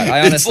a shot.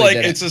 I honestly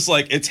didn't. It's just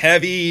like, it's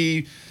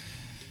heavy.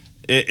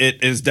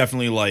 It is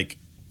definitely like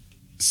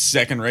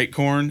second-rate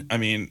Korn. I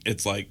mean,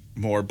 it's like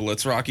more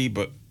blitz rocky,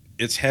 but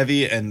it's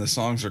heavy and the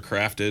songs are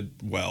crafted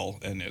well,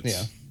 and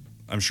it's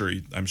I'm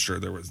sure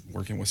there was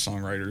working with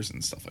songwriters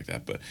and stuff like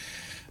that. But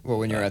Well,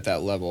 when you're at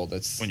that level,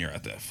 that's when you're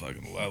at that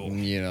fucking level,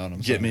 you know what I'm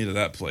get saying. me to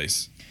that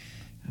place.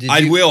 Did I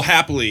you- will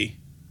happily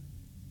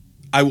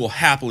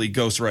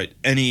ghostwrite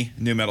any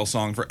new metal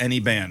song for any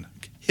band.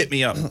 Hit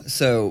me up.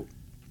 So,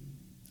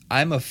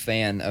 I'm a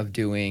fan of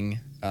doing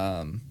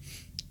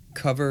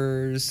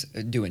covers,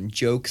 doing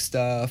joke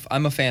stuff.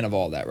 I'm a fan of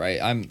all that, right?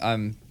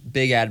 I'm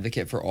big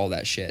advocate for all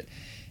that shit.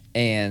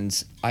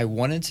 And I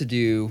wanted to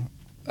do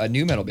a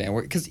new metal band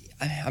because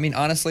I mean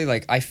honestly,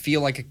 like I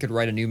feel like I could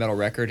write a new metal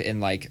record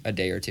in like a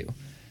day or two.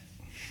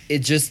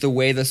 It's just the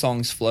way the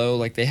songs flow,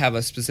 like they have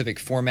a specific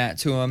format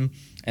to them,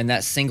 and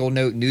that single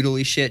note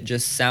noodly shit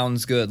just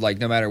sounds good. Like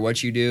no matter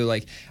what you do,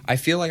 like I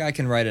feel like I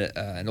can write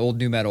an old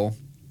new metal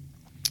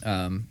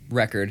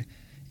record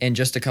in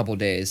just a couple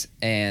days.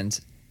 And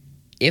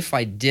if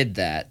I did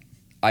that,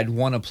 I'd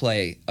want to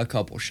play a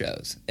couple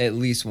shows, at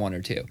least one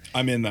or two.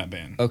 I'm in that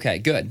band. Okay,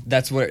 good.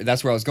 That's where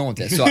I was going with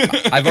this. So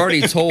I've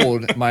already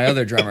told my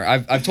other drummer.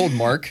 I've told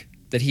Mark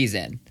that he's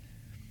in.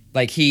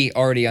 Like he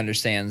already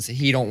understands.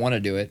 He don't want to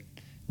do it,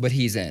 but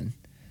he's in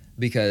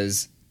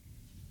because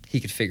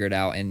he could figure it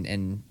out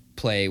and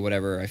play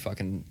whatever I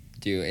fucking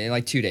do in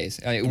like 2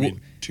 days. I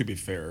mean, to be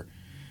fair,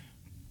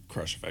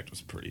 Crush Effect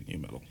was pretty new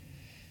metal.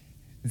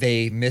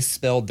 They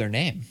misspelled their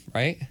name,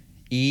 right?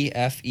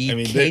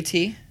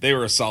 EFEKT. They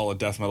were a solid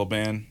death metal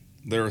band.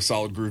 They were a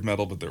solid groove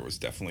metal, but there was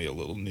definitely a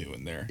little new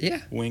in there.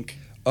 Yeah. Wink.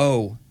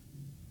 Oh,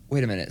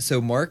 wait a minute. So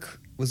Mark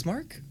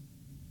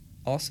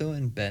also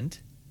in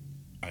Bent?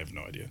 I have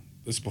no idea.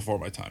 This is before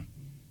my time.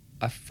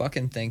 I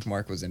fucking think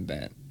Mark was in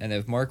Bent. And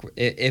if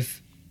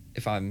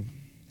I'm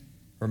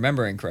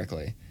remembering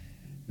correctly,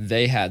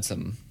 they had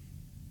some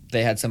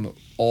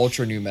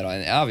ultra new metal,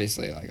 and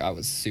obviously like I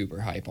was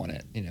super hype on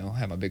it. You know,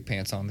 had my big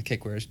pants on, the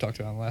kick wears talked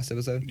about in the last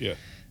episode. Yeah.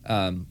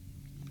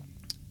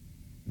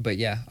 But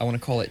yeah, I want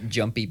to call it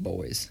Jumpy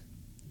Boys.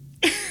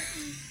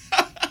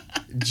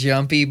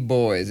 Jumpy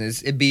Boys.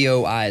 It's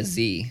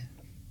BOIZ.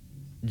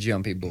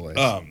 Jumpy Boys.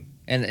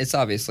 And it's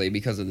obviously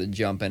because of the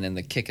jumping and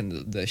the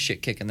kicking, the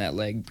shit kicking that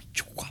leg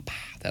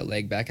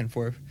back and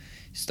forth.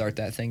 You start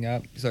that thing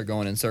up, you start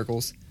going in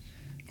circles.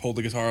 Hold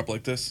the guitar up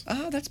like this.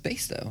 Oh, that's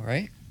bass though,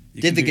 right?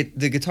 You Did can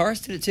the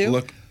guitarist did it too?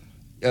 Look.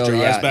 Oh your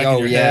yeah. eyes back Oh in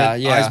your yeah.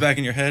 head. Yeah. Eyes back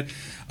in your head.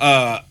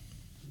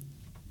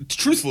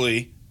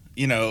 Truthfully,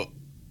 you know,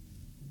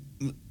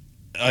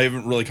 I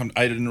didn't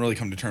really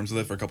come to terms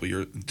with it for a couple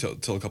years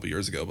till a couple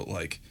years ago. But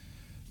like,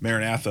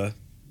 Maranatha,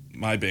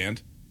 my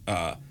band,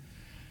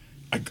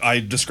 I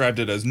described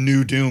it as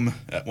new doom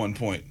at one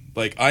point.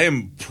 Like, I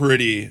am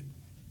pretty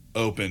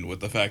open with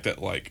the fact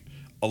that like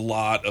a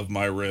lot of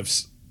my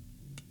riffs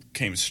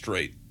came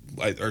straight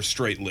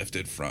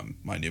lifted from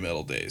my new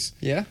metal days.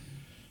 Yeah.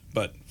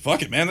 But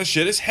fuck it, man, this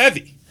shit is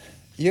heavy.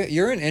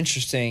 You're an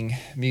interesting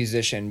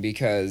musician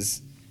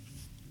because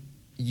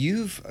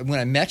when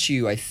I met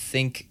you, I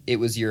think it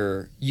was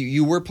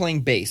you were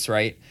playing bass,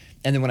 right?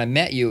 And then when I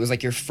met you, it was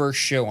like your first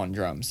show on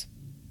drums.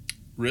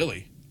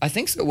 Really? I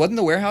think so. Wasn't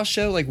the Warehouse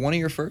show like one of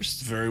your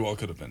first? Very well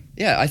could have been.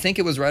 Yeah, I think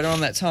it was right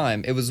around that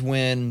time. It was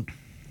when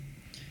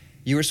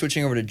you were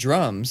switching over to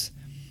drums,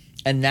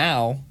 and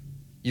now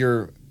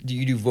you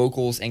do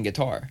vocals and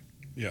guitar.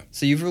 Yeah.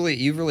 So you've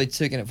really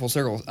taken it full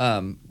circle.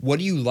 What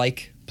do you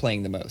like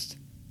playing the most?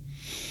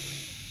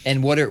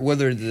 And what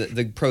are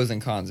the pros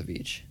and cons of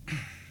each?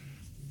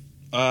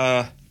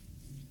 You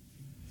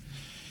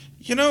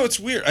know, it's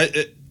weird. I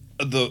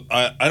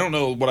don't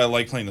know what I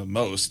like playing the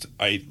most.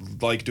 I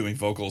like doing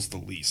vocals the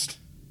least.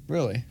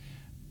 Really?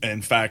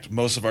 In fact,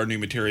 most of our new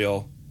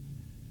material,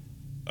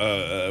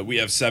 we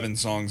have 7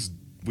 songs.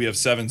 We have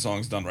 7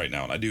 songs done right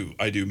now, and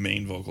I do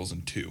main vocals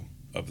in 2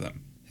 of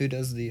them. Who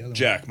does the other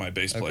Jack, my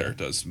bass player,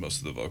 Okay. does most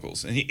of the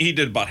vocals, and he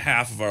did about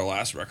half of our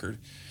last record,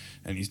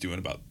 and he's doing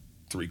about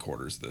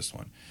 3/4 of this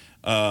one.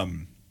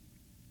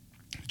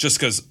 Just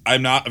because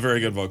I'm not a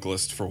very good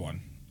vocalist, for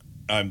one.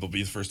 I'll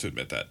be the first to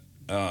admit that.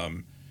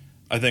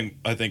 I think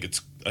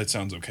it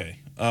sounds okay,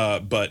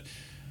 but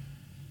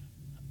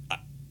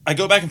I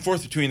go back and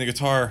forth between the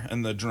guitar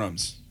and the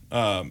drums.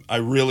 I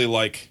really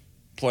like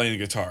playing the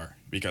guitar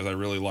because I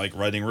really like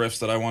writing riffs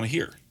that I want to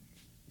hear.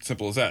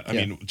 Simple as that. I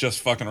mean, just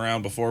fucking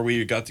around before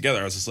we got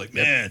together, I was just like,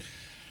 man,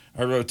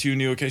 I wrote 2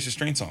 new Acacia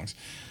Strain songs.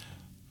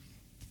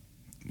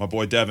 My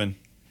boy Devin.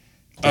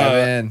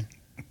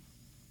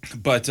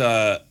 But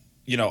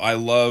you know, I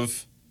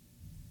love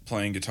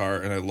playing guitar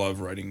and I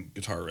love writing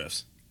guitar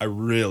riffs. I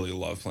really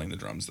love playing the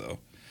drums though.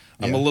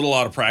 I'm a little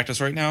out of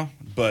practice right now,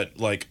 but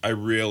like I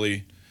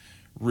really,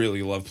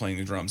 really love playing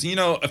the drums. You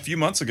know, a few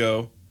months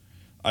ago,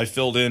 I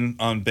filled in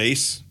on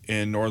bass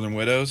in Northern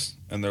Widows,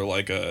 and they're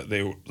like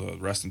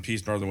rest in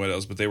peace Northern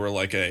Widows, but they were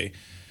like I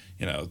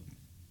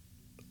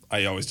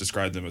always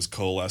described them as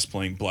Coalesce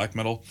playing black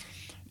metal,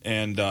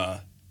 and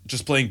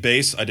just playing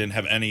bass. I didn't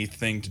have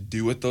anything to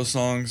do with those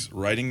songs,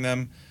 writing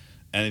them,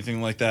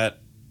 anything like that,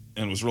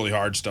 and it was really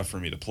hard stuff for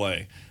me to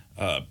play.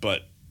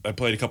 But I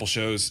played a couple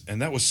shows,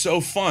 and that was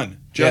so fun.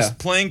 Just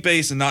playing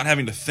bass and not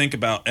having to think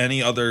about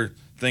any other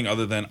thing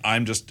other than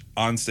I'm just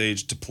on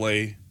stage to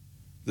play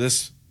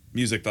this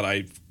music that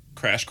I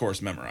crash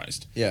course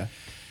memorized. Yeah.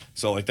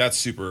 So like that's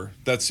super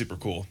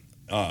cool.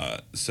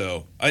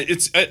 So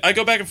I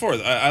go back and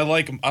forth. I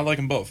like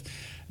them both.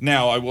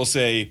 Now I will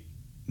say,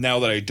 now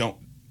that I don't,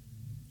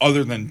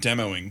 other than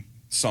demoing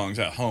songs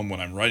at home when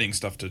I'm writing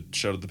stuff to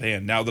show to the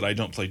band, now that I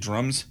don't play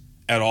drums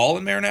at all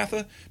in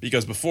Maranatha,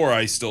 because before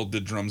I still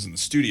did drums in the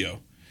studio,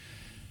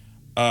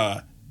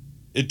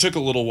 it took a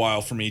little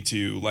while for me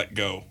to let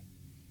go.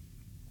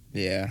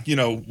 Yeah. You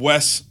know,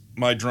 Wes,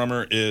 my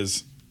drummer,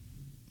 is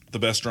the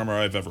best drummer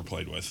I've ever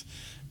played with,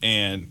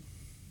 and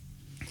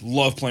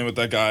love playing with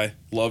that guy.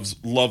 Love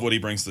what he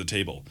brings to the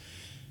table.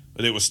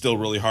 But it was still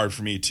really hard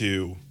for me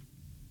to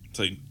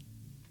say,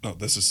 no,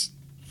 this is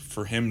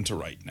for him to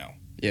write now.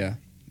 Yeah.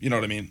 You know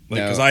what I mean? Like,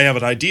 No. because I have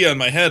an idea in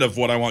my head of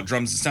what I want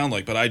drums to sound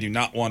like, but I do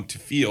not want to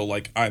feel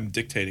like I'm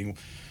dictating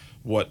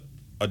what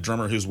a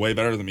drummer who's way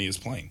better than me is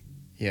playing.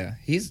 Yeah.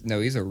 He's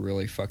a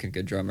really fucking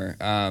good drummer.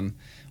 On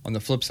the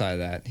flip side of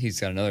that, he's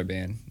got another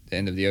band, The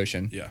End of the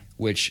Ocean, Yeah.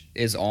 which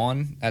is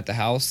on at the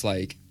house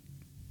like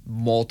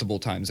multiple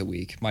times a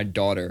week. My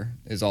daughter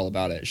is all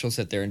about it. She'll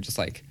sit there and just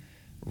like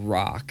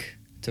rock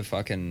to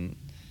fucking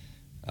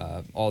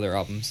all their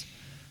albums.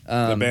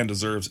 The band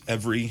deserves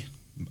every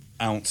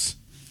ounce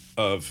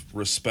of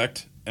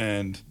respect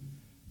and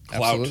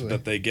clout Absolutely.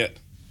 that they get.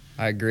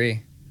 I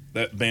agree.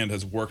 That band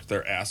has worked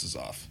their asses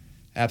off.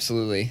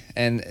 Absolutely.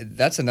 And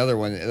that's another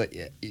one.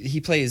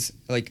 He plays,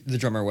 like the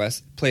drummer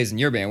Wes, plays in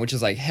your band, which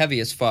is like heavy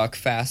as fuck,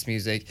 fast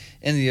music.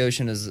 In the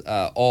Ocean is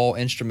all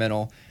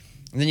instrumental.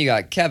 And then you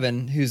got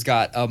Kevin, who's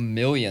got a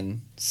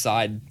million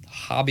side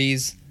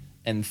hobbies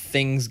and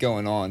things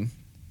going on.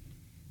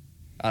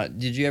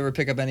 Did you ever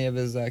pick up any of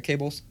his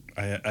cables?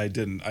 I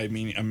didn't. I'm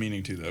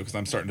meaning to, though, because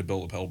I'm starting to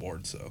build a pedal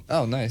board, so.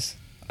 Oh, nice.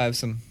 I have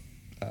some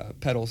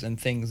pedals and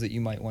things that you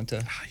might want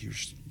to... You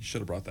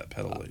should have brought that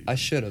pedal. I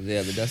should have,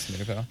 yeah, the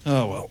Decimator pedal.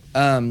 Oh,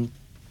 well.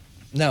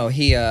 No,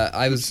 he,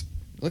 I was,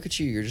 look at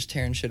you, you're just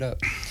tearing shit up.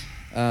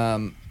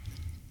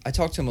 I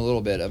talked to him a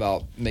little bit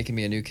about making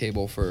me a new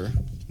cable for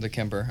the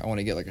Kemper. I want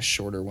to get like a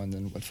shorter one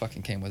than what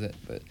fucking came with it.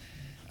 But,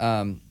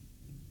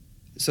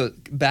 so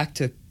back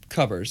to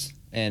covers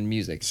and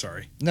music.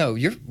 Sorry. No,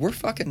 we're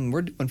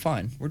doing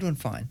fine. We're doing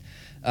fine.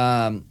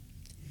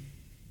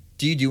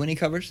 Do you do any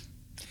covers?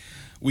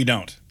 We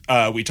don't.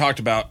 We talked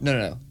about.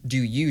 No. Do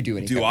you do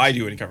any covers? Do I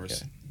do any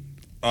covers?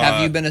 Okay.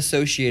 Have you been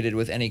associated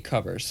with any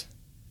covers?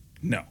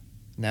 No.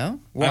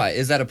 No? Why?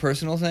 Is that a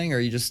personal thing, or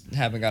you just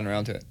haven't gotten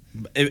around to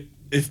it?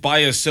 If by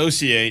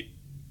associated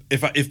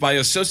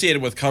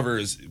with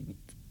covers,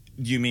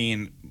 you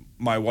mean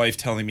my wife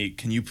telling me,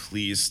 "Can you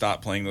please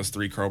stop playing those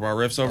 3 Crowbar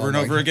riffs over and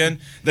over again?"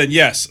 Then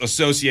yes,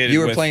 associated. You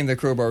were with, playing the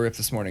Crowbar riff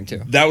this morning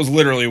too. That was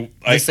literally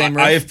same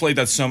riff? I have played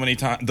that so many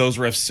times. Those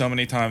riffs so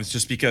many times,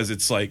 just because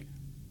it's like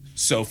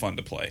so fun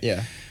to play.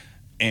 Yeah.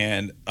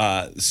 And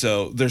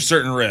so there's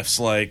certain riffs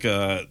like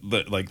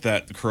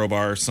that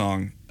Crowbar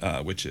song,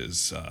 which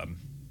is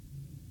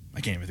I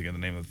can't even think of the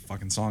name of the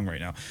fucking song right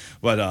now,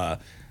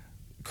 but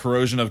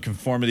Corrosion of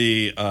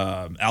Conformity,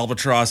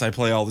 Albatross I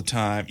play all the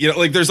time. You know,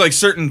 like there's like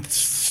certain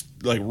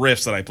like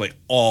riffs that I play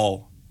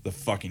all the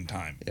fucking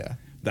time. Yeah.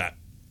 That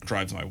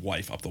drives my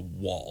wife up the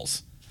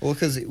walls. Well,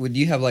 because would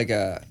you have like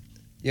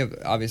you have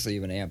obviously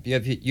you have an amp.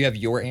 You have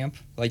your amp,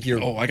 like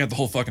your. Oh, I got the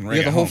whole fucking rig.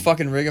 You have at the whole home.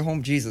 fucking rig at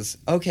home. Jesus.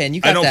 Okay, and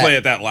you got I don't that, play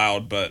it that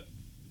loud, but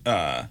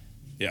yeah.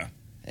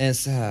 And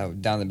it's down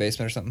in the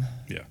basement or something.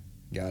 Yeah.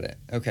 Got it.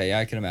 Okay, yeah,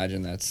 I can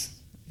imagine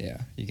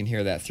you can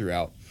hear that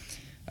throughout.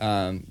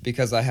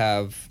 Because I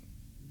have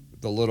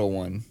the little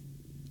one,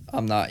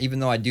 I'm not, even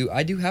though I do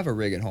have a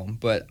rig at home,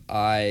 but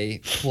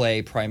I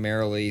play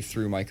primarily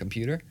through my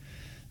computer,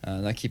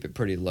 and I keep it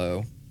pretty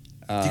low.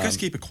 Do you guys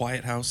keep a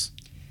quiet house?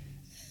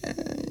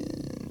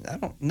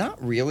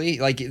 Not really.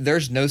 Like,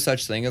 there's no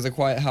such thing as a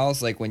quiet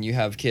house, like when you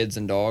have kids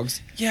and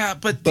dogs. Yeah,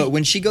 but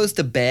when she goes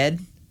to bed,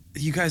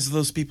 you guys are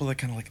those people that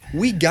kind of like.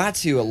 we got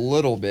to a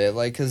little bit,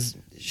 like, because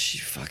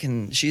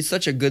she's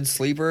such a good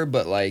sleeper,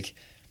 but like,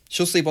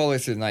 she'll sleep all the way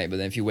through the night, but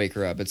then if you wake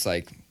her up, it's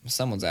like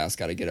someone's ass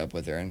got to get up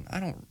with her, and I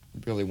don't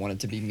really want it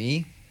to be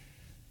me.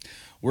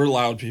 We're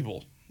loud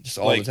people. Just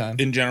all the time?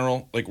 In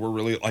general, like, we're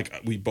really,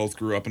 like, we both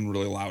grew up in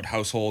really loud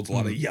households, a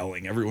lot of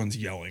yelling. Everyone's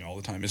yelling all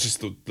the time. It's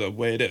just the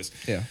way it is.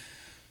 Yeah.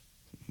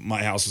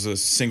 My house was a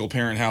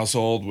single-parent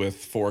household with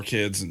 4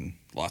 kids and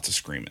lots of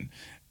screaming.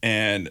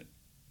 And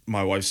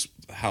my wife's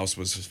house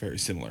was just very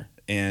similar.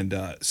 And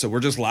so we're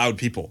just loud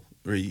people.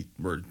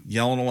 We're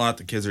yelling a lot.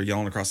 The kids are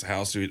yelling across the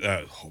house.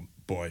 Oh,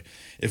 boy.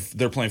 If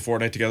they're playing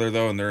Fortnite together,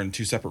 though, and they're in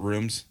 2 separate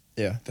rooms,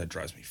 Yeah. that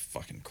drives me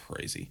fucking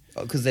crazy.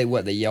 Because they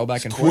yell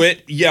back and forth?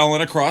 Quit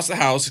yelling across the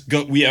house.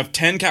 Go. We have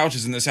 10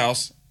 couches in this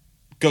house.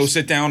 Go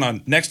sit down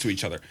on next to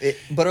each other.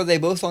 But are they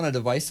both on a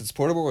device that's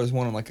portable, or is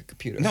one on like a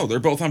computer? No, they're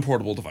both on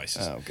portable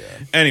devices. Oh,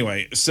 God.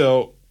 Anyway,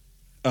 so,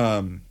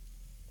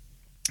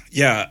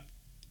 yeah,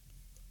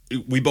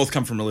 we both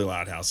come from really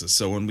loud houses.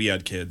 So when we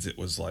had kids, it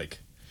was like,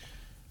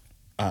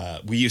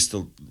 we used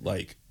to,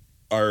 like,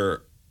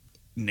 our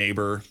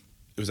neighbor,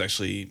 it was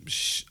actually,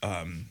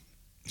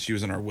 she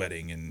was in our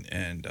wedding,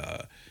 and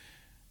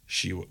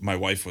my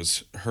wife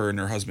was, her and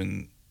her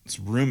husband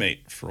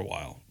roommate for a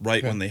while, right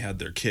Okay. when they had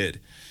their kid,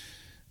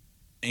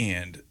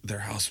 and their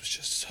house was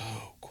just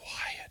so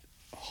quiet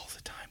all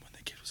the time when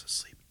the kid was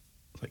asleep.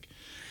 Like,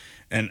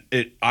 and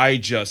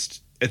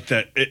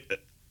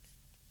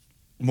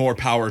more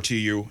power to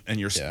you and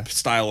your Yeah.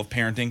 style of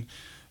parenting,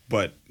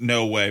 but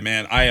no way,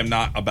 man. I am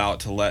not about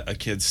to let a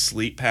kid's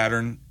sleep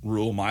pattern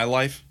rule my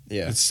life.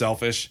 Yeah. It's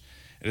selfish.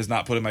 It is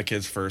not putting my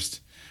kids first.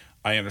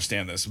 I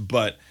understand this,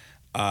 but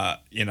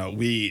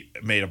we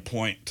made a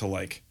point to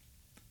like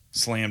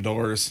slam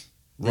doors,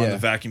 run Yeah. the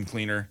vacuum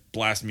cleaner,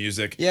 blast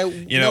music, Yeah,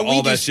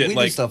 all that shit, we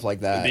like do stuff like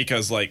that.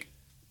 because like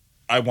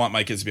I want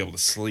my kids to be able to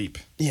sleep,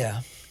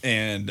 Yeah.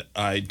 and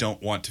I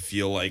don't want to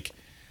feel like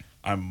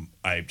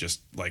I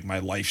just like my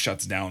life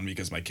shuts down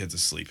because my kid's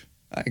asleep.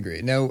 I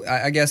agree. No,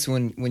 I guess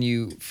when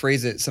you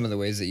phrase it some of the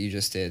ways that you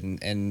just did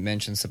and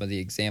mention some of the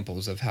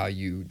examples of how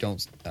you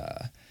don't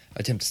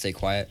attempt to stay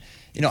quiet,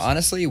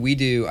 honestly,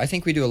 I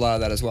think we do a lot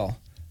of that as well.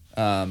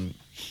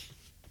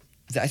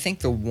 I think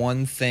the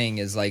one thing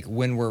is like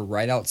when we're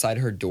right outside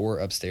her door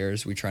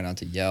upstairs, we try not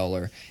to yell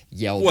or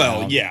yell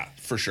Well, down. yeah,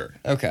 for sure.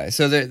 Okay,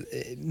 so then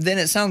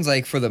it sounds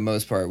like for the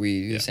most part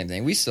we do the same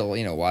thing. We still,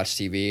 watch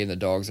TV and the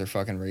dogs are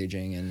fucking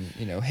raging and,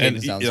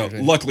 Hayden's downstairs.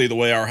 Luckily the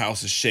way our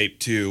house is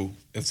shaped too,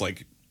 it's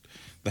like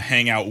the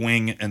hangout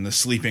wing and the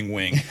sleeping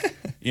wing,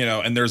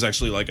 and there's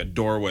actually like a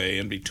doorway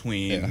in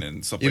between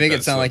and stuff You like that. make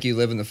it sound like you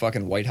live in the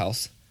fucking White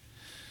House.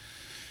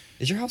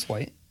 Is your house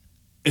white?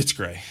 It's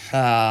gray.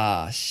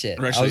 Ah, shit.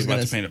 We're actually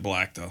about to paint it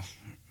black though.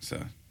 So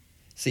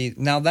See,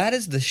 now that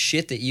is the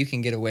shit that you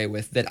can get away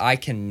with that I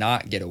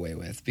cannot get away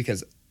with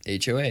because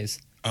HOAs.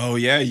 oh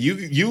yeah,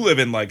 you live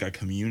in like a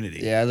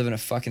community. Yeah, I live in a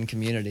fucking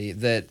community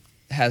that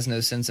has no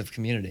sense of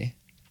community.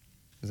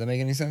 Does that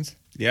make any sense?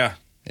 Yeah.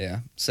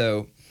 Yeah.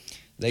 So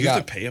they You got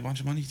have to pay a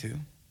bunch of money too.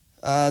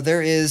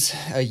 there is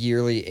a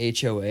yearly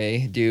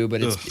HOA due,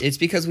 but Ugh. it's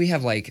because we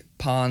have like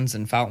ponds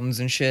and fountains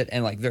and shit,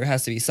 and like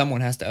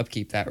someone has to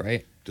upkeep that,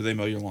 right? Do they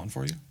mow your lawn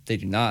for you? They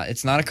do not.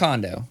 It's not a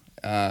condo.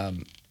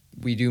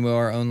 We do mow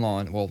our own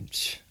lawn. Well,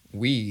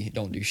 we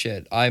don't do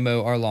shit. I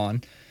mow our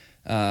lawn.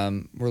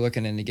 We're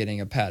looking into getting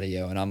a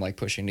patio, and I'm like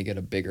pushing to get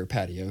a bigger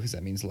patio because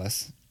that means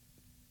less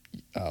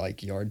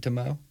like yard to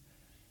mow.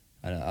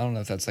 I don't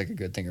know if that's like a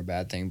good thing or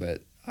bad thing,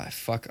 but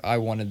I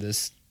wanted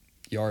this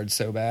yard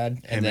so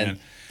bad, and Hey, then man.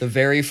 the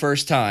very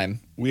first time.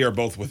 We are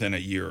both within a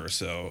year or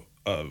so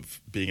of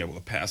being able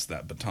to pass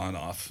that baton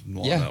off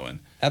lawn Yeah. mowing.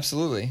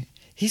 Absolutely.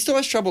 He still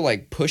has trouble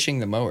like pushing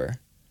the mower.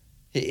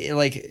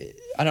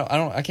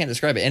 I can't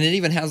describe it. And it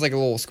even has like a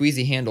little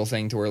squeezy handle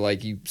thing to where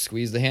like you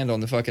squeeze the handle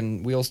and the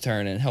fucking wheels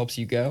turn and it helps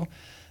you go.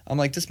 I'm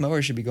like, this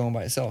mower should be going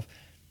by itself.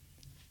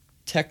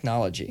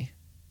 Technology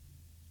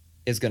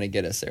is going to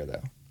get us there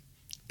though.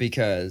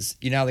 Because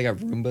you know how they got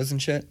Roombas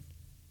and shit?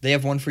 They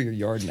have one for your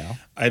yard now.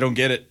 I don't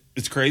get it.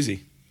 It's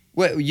crazy.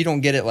 What, you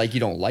don't get it like you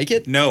don't like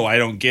it? No, I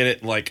don't get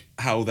it like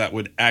how that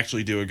would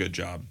actually do a good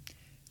job.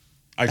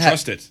 I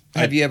trust it.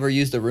 Have you ever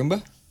used a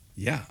Roomba?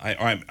 Yeah,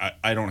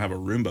 I don't have a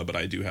Roomba, but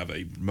I do have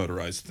a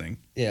motorized thing.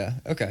 Yeah,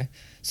 okay.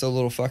 So a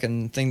little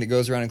fucking thing that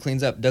goes around and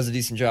cleans up, does a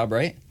decent job,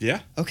 right?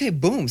 Yeah. Okay,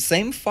 boom,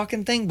 same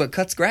fucking thing, but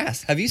cuts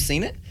grass. Have you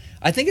seen it?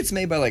 I think it's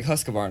made by like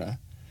Husqvarna.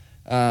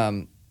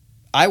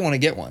 I want to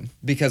get one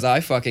because I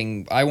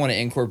want to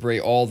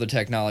incorporate all the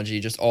technology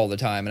just all the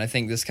time. And I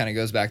think this kind of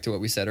goes back to what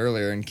we said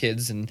earlier in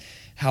kids and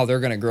how they're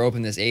going to grow up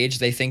in this age.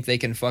 They think they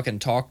can fucking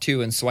talk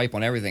to and swipe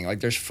on everything. Like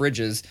there's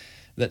fridges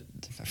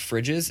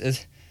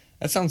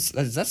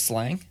is that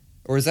slang?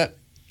 Or is that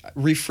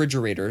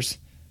refrigerators?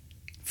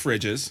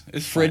 Fridges.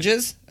 It's fine.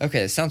 Fridges?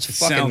 Okay, it sounds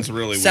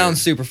really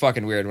sounds weird. super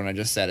fucking weird when I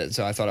just said it.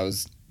 So I thought I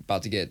was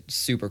about to get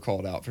super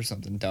called out for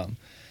something dumb.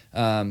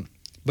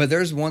 But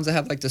there's ones that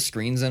have like the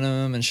screens in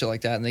them and shit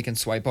like that, and they can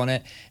swipe on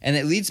it. And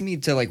it leads me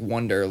to like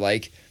wonder,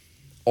 like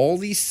all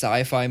these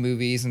sci-fi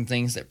movies and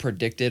things that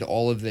predicted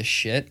all of this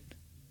shit.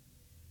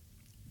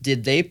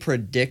 Did they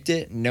predict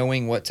it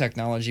knowing what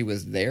technology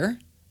was there?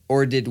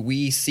 Or did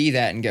we see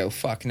that and go,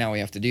 fuck, now we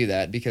have to do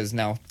that because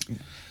now...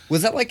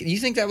 Was that like... You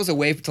think that was a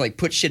way to like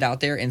put shit out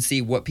there and see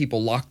what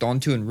people locked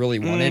onto and really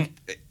wanted?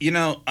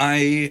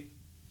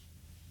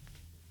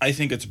 I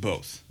think it's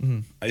both.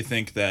 Mm-hmm. I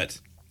think that,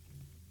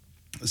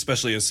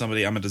 especially as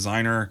somebody... I'm a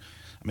designer.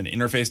 I'm an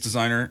interface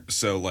designer.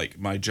 So like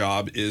my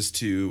job is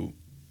to...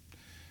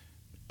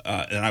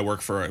 and I work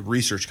for a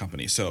research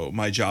company. So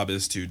my job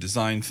is to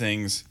design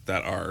things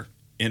that are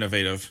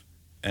innovative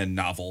and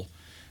novel.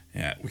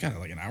 Yeah, we got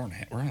like an hour and a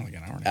half. We're on like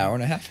an hour and a half. Hour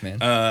and a half, man.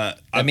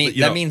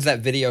 That means that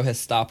video has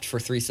stopped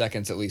for 3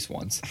 seconds at least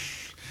once.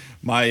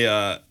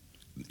 My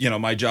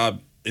my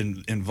job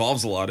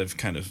involves a lot of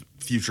kind of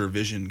future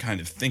vision kind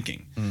of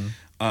thinking.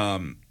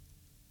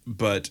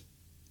 But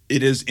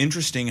it is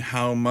interesting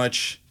how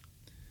much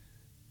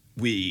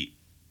we,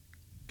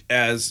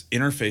 as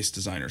interface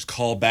designers,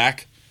 call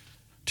back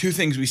to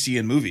things we see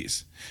in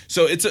movies.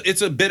 So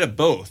it's a bit of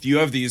both. You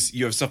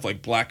have stuff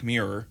like Black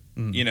Mirror,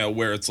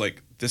 where it's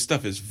like, this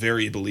stuff is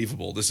very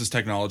believable. This is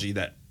technology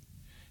that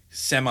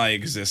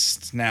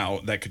semi-exists now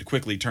that could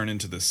quickly turn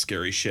into this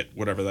scary shit,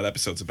 whatever that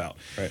episode's about.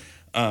 Right.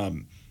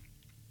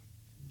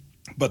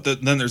 But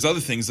then there's other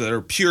things that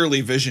are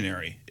purely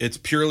visionary. It's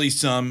purely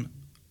some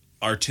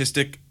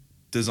artistic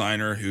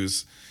designer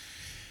who's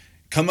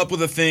come up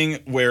with a thing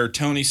where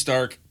Tony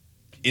Stark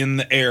in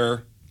the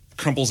air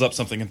crumples up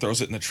something and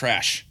throws it in the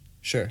trash.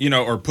 Sure.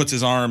 Or puts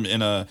his arm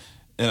in a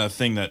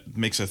thing that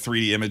makes a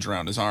 3D image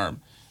around his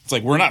arm. It's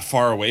like we're not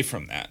far away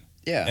from that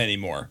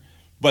anymore.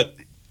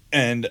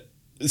 And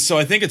so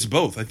I think it's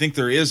both. I think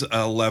there is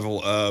a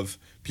level of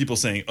people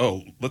saying,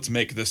 "Oh, let's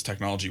make this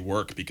technology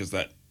work because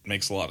that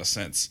makes a lot of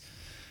sense."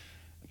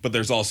 But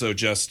there's also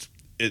just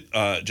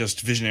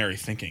visionary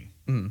thinking.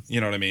 You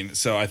know what I mean?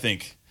 So I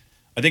think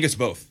it's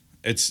both.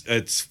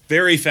 It's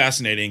very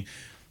fascinating,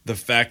 the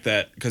fact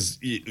that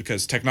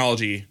because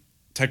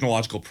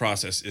technological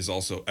process is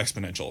also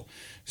exponential.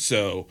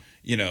 So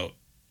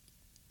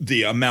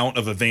the amount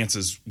of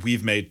advances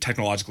we've made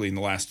technologically in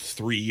the last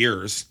 3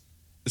 years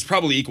is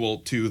probably equal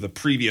to the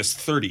previous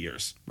 30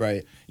 years.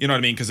 Right. You know what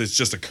I mean? Because it's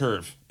just a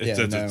curve.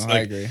 I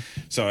agree.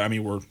 So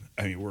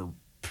we're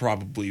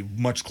probably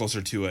much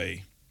closer to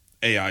a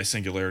AI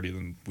singularity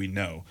than we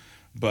know,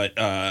 but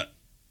I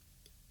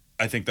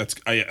think that's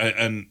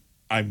I'm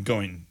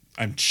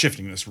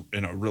shifting this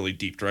in a really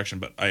deep direction,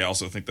 but I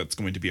also think that's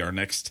going to be our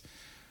next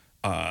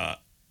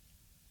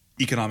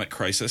economic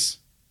crisis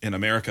in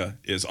America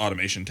is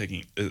automation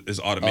taking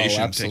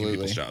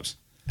people's jobs.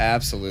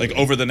 Absolutely. Like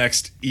over the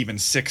next even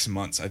 6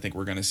 months, I think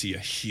we're going to see a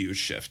huge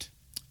shift.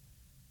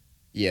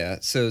 Yeah,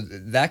 so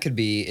that could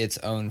be its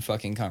own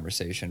fucking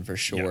conversation for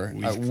sure.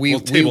 Yeah, we'll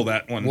table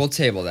that one. We'll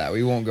table that.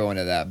 We won't go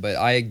into that, but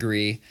I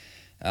agree.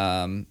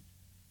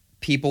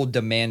 People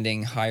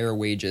demanding higher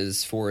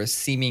wages for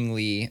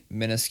seemingly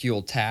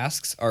minuscule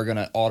tasks are going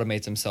to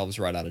automate themselves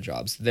right out of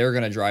jobs. They're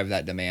going to drive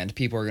that demand.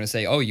 People are going to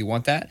say, "Oh, you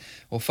want that?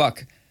 Well,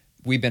 fuck.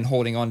 We've been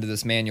holding on to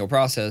this manual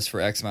process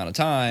for X amount of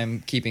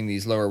time, keeping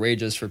these lower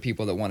wages for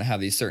people that want to have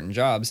these certain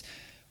jobs.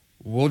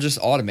 We'll just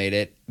automate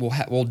it.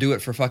 We'll do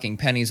it for fucking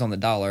pennies on the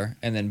dollar,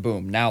 and then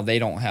boom, now they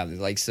don't have it.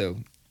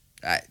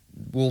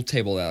 We'll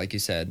table that, like you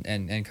said,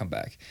 and come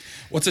back.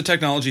 What's a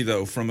technology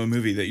though from a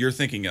movie that you're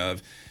thinking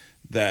of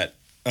that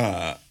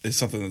is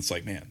something that's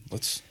like, man,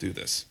 let's do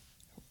this?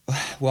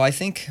 Well, I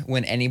think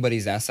when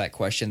anybody's asked that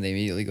question, they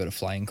immediately go to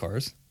flying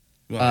cars.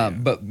 Well, yeah.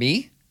 But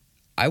me,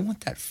 I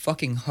want that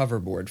fucking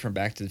hoverboard from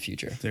Back to the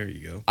Future. There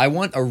you go. I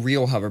want a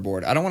real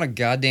hoverboard. I don't want a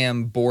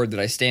goddamn board that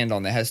I stand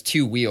on that has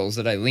 2 wheels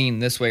that I lean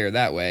this way or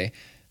that way.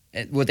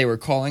 What they were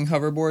calling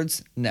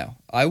hoverboards? No.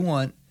 I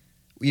want,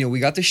 we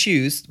got the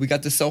shoes. We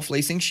got the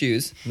self-lacing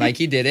shoes.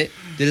 Nike did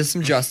us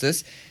some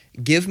justice.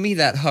 Give me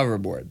that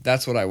hoverboard.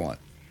 That's what I want.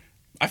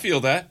 I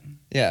feel that.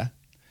 Yeah.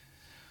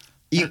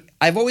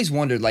 I've always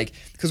wondered,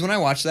 because when I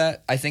watch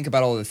that, I think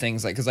about all the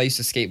things, because I used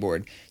to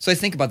skateboard. So I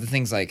think about the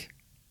things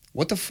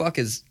what the fuck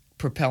is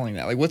propelling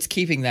that? What's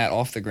keeping that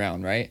off the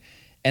ground, right?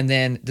 And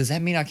then, does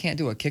that mean I can't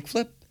do a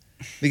kickflip?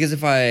 Because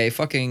if I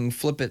fucking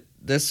flip it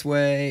this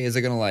way, is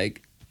it going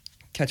to,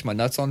 catch my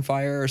nuts on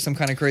fire or some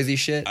kind of crazy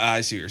shit?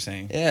 I see what you're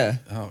saying. Yeah.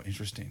 Oh,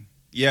 interesting.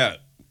 Yeah.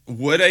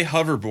 Would a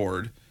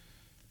hoverboard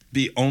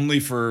be only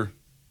for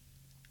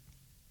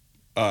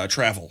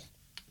travel?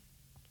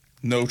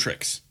 No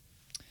tricks.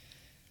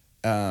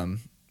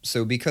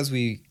 So because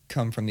we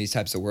come from these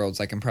types of worlds,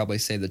 I can probably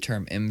say the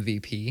term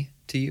MVP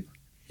to you.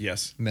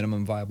 Yes.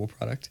 Minimum viable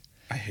product.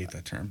 I hate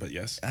that term, but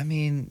yes. I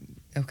mean,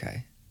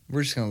 okay.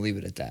 We're just going to leave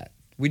it at that.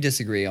 We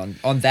disagree on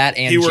that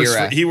and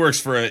Jira. He works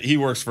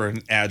for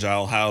an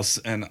agile house,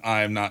 and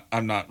I'm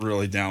not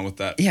really down with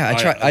that. Yeah,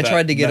 I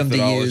tried to get him to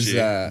use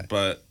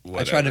but whatever.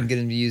 I tried to get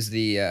him to use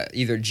the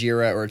either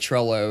Jira or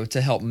Trello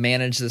to help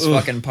manage this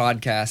fucking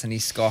podcast, and he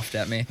scoffed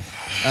at me.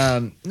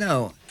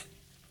 No,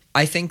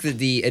 I think that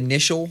the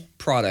initial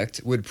product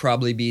would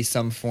probably be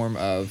some form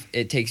of,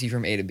 it takes you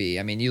from A to B.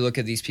 I mean, you look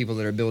at these people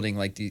that are building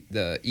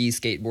the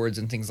e-skateboards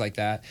and things like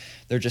that.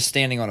 They're just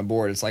standing on a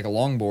board. It's like a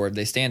long board.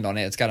 They stand on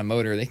it. It's got a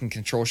motor. They can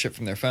control shit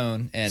from their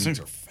phone. And these things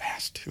are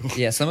fast too.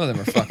 Yeah, some of them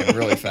are fucking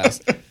really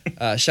fast.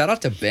 Shout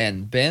out to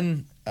Ben.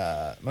 Ben,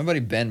 my buddy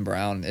Ben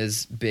Brown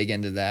is big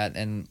into that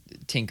and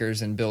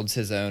tinkers and builds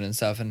his own and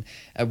stuff. And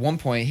at one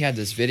point he had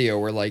this video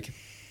where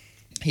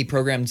he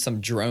programmed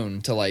some drone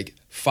to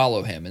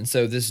follow him, and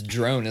so this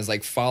drone is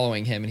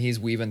following him, and he's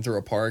weaving through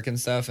a park and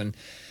stuff, and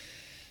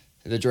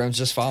the drone's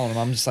just following him.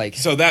 I'm just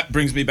so that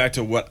brings me back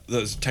to what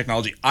the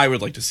technology I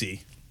would like to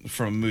see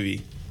from a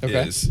movie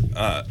is.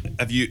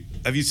 Have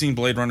you seen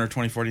Blade Runner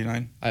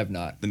 2049? I have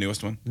not. The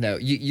newest one? No,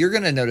 you're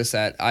gonna notice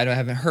that I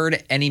haven't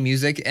heard any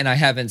music and I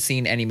haven't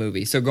seen any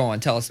movie. So go on,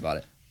 tell us about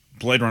it.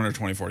 Blade Runner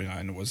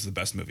 2049 was the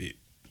best movie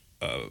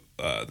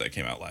that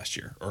came out last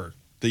year, or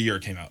the year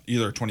it came out,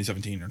 either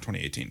 2017 or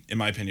 2018. In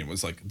my opinion,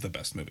 was the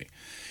best movie.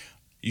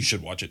 You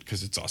should watch it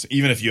because it's awesome.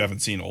 Even if you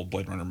haven't seen old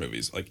Blade Runner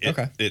movies,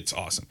 it's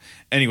awesome.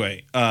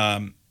 Anyway,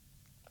 the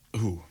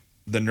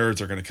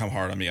nerds are going to come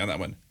hard on me on that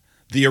one.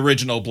 The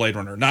original Blade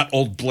Runner, not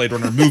old Blade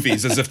Runner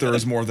movies, as if there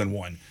was more than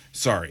one.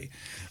 Sorry,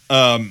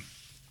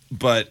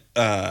 but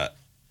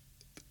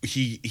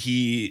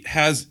he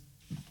has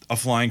a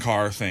flying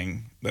car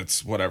thing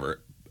that's whatever,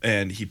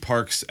 and he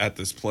parks at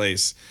this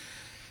place,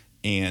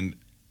 and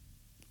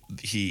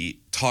he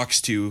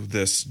talks to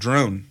this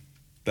drone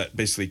that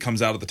basically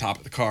comes out of the top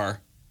of the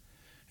car,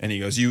 and he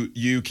goes,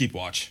 "You keep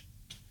watch."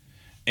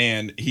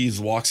 And he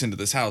walks into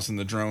this house, and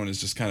the drone is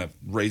just kind of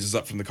raises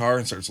up from the car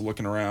and starts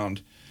looking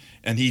around,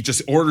 and he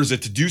just orders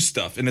it to do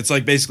stuff, and it's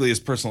like basically his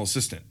personal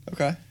assistant.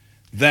 Okay.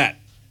 That,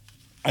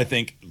 I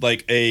think,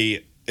 like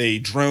a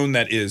drone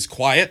that is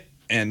quiet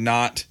and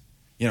not,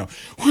 but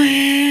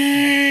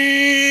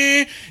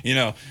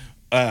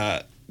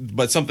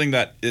something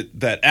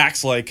that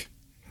acts like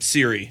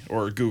Siri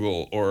or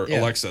Google or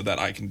Alexa that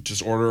I can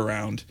just order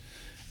around.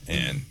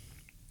 And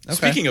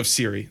speaking of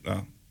Siri,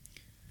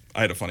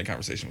 I had a funny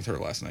conversation with her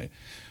last night,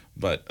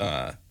 but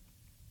I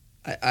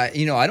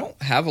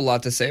don't have a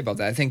lot to say about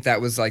that. I think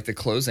that was like the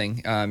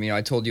closing.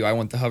 I told you I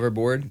want the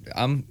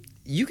hoverboard.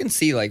 You can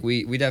see like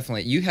we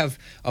definitely, you have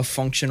a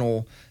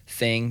functional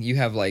thing. You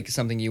have like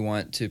something you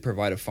want to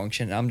provide a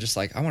function. And I'm just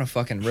like, I want to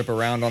fucking rip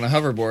around on a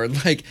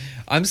hoverboard. Like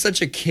I'm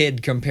such a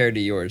kid compared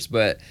to yours,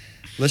 but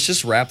let's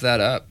just wrap that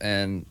up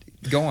and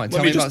go on.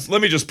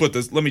 Let me put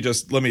this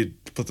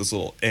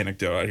little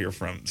anecdote out here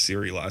from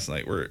Siri last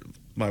night, where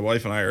my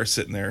wife and I are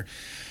sitting there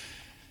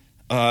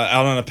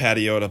out on a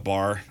patio at a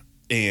bar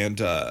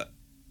and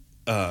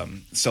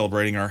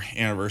celebrating our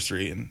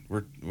anniversary, and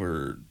we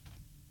were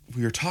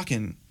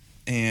talking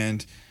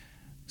and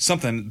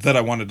something that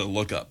I wanted to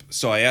look up.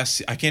 So I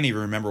asked, I can't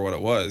even remember what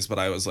it was, but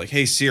I was like,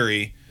 "Hey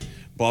Siri,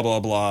 blah blah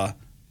blah."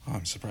 Oh,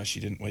 I'm surprised she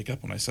didn't wake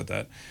up when I said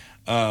that.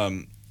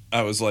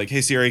 I was like,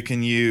 "Hey Siri,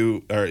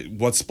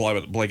 what's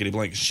blankety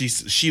blank?"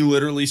 She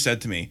literally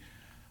said to me,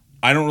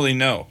 "I don't really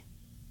know."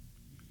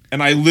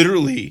 And I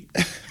literally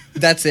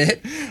that's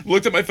it.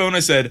 Looked at my phone.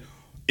 I said,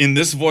 in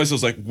this voice, I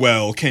was like,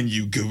 "Well, can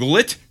you Google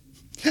it?"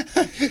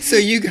 So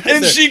you guys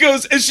and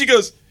she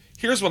goes,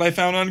 "Here's what I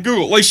found on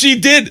Google." Like she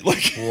did.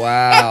 Like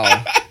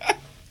wow.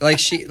 Like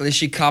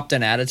she copped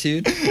an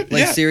attitude.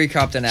 Like Siri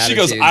copped an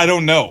attitude. She goes, "I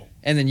don't know."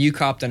 And then you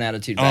copped an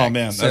attitude back. Oh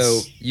man.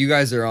 So you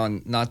guys are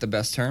on not the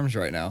best terms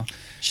right now.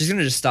 She's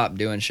gonna just stop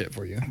doing shit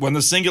for you. When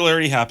the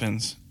singularity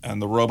happens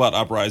and the robot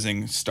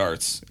uprising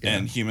starts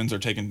and humans are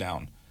taken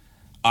down,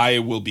 I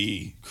will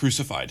be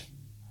crucified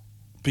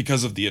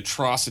because of the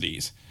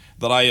atrocities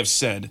that I have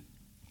said,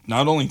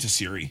 not only to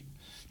Siri,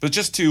 but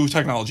just to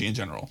technology in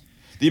general.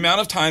 The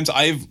amount of times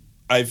I've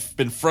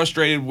been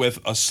frustrated with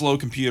a slow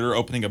computer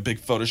opening a big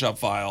Photoshop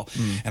file,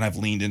 and I've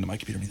leaned into my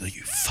computer and be like,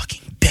 "You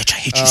fucking bitch, I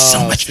hate you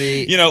so much."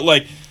 See,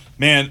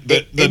 man,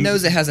 it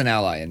knows it has an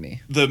ally in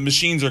me. The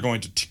machines are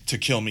going to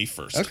kill me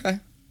first. Okay.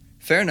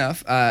 Fair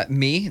enough.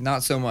 Me,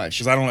 not so much.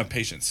 Because I don't have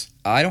patience.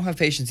 I don't have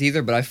patience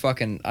either, but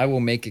I will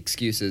make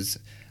excuses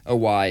of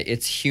why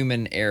it's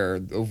human error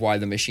of why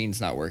the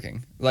machine's not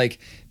working. Like,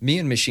 me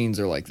and machines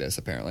are like this,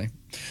 apparently.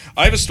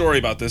 I have a story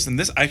about this, and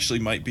this actually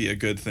might be a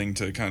good thing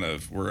to kind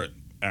of, we're at an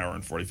hour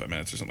and 45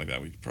 minutes or something like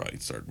that. We could probably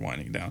start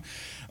winding down.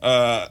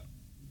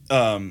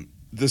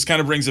 This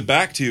kind of brings it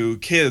back to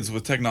kids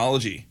with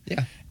technology.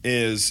 Yeah.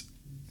 Is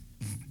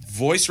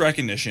voice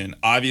recognition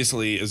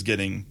obviously is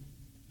getting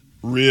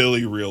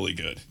really, really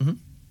good. Mm-hmm.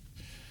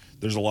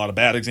 There's a lot of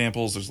bad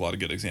examples. There's a lot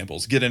of good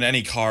examples. Get in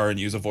any car and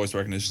use a voice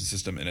recognition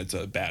system, and it's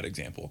a bad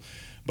example.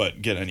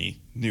 But get any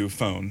new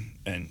phone,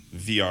 and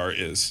VR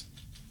is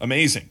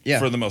amazing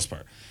for the most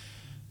part.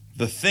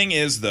 The thing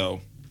is, though,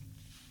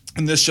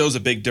 and this shows a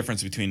big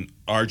difference between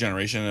our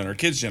generation and our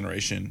kids'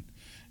 generation,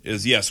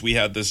 is yes, we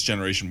had this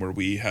generation where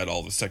we had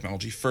all this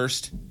technology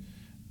first.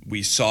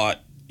 We saw it,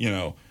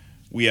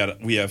 we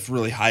have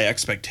really high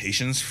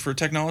expectations for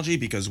technology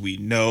because we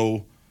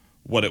know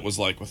what it was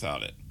like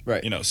without it.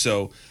 Right.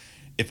 So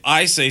if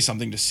I say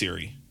something to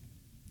Siri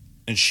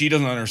and she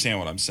doesn't understand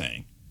what I'm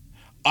saying,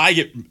 I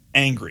get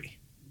angry.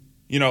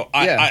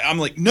 I'm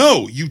like,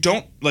 "No, you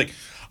don't." Like,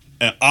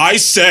 I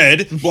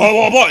said blah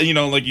blah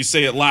blah. Like you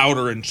say it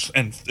louder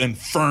and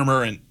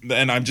firmer,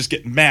 and I'm just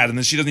getting mad, and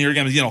then she doesn't hear it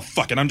again.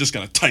 Fuck it, I'm just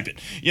gonna type it.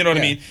 You know what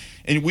I mean?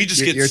 And we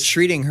just you're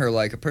treating her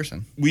like a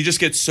person. We just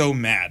get so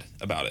mad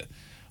about it.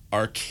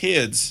 Our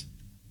kids,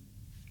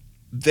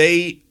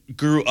 they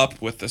grew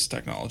up with this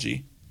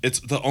technology. It's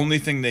the only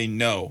thing they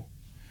know.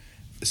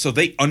 So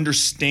they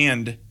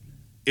understand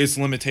its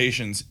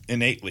limitations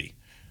innately.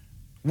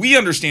 We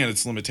understand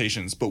its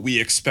limitations, but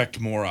we expect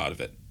more out of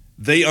it.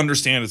 They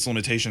understand its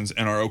limitations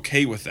and are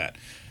okay with that.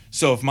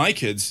 So if my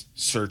kids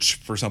search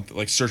for something,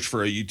 like search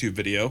for a YouTube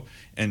video,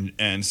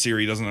 and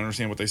Siri doesn't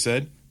understand what they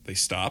said, they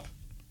stop.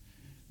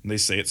 And they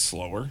say it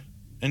slower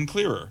and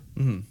clearer.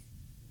 Mm-hmm.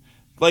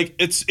 Like,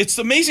 it's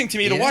amazing to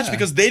me to watch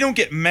because they don't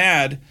get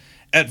mad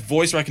at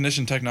voice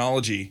recognition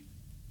technology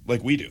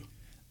like we do.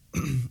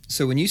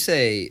 So when you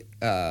say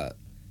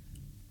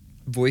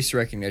voice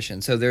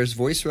recognition, so there's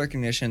voice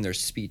recognition,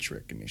 there's speech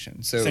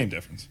recognition. So same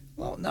difference.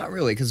 Well, not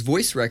really, because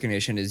voice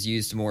recognition is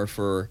used more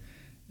for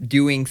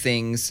doing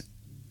things.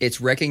 It's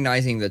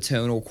recognizing the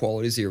tonal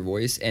qualities of your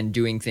voice and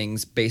doing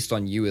things based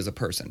on you as a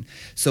person.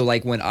 So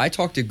like when I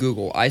talk to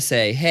Google, I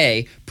say,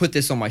 "Hey, put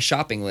this on my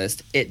shopping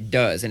list." It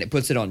does, and it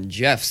puts it on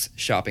Jeff's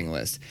shopping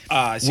list.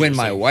 When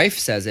my wife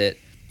says it,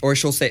 or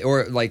she'll say,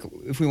 or like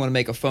if we want to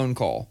make a phone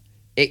call,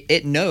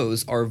 it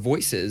knows our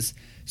voices.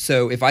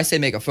 So if I say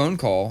make a phone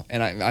call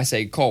and I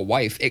say call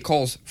wife, it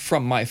calls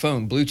from my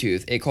phone,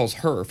 Bluetooth. It calls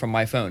her from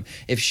my phone.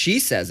 If she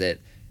says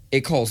it,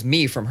 it calls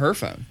me from her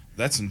phone.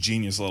 That's some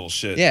genius little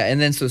shit. Yeah,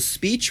 and then so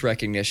speech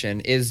recognition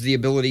is the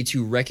ability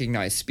to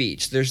recognize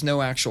speech. There's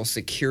no actual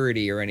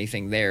security or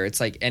anything there.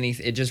 It's like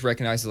it just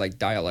recognizes like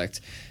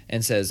dialect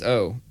and says,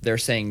 oh, they're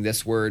saying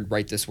this word,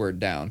 write this word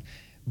down.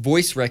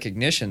 Voice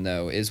recognition,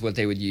 though, is what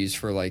they would use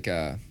for like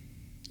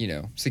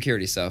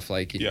security stuff.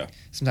 Like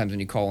sometimes when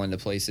you call into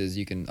places,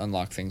 you can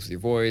unlock things with your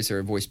voice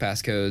or voice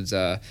passcodes.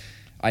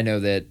 I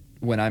know that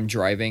when I'm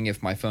driving,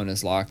 if my phone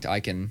is locked, I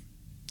can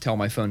tell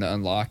my phone to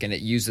unlock, and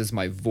it uses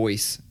my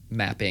voice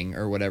mapping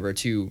or whatever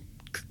to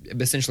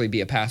essentially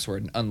be a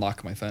password and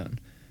unlock my phone.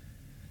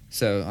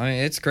 So, I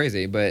mean, it's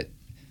crazy, but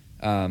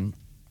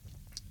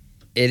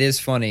it is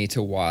funny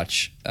to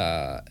watch,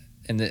 and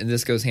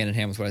this goes hand in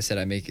hand with what I said,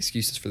 I make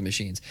excuses for the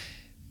machines.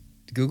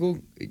 Google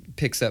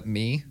picks up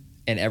me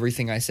and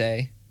everything I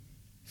say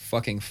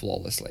fucking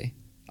flawlessly.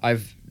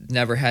 I've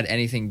never had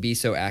anything be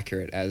so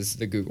accurate as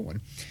the Google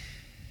one.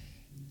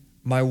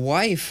 My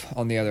wife,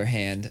 on the other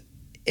hand,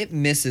 it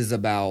misses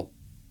about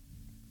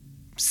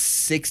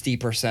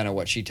 60% of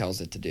what she tells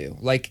it to do.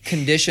 Like,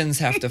 conditions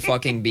have to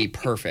fucking be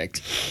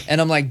perfect.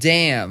 And I'm like,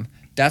 damn,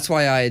 that's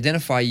why I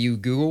identify you,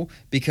 Google,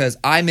 because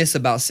I miss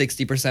about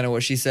 60% of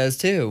what she says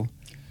too.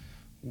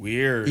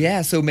 Weird.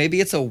 Yeah, so maybe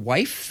it's a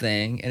wife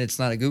thing and it's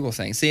not a Google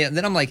thing. See, and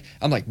then I'm like,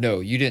 no,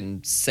 you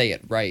didn't say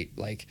it right.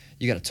 Like,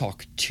 you got to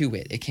talk to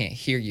it. It can't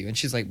hear you. And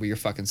she's like, well, you're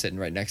fucking sitting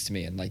right next to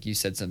me, and like you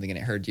said something and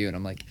it heard you. And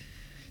I'm like,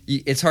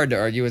 it's hard to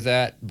argue with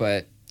that,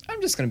 but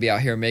I'm just going to be out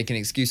here making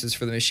excuses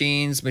for the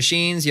machines.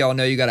 Machines, y'all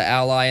know you got an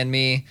ally in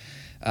me.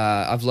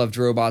 I've loved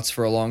robots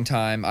for a long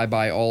time. I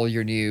buy all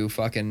your new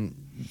fucking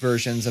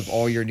versions of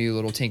all your new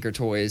little Tinker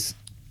toys.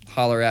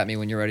 Holler at me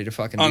when you're ready to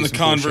fucking on do the some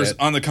converse. cool shit.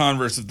 On the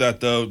converse of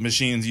that, though,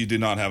 machines, you do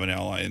not have an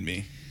ally in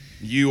me.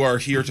 You are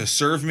here to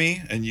serve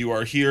me, and you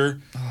are here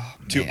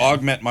to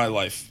augment my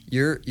life.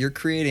 You're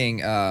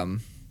creating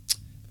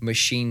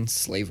machine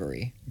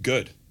slavery.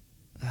 Good.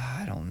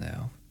 I don't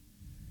know.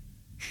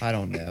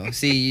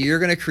 See, you're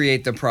going to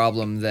create the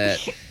problem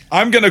that...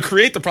 I'm going to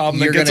create the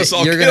problem that gets us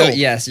all killed.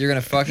 Yes, you're going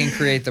to fucking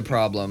create the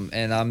problem,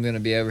 and I'm going to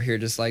be over here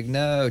just like,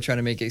 no, trying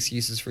to make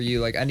excuses for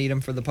you. Like, I need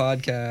them for the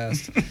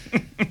podcast.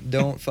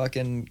 Don't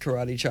fucking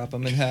karate chop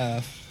them in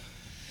half.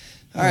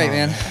 All right,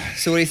 man.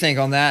 So what do you think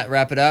on that?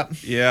 Wrap it up?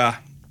 Yeah.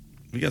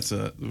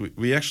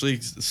 We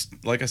actually,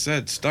 like I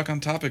said, stuck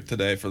on topic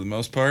today for the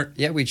most part.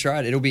 Yeah, we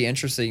tried. It'll be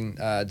interesting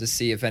to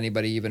see if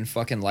anybody even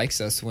fucking likes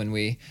us when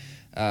we...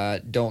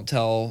 don't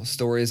tell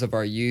stories of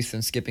our youth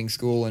and skipping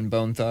school and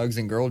Bone Thugs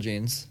and Girl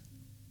Jeans.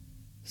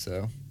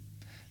 So,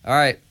 all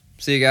right.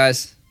 See you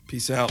guys.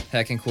 Peace out.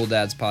 Heckin' Cool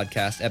Dads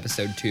Podcast,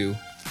 Episode 2.